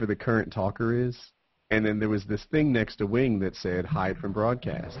for whoever the current talker is, and then there was this thing next to Wing that said hide from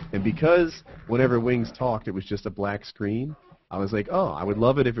broadcast. And because whenever Wings talked, it was just a black screen, I was like, oh, I would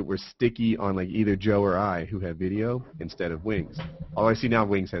love it if it were sticky on like either Joe or I who have video instead of Wings. Oh, I see now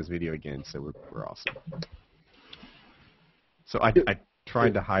Wings has video again, so we're awesome. So I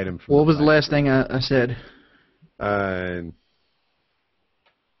tried to hide him from What was the last thing I said?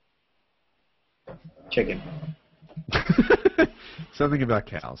 Chicken. Something about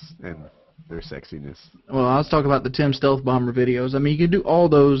cows and their sexiness. Well, I was talking about the 10 Stealth Bomber videos. I mean, you can do all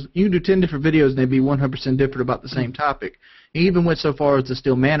those. You can do 10 different videos and they'd be 100% different about the same topic. He even went so far as to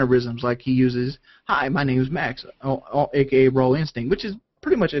steal mannerisms, like he uses, "Hi, my name is Max," a.k.a. Raw Instinct, which is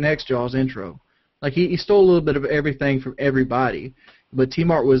pretty much an X-Jaws intro. Like, he stole a little bit of everything from everybody. But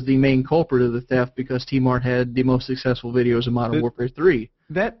T-Mart was the main culprit of the theft because T-Mart had the most successful videos in Modern Warfare 3.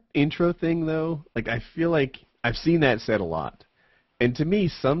 That intro thing, though, like, I feel like I've seen that said a lot. And to me,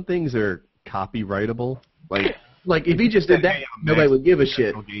 some things are copyrightable. Like if he just did that, nobody would give a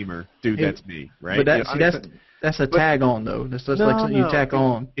shit. Gamer. Dude, that's me, right? But that's a tag on, though. That's like something you tack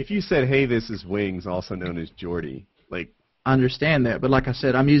on. If you said, hey, this is Wings, also known as Jordy, like... I understand that, but like I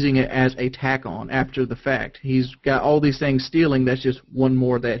said, I'm using it as a tack on after the fact. He's got all these things stealing. That's just one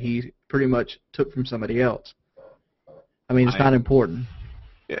more that he pretty much took from somebody else. I mean, it's not important.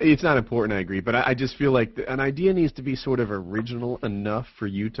 It's not important, I agree, but I just feel like an idea needs to be sort of original enough for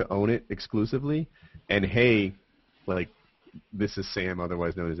you to own it exclusively. And hey, like, this is Sam,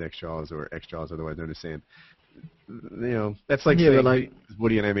 otherwise known as X-Jaws, or X-Jaws, otherwise known as Sam. You know, that's like saying, like,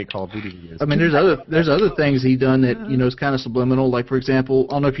 Woody and I make Call of Duty videos. I mean, there's other things he done that, you know, is kind of subliminal. Like, for example,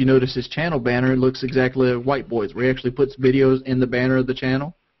 I don't know if you noticed his channel banner. It looks exactly like White Boys, where he actually puts videos in the banner of the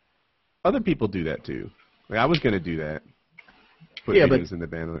channel. Other people do that, too. Like, I was going to do that. Put videos in the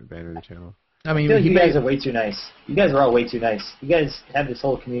banner of the channel. I mean, you guys are way too nice. You guys are all way too nice. You guys have this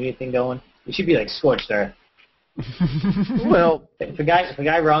whole community thing going. You should be like Scorched Earth. Well, if a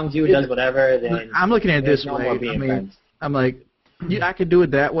guy wrongs you, does whatever, then I'm looking at it this way. I mean, I'm like, I could do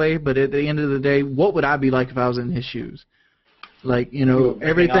it that way, but at the end of the day, what would I be like if I was in his shoes? Like, you know,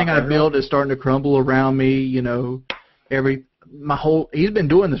 everything I built is starting to crumble around me. You know, he's been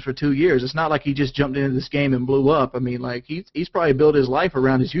doing this for 2 years. It's not like he just jumped into this game and blew up. I mean, like, he's probably built his life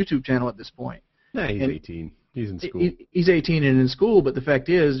around his YouTube channel at this point. Nah, he's 18. He's in school. He's 18 and in school, but the fact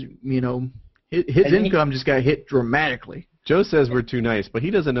is, you know, his income just got hit dramatically. Joe says we're too nice, but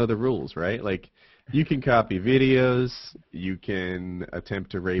he doesn't know the rules, right? Like, you can copy videos, you can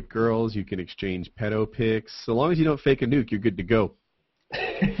attempt to rape girls, you can exchange pedo pics. So long as you don't fake a nuke, you're good to go.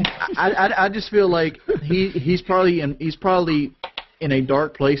 I just feel like he's probably in a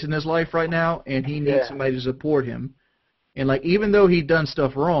dark place in his life right now, and he needs somebody to support him. And like, even though he's done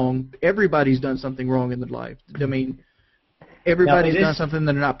stuff wrong, everybody's done something wrong in their life. I mean, everybody's done something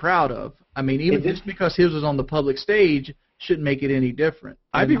they're not proud of. I mean, even just because his was on the public stage shouldn't make it any different.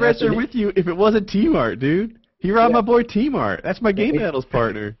 I'd be right there with you if it wasn't T-Mart, dude. He robbed my boy T-Mart. That's my Game Battles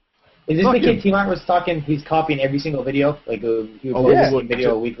partner. Is this the kid T-Mart was talking, he's copying every single video? Like, he would post the same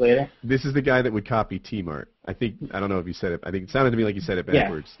video a week later? This is the guy that would copy T-Mart. I don't know if you said it. I think it sounded to me like you said it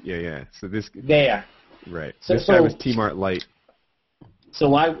backwards. Yeah. So this... Yeah. Right. This guy was T-Mart Light.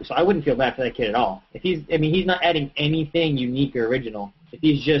 So I wouldn't feel bad for that kid at all. If he's not adding anything unique or original. If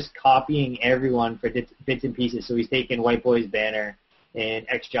he's just copying everyone for bits and pieces, so he's taking White Boy's banner and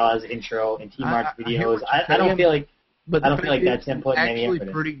X-Jaws intro and T-Mart's videos. I don't feel like that's him putting any effort in.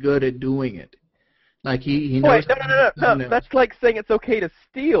 Actually pretty good at doing it. Like he knows. Wait, no. That's like saying it's okay to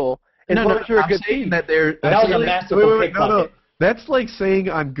steal as long as you're a good team. That was a masterful pickpocket. That's like saying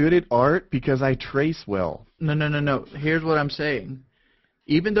I'm good at art because I trace well. No. Here's what I'm saying.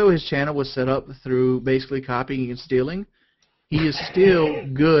 Even though his channel was set up through basically copying and stealing, he is still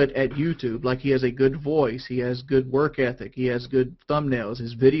good at YouTube. Like, he has a good voice. He has good work ethic. He has good thumbnails.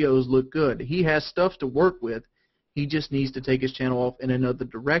 His videos look good. He has stuff to work with. He just needs to take his channel off in another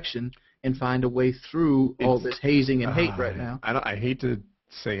direction and find a way through all this hazing and hate right now. I hate to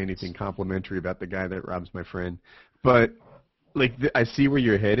say anything complimentary about the guy that robs my friend, but like I see where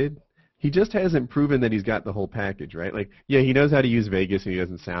you're headed. He just hasn't proven that he's got the whole package, right? Like, yeah, he knows how to use Vegas and he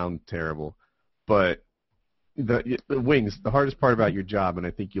doesn't sound terrible, but the wings, the hardest part about your job, and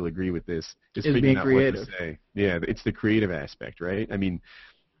I think you'll agree with this, is figuring out what to say. Yeah, it's the creative aspect, right? I mean,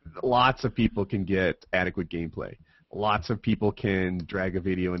 lots of people can get adequate gameplay. Lots of people can drag a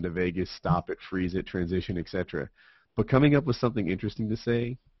video into Vegas, stop it, freeze it, transition, etc. But coming up with something interesting to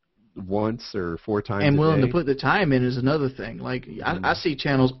say once or 4 times and a willing day, to put the time in is another thing. Like, I see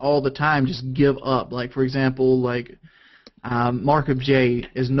channels all the time just give up. Like, for example, like Markup J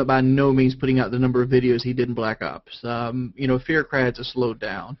is by no means putting out the number of videos he did in Black Ops. Fearcrads have slowed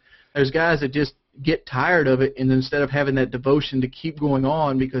down. There's guys that just get tired of it, and instead of having that devotion to keep going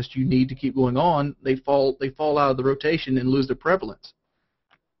on because you need to keep going on, they fall out of the rotation and lose their prevalence.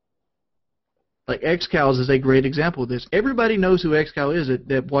 Like, XCals is a great example of this. Everybody knows who XCal is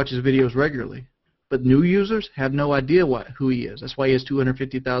that watches videos regularly, but new users have no idea who he is. That's why he has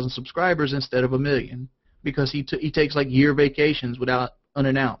 250,000 subscribers instead of 1 million, because he takes like year vacations without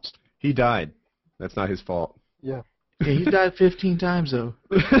unannounced. he died. That's not his fault. Yeah. Yeah, he's died 15 times though.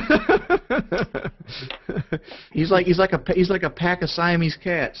 He's like a pack of Siamese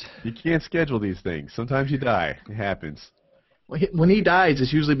cats. You can't schedule these things. Sometimes you die. It happens. When he dies,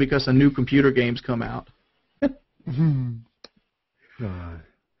 it's usually because some new computer games come out.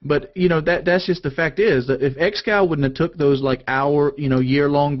 But that's just the fact is that if XCal wouldn't have took those like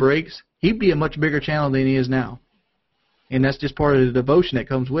year-long breaks, he'd be a much bigger channel than he is now. And that's just part of the devotion that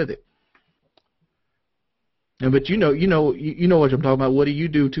comes with it. But you know what I'm talking about. What do you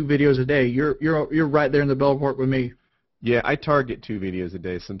do? 2 videos a day. You're right there in the ballpark with me. Yeah, I target 2 videos a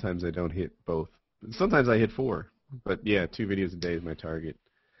day. Sometimes I don't hit both. Sometimes I hit 4. But yeah, 2 videos a day is my target.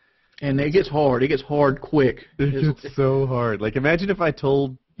 And it gets hard. It gets hard quick. It gets so hard. Like, imagine if I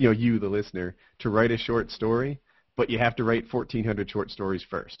told you, the listener, to write a short story, but you have to write 1,400 short stories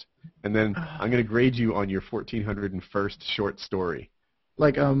first. And then I'm going to grade you on your 1,401st short story.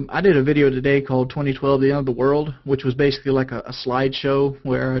 Like, I did a video today called 2012, The End of the World, which was basically like a slideshow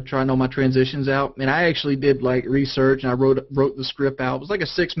where I tried all my transitions out. And I actually did, like, research, and I wrote the script out. It was like a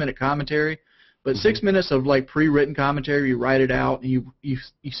 6-minute commentary. But 6 minutes of, like, pre-written commentary, you write it out, and you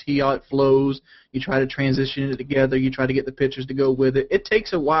see how it flows. You try to transition it together. You try to get the pictures to go with it. It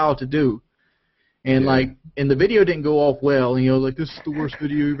takes a while to do. And, and the video didn't go off well. And, like, this is the worst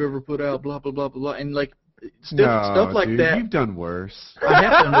video you've ever put out, blah, blah, blah, blah, blah. And, like, stuff like that. You've done worse. I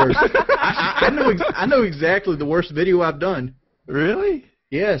have done worse. I know exactly the worst video I've done. Really?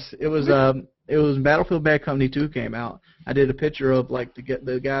 Yes. It was Battlefield Bad Company 2 came out. I did a picture of, like,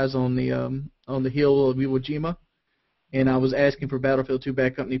 the guys on the hill of Iwo Jima, and I was asking for Battlefield 2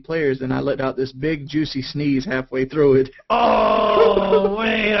 Bad Company players, and I let out this big juicy sneeze halfway through it. Oh,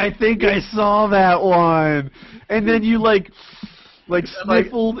 wait, I think I saw that one. And then you, like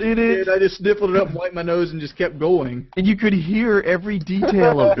sniffled in it. I just sniffled it up, wiped my nose, and just kept going. And you could hear every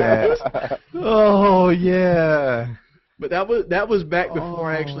detail of that. Oh, yeah. But that was back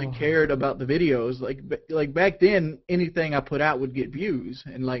before I actually cared about the videos. Like back then, anything I put out would get views,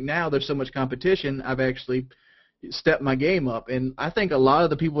 and like now there's so much competition. I've actually stepped my game up, and I think a lot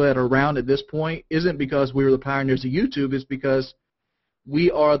of the people that are around at this point isn't because we were the pioneers of YouTube. It's because we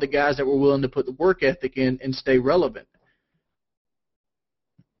are the guys that were willing to put the work ethic in and stay relevant.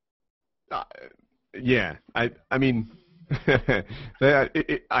 Yeah, I mean,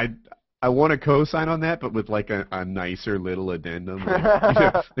 I want to co-sign on that, but with like a nicer little addendum. Like,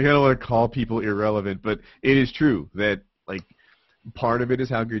 I don't want to call people irrelevant, but it is true that like part of it is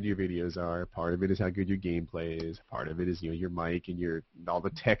how good your videos are, part of it is how good your gameplay is, part of it is your mic and all the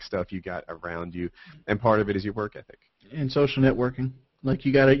tech stuff you got around you, and part of it is your work ethic. And social networking. Like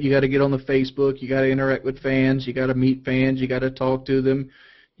you gotta get on the Facebook, you gotta interact with fans, you gotta meet fans, you gotta talk to them,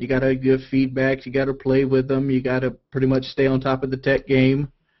 you gotta give feedback, you gotta play with them, you gotta pretty much stay on top of the tech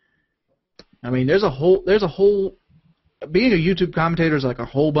game. I mean, there's a whole being a YouTube commentator is like a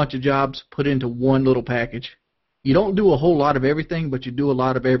whole bunch of jobs put into one little package. You don't do a whole lot of everything, but you do a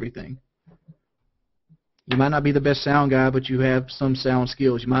lot of everything. You might not be the best sound guy, but you have some sound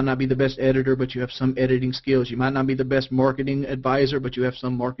skills. You might not be the best editor, but you have some editing skills. You might not be the best marketing advisor, but you have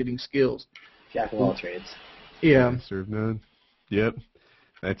some marketing skills. Jack of all trades. Yeah. Serve none. Yep.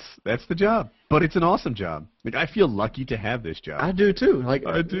 That's the job. But it's an awesome job. Like, I feel lucky to have this job. I do too. Like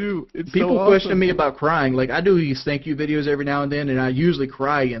I do. It's people so awesome. question me about crying. Like I do these thank you videos every now and then, and I usually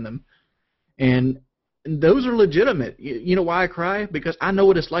cry in them. And those are legitimate. You know why I cry? Because I know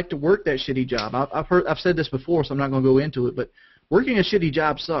what it's like to work that shitty job. I've said this before, so I'm not going to go into it. But working a shitty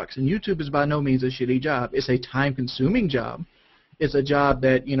job sucks, and YouTube is by no means a shitty job. It's a time-consuming job. It's a job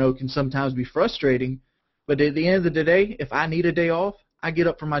that can sometimes be frustrating. But at the end of the day, if I need a day off, I get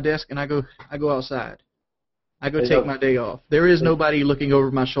up from my desk and I go outside. I go take my day off. There is nobody looking over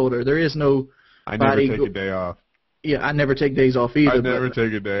my shoulder. There is no. I never take a day off. Yeah, I never take days off either. I never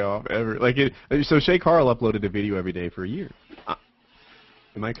take a day off ever. So Shay Carl uploaded a video every day for a year.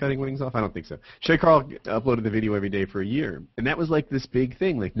 Am I cutting wings off? I don't think so. Shay Carl uploaded the video every day for a year, and that was like this big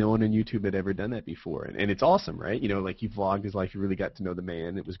thing. Like no one on YouTube had ever done that before, and it's awesome, right? Like you vlogged his life, you really got to know the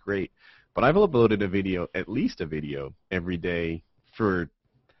man. It was great. But I've uploaded at least a video every day for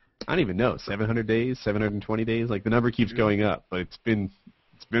I don't even know 700 days, 720 days. Like the number keeps going up, but it's been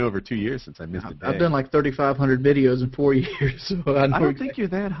over 2 years since I missed a day. I've done like 3,500 videos in 4 years. So I don't think you're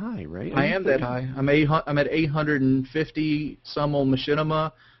that high, right? I am that high. I'm at 850 some on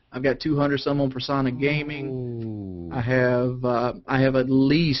Machinima. I've got 200 some on Persona Gaming. Ooh. I have at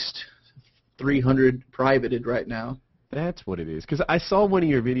least 300 privated right now. That's what it is. Because I saw one of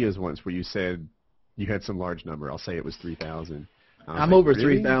your videos once where you said you had some large number. I'll say it was 3,000. I'm over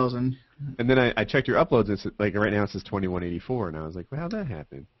 3,000. And then I checked your uploads, and it's, like right now it says 2184, and I was like, well, how'd that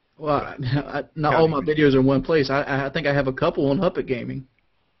happen? Well, not all my videos are in one place. I think I have a couple on Huppet Gaming.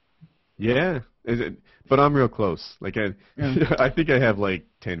 Yeah, but I'm real close. Like I think I have like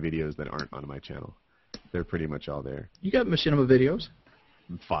 10 videos that aren't on my channel. They're pretty much all there. You got Machinima videos?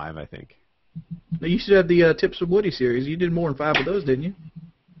 5, I think. Now, you should have the Tips with Woody series. You did more than 5 of those, didn't you?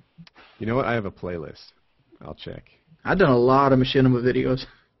 You know what? I have a playlist. I'll check. I've done a lot of Machinima videos.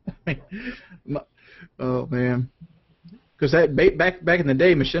 Oh man, because back in the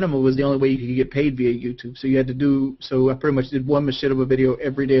day, Machinima was the only way you could get paid via YouTube. So you had to do. So I pretty much did one Machinima video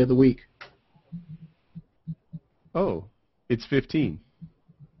every day of the week. Oh, it's 15.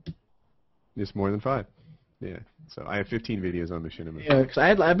 It's more than 5. Yeah. So I have 15 videos on Machinima. Yeah, because I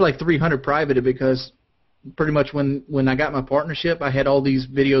had like 300 privated because pretty much when I got my partnership, I had all these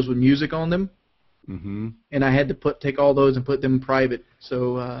videos with music on them. Mm-hmm. And I had to take all those and put them private,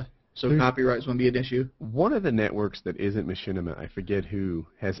 so copyrights wouldn't be an issue. One of the networks that isn't Machinima, I forget who,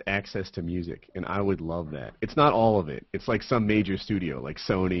 has access to music, and I would love that. It's not all of it. It's like some major studio, like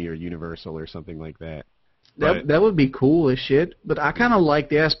Sony or Universal or something like that. That would be cool as shit, but I kind of like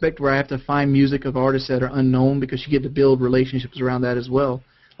the aspect where I have to find music of artists that are unknown because you get to build relationships around that as well.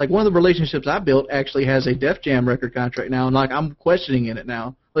 Like one of the relationships I built actually has a Def Jam record contract now, and like I'm questioning in it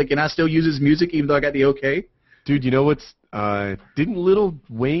now. Like, can I still use his music even though I got the okay? Dude, you know what's didn't Lil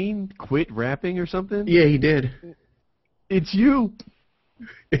Wayne quit rapping or something? Yeah, he did. It's you.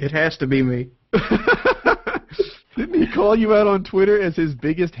 It has to be me. Didn't he call you out on Twitter as his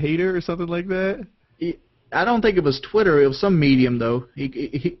biggest hater or something like that? I don't think it was Twitter. It was some medium, though.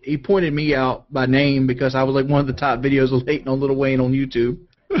 He pointed me out by name because I was like one of the top videos of hating on Lil Wayne on YouTube.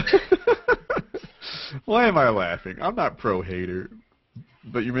 Why am I laughing? I'm not pro-hater,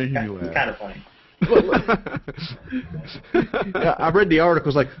 but you're making me laugh. It's kind of funny. Yeah, I read the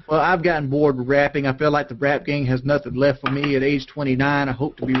articles like, well, I've gotten bored with rapping. I feel like the rap game has nothing left for me at age 29. I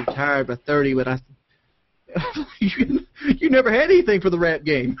hope to be retired by 30, but you never had anything for the rap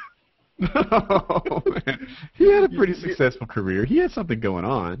game. Oh, man. He had a pretty successful career. He had something going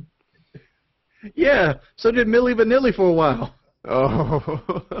on. Yeah, so did Milli Vanilli for a while. Oh.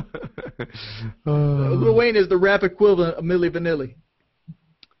 Lil Wayne is the rap equivalent of Milli Vanilli.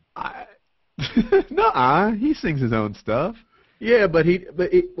 Nuh-uh. He sings his own stuff. Yeah, but he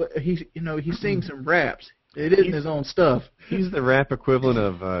sings some raps. It isn't his own stuff. He's the rap equivalent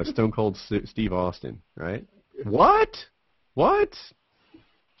of Stone Cold Steve Austin, right? What?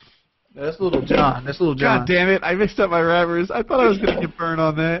 That's Little John. God damn it! I mixed up my rappers. I thought I was going to get burned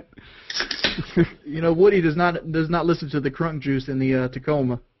on that. Woody does not listen to the Crunk Juice in the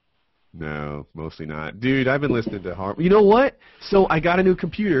Tacoma. No, mostly not. Dude, I've been listening to You know what? So I got a new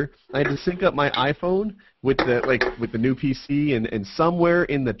computer. I had to sync up my iPhone with the new PC, and somewhere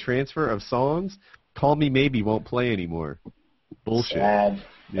in the transfer of songs, Call Me Maybe won't play anymore. Bullshit. Sad.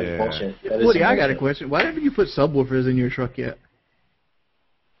 That's Yeah. bullshit. Woody, I got a question. Why haven't you put subwoofers in your truck yet?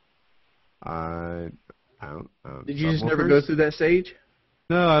 I don't. Did you just never go through that stage?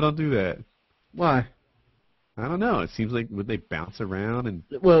 No, I don't do that. Why? I don't know. It seems like would they bounce around and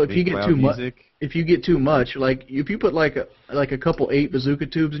well, if make you get loud too much, music? if you get too much, like if you put like a couple 8 bazooka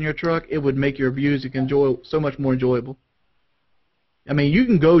tubes in your truck, it would make your music so much more enjoyable. I mean, you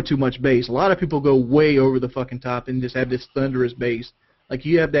can go too much bass. A lot of people go way over the fucking top and just have this thunderous bass. Like,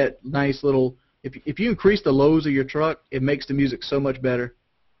 you have that nice little... If you increase the lows of your truck, it makes the music so much better.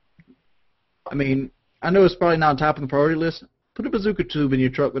 I mean, I know it's probably not on top of the priority list. Put a bazooka tube in your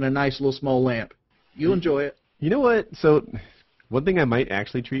truck with a nice little small lamp. You'll enjoy it. You know what? So, one thing I might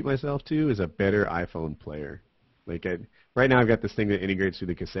actually treat myself to is a better iPhone player. Like, right now I've got this thing that integrates through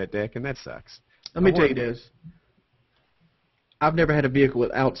the cassette deck, and that sucks. Let me tell you this. I've never had a vehicle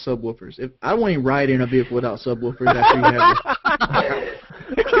without subwoofers. I won't even ride in a vehicle without subwoofers after you have it.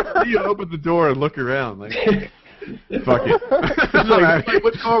 You open the door and look around, like, fuck it. Like,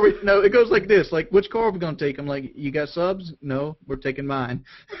 which car no, it goes like this. Like, which car are we going to take? I'm like, you got subs? No, we're taking mine.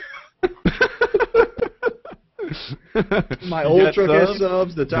 My old truck has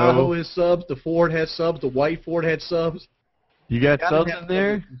subs. The Tahoe has subs. The Ford has subs. The white Ford had subs. You got subs in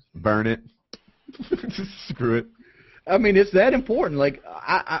there? Burn it. Screw it. I mean, it's that important. Like,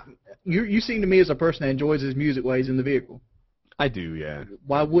 you seem to me as a person that enjoys his music while he's in the vehicle. I do, yeah.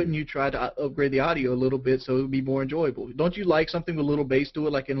 Why wouldn't you try to upgrade the audio a little bit so it would be more enjoyable? Don't you like something with a little bass to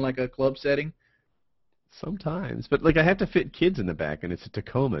it, like in like a club setting? Sometimes. But, like, I have to fit kids in the back, and it's a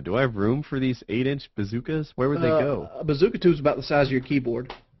Tacoma. Do I have room for these 8-inch bazookas? Where would they go? A bazooka tube's about the size of your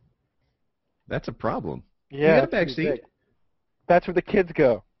keyboard. That's a problem. Yeah, You got a back seat. That's where the kids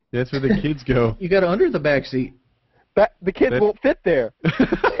go. That's where the kids go. You got under the back seat. The kids won't fit there.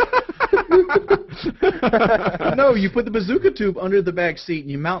 No, you put the bazooka tube under the back seat,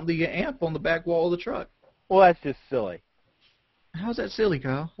 and you mount the amp on the back wall of the truck. Well, that's just silly. How's that silly,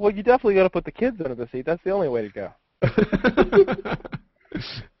 Kyle? Well, you definitely got to put the kids under the seat. That's the only way to go.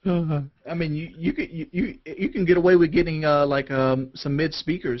 I mean, you can get away with getting some mid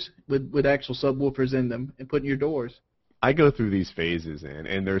speakers with actual subwoofers in them and put in your doors. I go through these phases,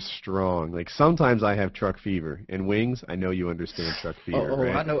 and they're strong. Like, sometimes I have truck fever. And Wings, I know you understand truck fever,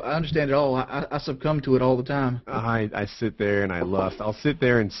 right? I know. I understand it all. I succumb to it all the time. I sit there and I lust. I'll sit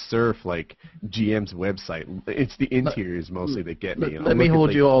there and surf, like, GM's website. It's the interiors mostly that get me. Let me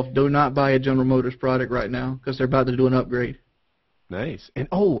hold you off. Do not buy a General Motors product right now because they're about to do an upgrade. Nice. And,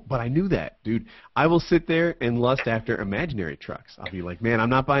 but I knew that, dude. I will sit there and lust after imaginary trucks. I'll be like, man, I'm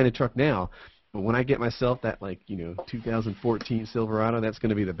not buying a truck now. But when I get myself that, 2014 Silverado, that's going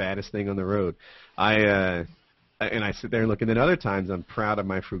to be the baddest thing on the road. And I sit there and look. And then other times I'm proud of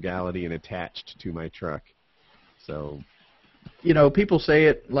my frugality and attached to my truck. So, people say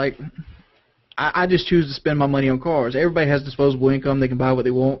it like, I just choose to spend my money on cars. Everybody has disposable income. They can buy what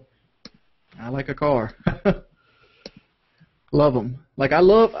they want. I like a car. Love them. I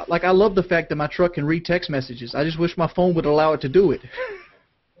love the fact that my truck can read text messages. I just wish my phone would allow it to do it.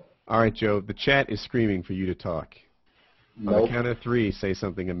 All right, Joe, the chat is screaming for you to talk. Nope. On the count of 3, say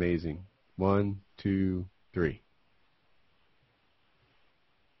something amazing. 1, 2, 3.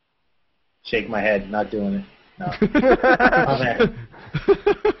 Shake my head, not doing it. No.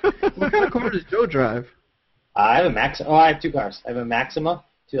 What kind of car does Joe drive? I have a Maxima. Oh, I have two cars. I have a Maxima,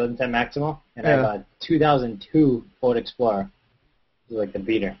 2010 Maxima, and I have a 2002 Ford Explorer. It's like the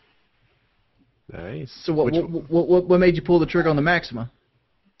beater. Nice. So what made you pull the trigger on the Maxima?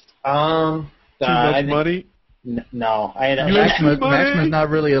 Too much money? No, I had a Maxima's not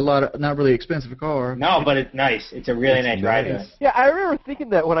really expensive a car. No, but it's nice. It's a really nice ride. Yeah, I remember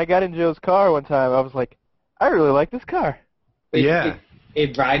thinking that when I got in Joe's car one time. I was like, I really like this car.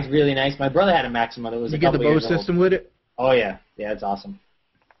 It rides really nice. My brother had a Maxima that was you get the Bose system with it? Oh yeah, it's awesome.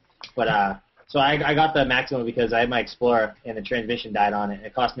 But so I got the Maxima because I had my Explorer and the transmission died on it.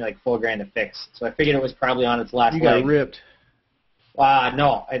 It cost me like $4,000 to fix. So I figured it was probably on its last leg. You got it ripped.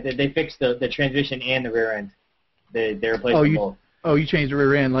 No, they fixed the transmission and the rear end. They replaced them both. Oh, you changed the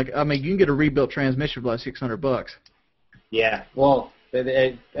rear end. You can get a rebuilt transmission for like $600. Yeah, well, I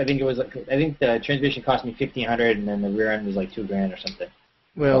think the transmission cost me $1,500, and then the rear end was like $2,000 or something.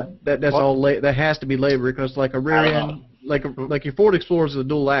 Well, that's all. That has to be labor because like a rear end, like your Ford Explorer is a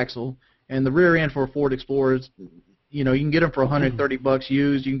dual axle, and the rear end for a Ford Explorer is, you can get them for $130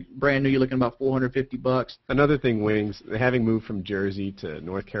 used. Brand new, you're looking about $450. Another thing, Wings, having moved from Jersey to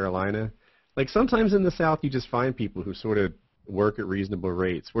North Carolina, like sometimes in the South you just find people who sort of work at reasonable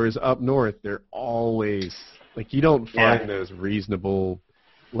rates, whereas up north they're always like you don't find those reasonable,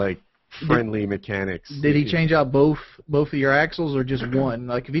 friendly mechanics. Did he change out both of your axles or just one?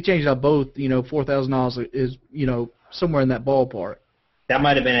 Like if he changed out both, $4,000 is somewhere in that ballpark. That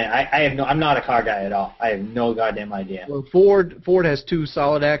might have been it. I'm not a car guy at all. I have no goddamn idea. Well, Ford has 2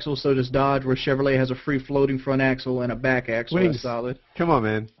 solid axles, so does Dodge, where Chevrolet has a free floating front axle and a back axle that's solid. Come on,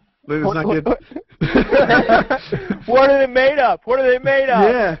 man. Let's not get. What are they made of? What are they made of?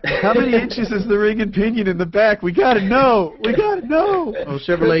 Yeah. How many inches is the ring and pinion in the back? We gotta know. We gotta know. Well,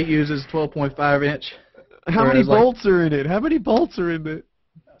 Chevrolet uses 12.5 inch. How many Whereas, like- bolts are in it? How many bolts are in it?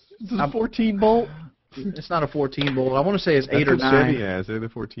 Is it a 14 bolt? It's not a 14 bolt. I want to say it's 8 That's or what Chevy 9. has. They're the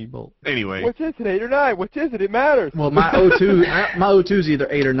 14 bolt. Anyway. Which is it, 8 or 9? Which is it? It matters. Well, my O2 is either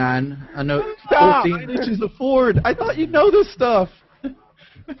 8 or 9. I know Stop! 14. 9 inches of Ford. I thought you'd know this stuff.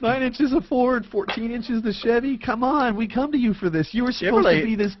 9 inches of Ford, 14 inches the Chevy. Come on, we come to you for this. You were supposed Chevrolet- to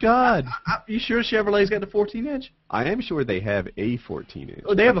be this god. You sure Chevrolet's got the 14 inch? I am sure they have a 14 inch.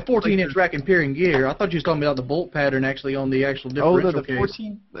 Oh, they have a 14 inch rack and pinion gear. I thought you was talking about the bolt pattern actually on the actual Oh, differential the case.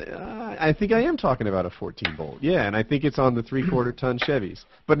 14. I think I am talking about a 14 bolt. Yeah, and I think it's on the 3/4 ton Chevys.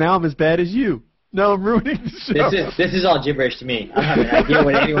 But now I'm as bad as you. Now I'm ruining the show. This is all gibberish to me. I don't have an idea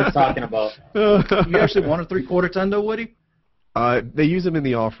what anyone's talking about. You actually want a 3/4 ton though, Woody? They use them in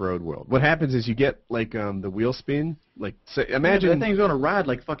the off-road world. What happens is you get like the wheel spin. Like say, imagine that thing's gonna ride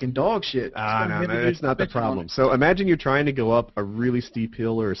like fucking dog shit. No, that's not the problem. So imagine you're trying to go up a really steep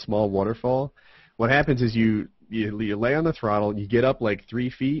hill or a small waterfall. What happens is you lay on the throttle, you get up like 3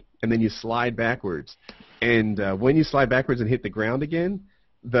 feet, and then you slide backwards. And when you slide backwards and hit the ground again,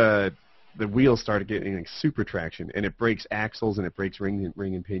 the wheels start getting like super traction, and it breaks axles and it breaks ring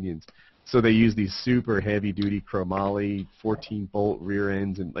and pinions. So they use these super heavy-duty chromoly 14-bolt rear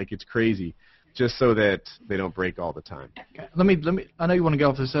ends, and like it's crazy, just so that they don't break all the time. Let me. I know you want to go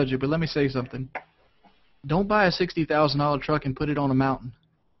off the subject, but let me say something. Don't buy a $60,000 truck and put it on a mountain.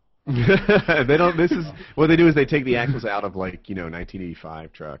 They don't. This is what they do is they take the axles out of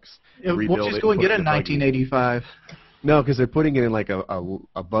 1985 trucks. Rebuild We'll just it go and put get a in the buggy. 1985. No, because they're putting it in like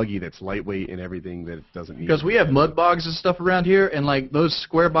a buggy that's lightweight and everything that it doesn't need. Because we have mud bogs and stuff around here, and like those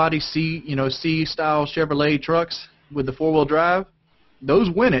square body C style Chevrolet trucks with the 4-wheel drive, those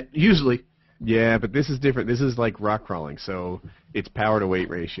win it usually. Yeah, but this is different. This is like rock crawling, so it's power to weight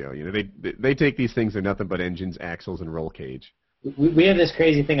ratio. They take these things. They're nothing but engines, axles, and roll cage. We have this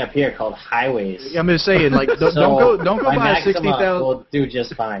crazy thing up here called highways. I'm just saying, like don't go my buy a Maxima 60,000. will do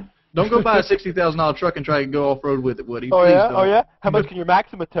just fine. Don't go buy a $60,000 truck and try to go off road with it, Woody. Oh Please yeah? don't. Oh yeah? How much can your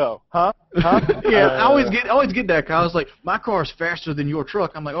Maxima tow? Huh? Yeah, I always get that. Cause I was like, my car's faster than your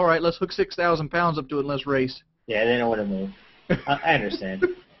truck. I'm like, all right, let's hook 6,000 pounds up to it and let's race. Yeah, they know what to move. I understand.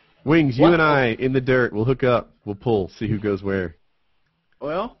 Wings, you What? and I in the dirt. We'll hook up. We'll pull. See who goes where.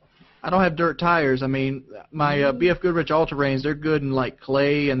 Well, I don't have dirt tires. I mean, my BF Goodrich all-terrains, they're good in like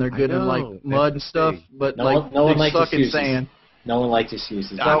clay and they're good in know, like mud and that's the stuff, thing. but No like one- no one they likes suck in excuses. sand. No one likes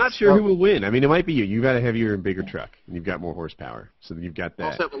excuses. I'm not sure who will win. I mean, it might be you. You got a heavier and bigger truck, and you've got more horsepower, so you've got I that.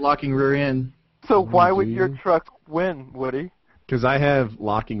 also have a locking rear end. So why would do your you? truck win, Woody? Because I have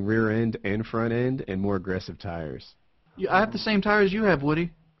locking rear end and front end and more aggressive tires. I have the same tires you have,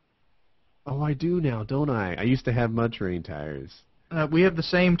 Woody. Oh, I do now, don't I? I used to have mud terrain tires. We have the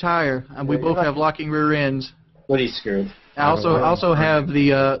same tire, and we Yeah, both you're have locking rear ends. Woody's screwed. I also have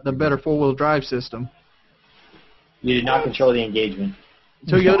the better 4-wheel drive system. You did not control the engagement.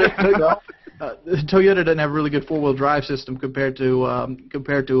 Toyota doesn't have a really good 4-wheel drive system compared to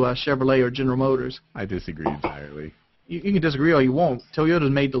Chevrolet or General Motors. I disagree entirely. You can disagree all you want.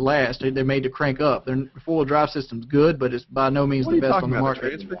 Toyota's made to last. They're made to crank up. Their 4-wheel drive system's good, but it's by no means What are the you best talking on the about, the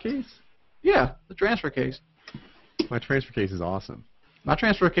market. transfer case? Yeah, the transfer case. My transfer case is awesome. My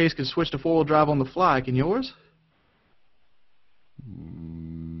transfer case can switch to 4-wheel drive on the fly. Can yours?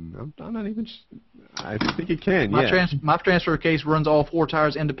 I'm not even. I think it can. My Yeah. my transfer case runs all 4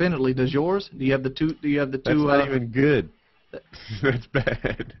 tires independently. Does yours? Do you have the two? Do you have the That's two? not even good. That's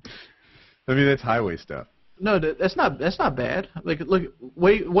bad. I mean, that's highway stuff. No, that's not bad. Like, look,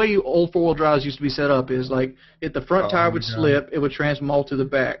 way old 4-wheel drives used to be set up is like if the front tire would slip, it would transmit all to the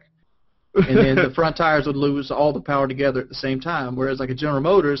back, and then the front tires would lose all the power together at the same time. Whereas like a General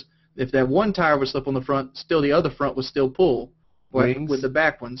Motors, if that one tire would slip on the front, still the other front would still pull. Wings? With the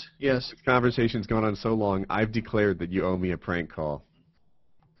back ones, yes. This conversation's gone on so long. I've declared that you owe me a prank call.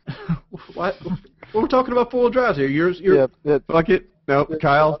 What? We're talking about 4-wheel drives here. You're Yeah, Fuck it. No,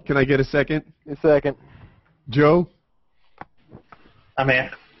 Kyle, can I get a second? a second. Joe? I'm in.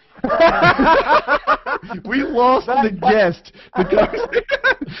 We lost the guest.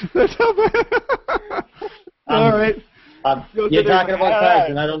 That's how bad. All right. You're talking about cars,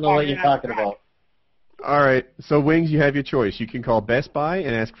 and I don't know what you're talking about. All right. So, Wings, you have your choice. You can call Best Buy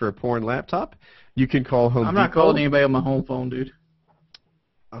and ask for a porn laptop. You can call Home I'm Depot. not calling anybody on my home phone, dude.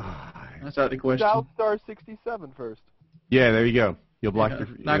 Ah, That's out of the question. Dial star 67 first. yeah, there you go. You'll block Yeah, your.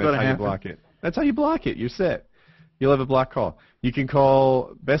 not that's gonna how you happen. block it. That's how you block it. You're set. You'll have a block call. You can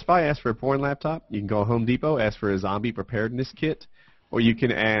call Best Buy, ask for a porn laptop. You can call Home Depot, ask for a zombie preparedness kit. or you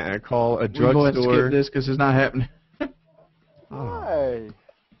can call a We'll go ahead and drugstore. skip this because it's not happening. Why?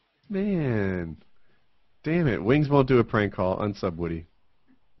 Man. Damn it. Wings won't do a prank call. Unsub Woody.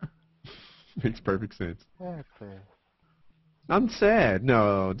 Makes perfect sense. Exactly. I'm sad.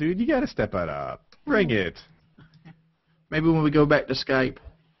 No, dude, you gotta step it up. Bring it. Maybe when we go back to Skype.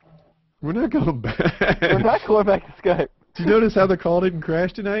 We're not going back. We're not going back to Skype. Did you notice how the call didn't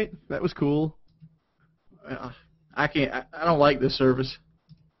crash tonight? That was cool. I can't. I don't like this service.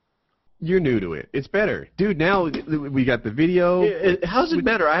 You're new to it. It's better. Dude, now we got the video. How's it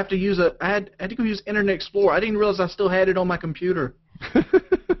better? I have to use I had to go use Internet Explorer. I didn't realize I still had it on my computer.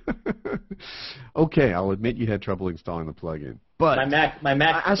 Okay, I'll admit you had trouble installing the plugin. But My Mac.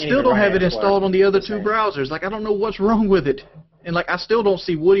 I can't still even don't run have it Explorer. installed on the other two Sorry. browsers. Like, I don't know what's wrong with it. And, like, I still don't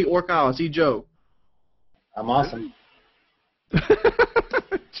see Woody or Kyle. I see Joe. I'm awesome.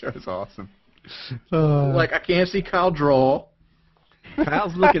 Joe's awesome. Like, I can't see Kyle draw.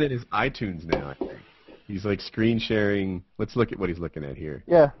 Kyle's looking at his iTunes now, I think. He's like screen sharing. Let's look at what he's looking at here.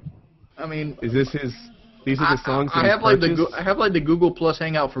 Yeah. I mean, Is this his? These are the songs I that have he like purchased? I have like the Google Plus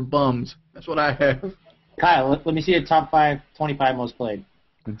Hangout for bums. That's what I have. Kyle, let me see the top 25 most played.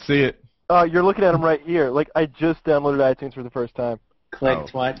 Let's see it. You're looking at them right here. Like, I just downloaded iTunes for the first time. Click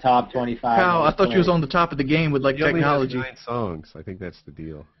Oh. top 25. Kyle, I most thought you was played. on the top of the game with like He only has technology. 9 songs. I think that's the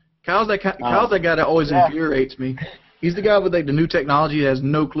deal. Kyle's that guy that always Yeah. infuriates me. He's the guy with like the new technology that has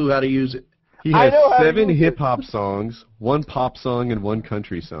no clue how to use it. He I has know how to 7 use it. hip hop songs, 1 pop song, and 1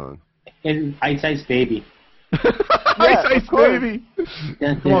 country song. And Ice Ice Baby. Ice Ice of course. Baby.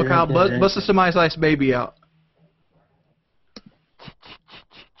 Come on, Kyle, bust some Ice Ice Baby out.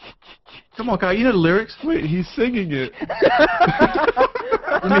 Come on, Kyle, you know the lyrics. Wait, he's singing it.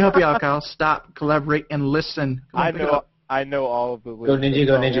 Let me help you out, Kyle. Stop, collaborate, and listen. Come on, pick it up. I know all of the Go lyrics. Ninja,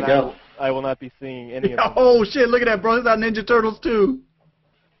 go Ninja, and go. I will not be singing any of them. Oh shit! Look at that, bro. It's out Ninja Turtles too.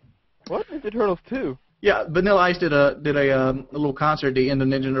 What? Ninja Turtles 2? Yeah, Vanilla Ice did a little concert at the end of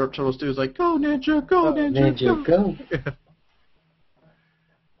Ninja Turtles 2. It's like, go Ninja, go Ninja, Ninja, go.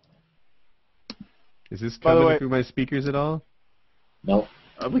 Is this By the coming way- through my speakers at all? Nope.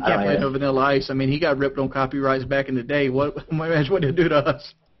 We I can't don't play either. no Vanilla Ice. I mean, he got ripped on copyrights back in the day. What? Imagine what he'll do to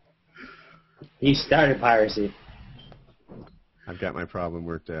us. He started piracy. I've got my problem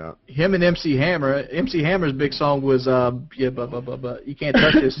worked out. Him and MC Hammer. MC Hammer's big song was You Can't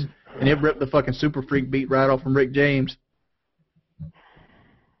Touch This, and it ripped the fucking Super Freak beat right off from Rick James.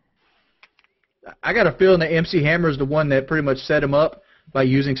 I got a feeling that MC Hammer is the one that pretty much set him up by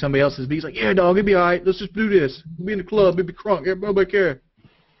using somebody else's beat. He's like, yeah, dog, it'll be all right. Let's just do this. We'll be in the club. We'll be crunk. Everybody care.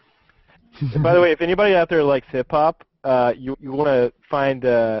 And by the way, if anybody out there likes hip hop, you want to find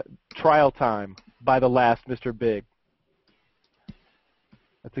Trial Time by the last Mr. Big.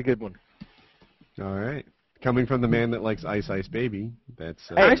 That's a good one. All right. Coming from the man that likes Ice Ice Baby, that's...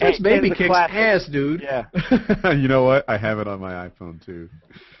 Hey, Ice Ice Baby it's a kicks classic. ass, dude. Yeah. You know what? I have it on my iPhone, too.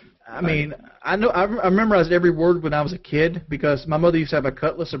 I mean, I memorized every word when I was a kid because my mother used to have a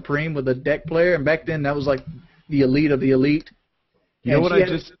Cutlass Supreme with a deck player, and back then that was like the elite of the elite. You know And what she I had-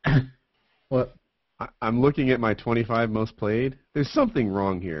 just... What? I'm looking at my 25 most played. There's something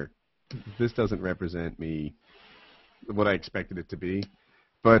wrong here. This doesn't represent me, what I expected it to be.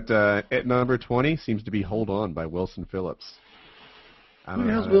 But at number 20 seems to be Hold On by Wilson Phillips. I Who don't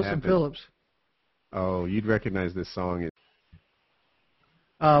the know hell's how that Wilson happened. Phillips? Oh, you'd recognize this song.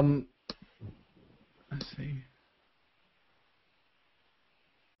 Let's see.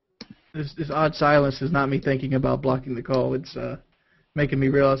 This odd silence is not me thinking about blocking the call. It's making me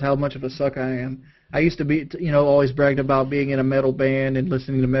realize how much of a suck I am. I used to be, always bragged about being in a metal band and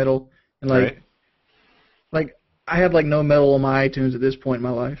listening to metal, and Right? like I have like no metal on my iTunes at this point in my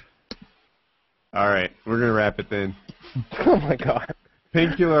life. All right, we're going to wrap it then. Oh my God.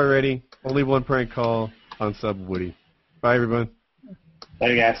 Painkiller already. Only 1 prank call on Sub Woody. Bye, everyone.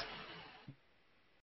 Later, guys.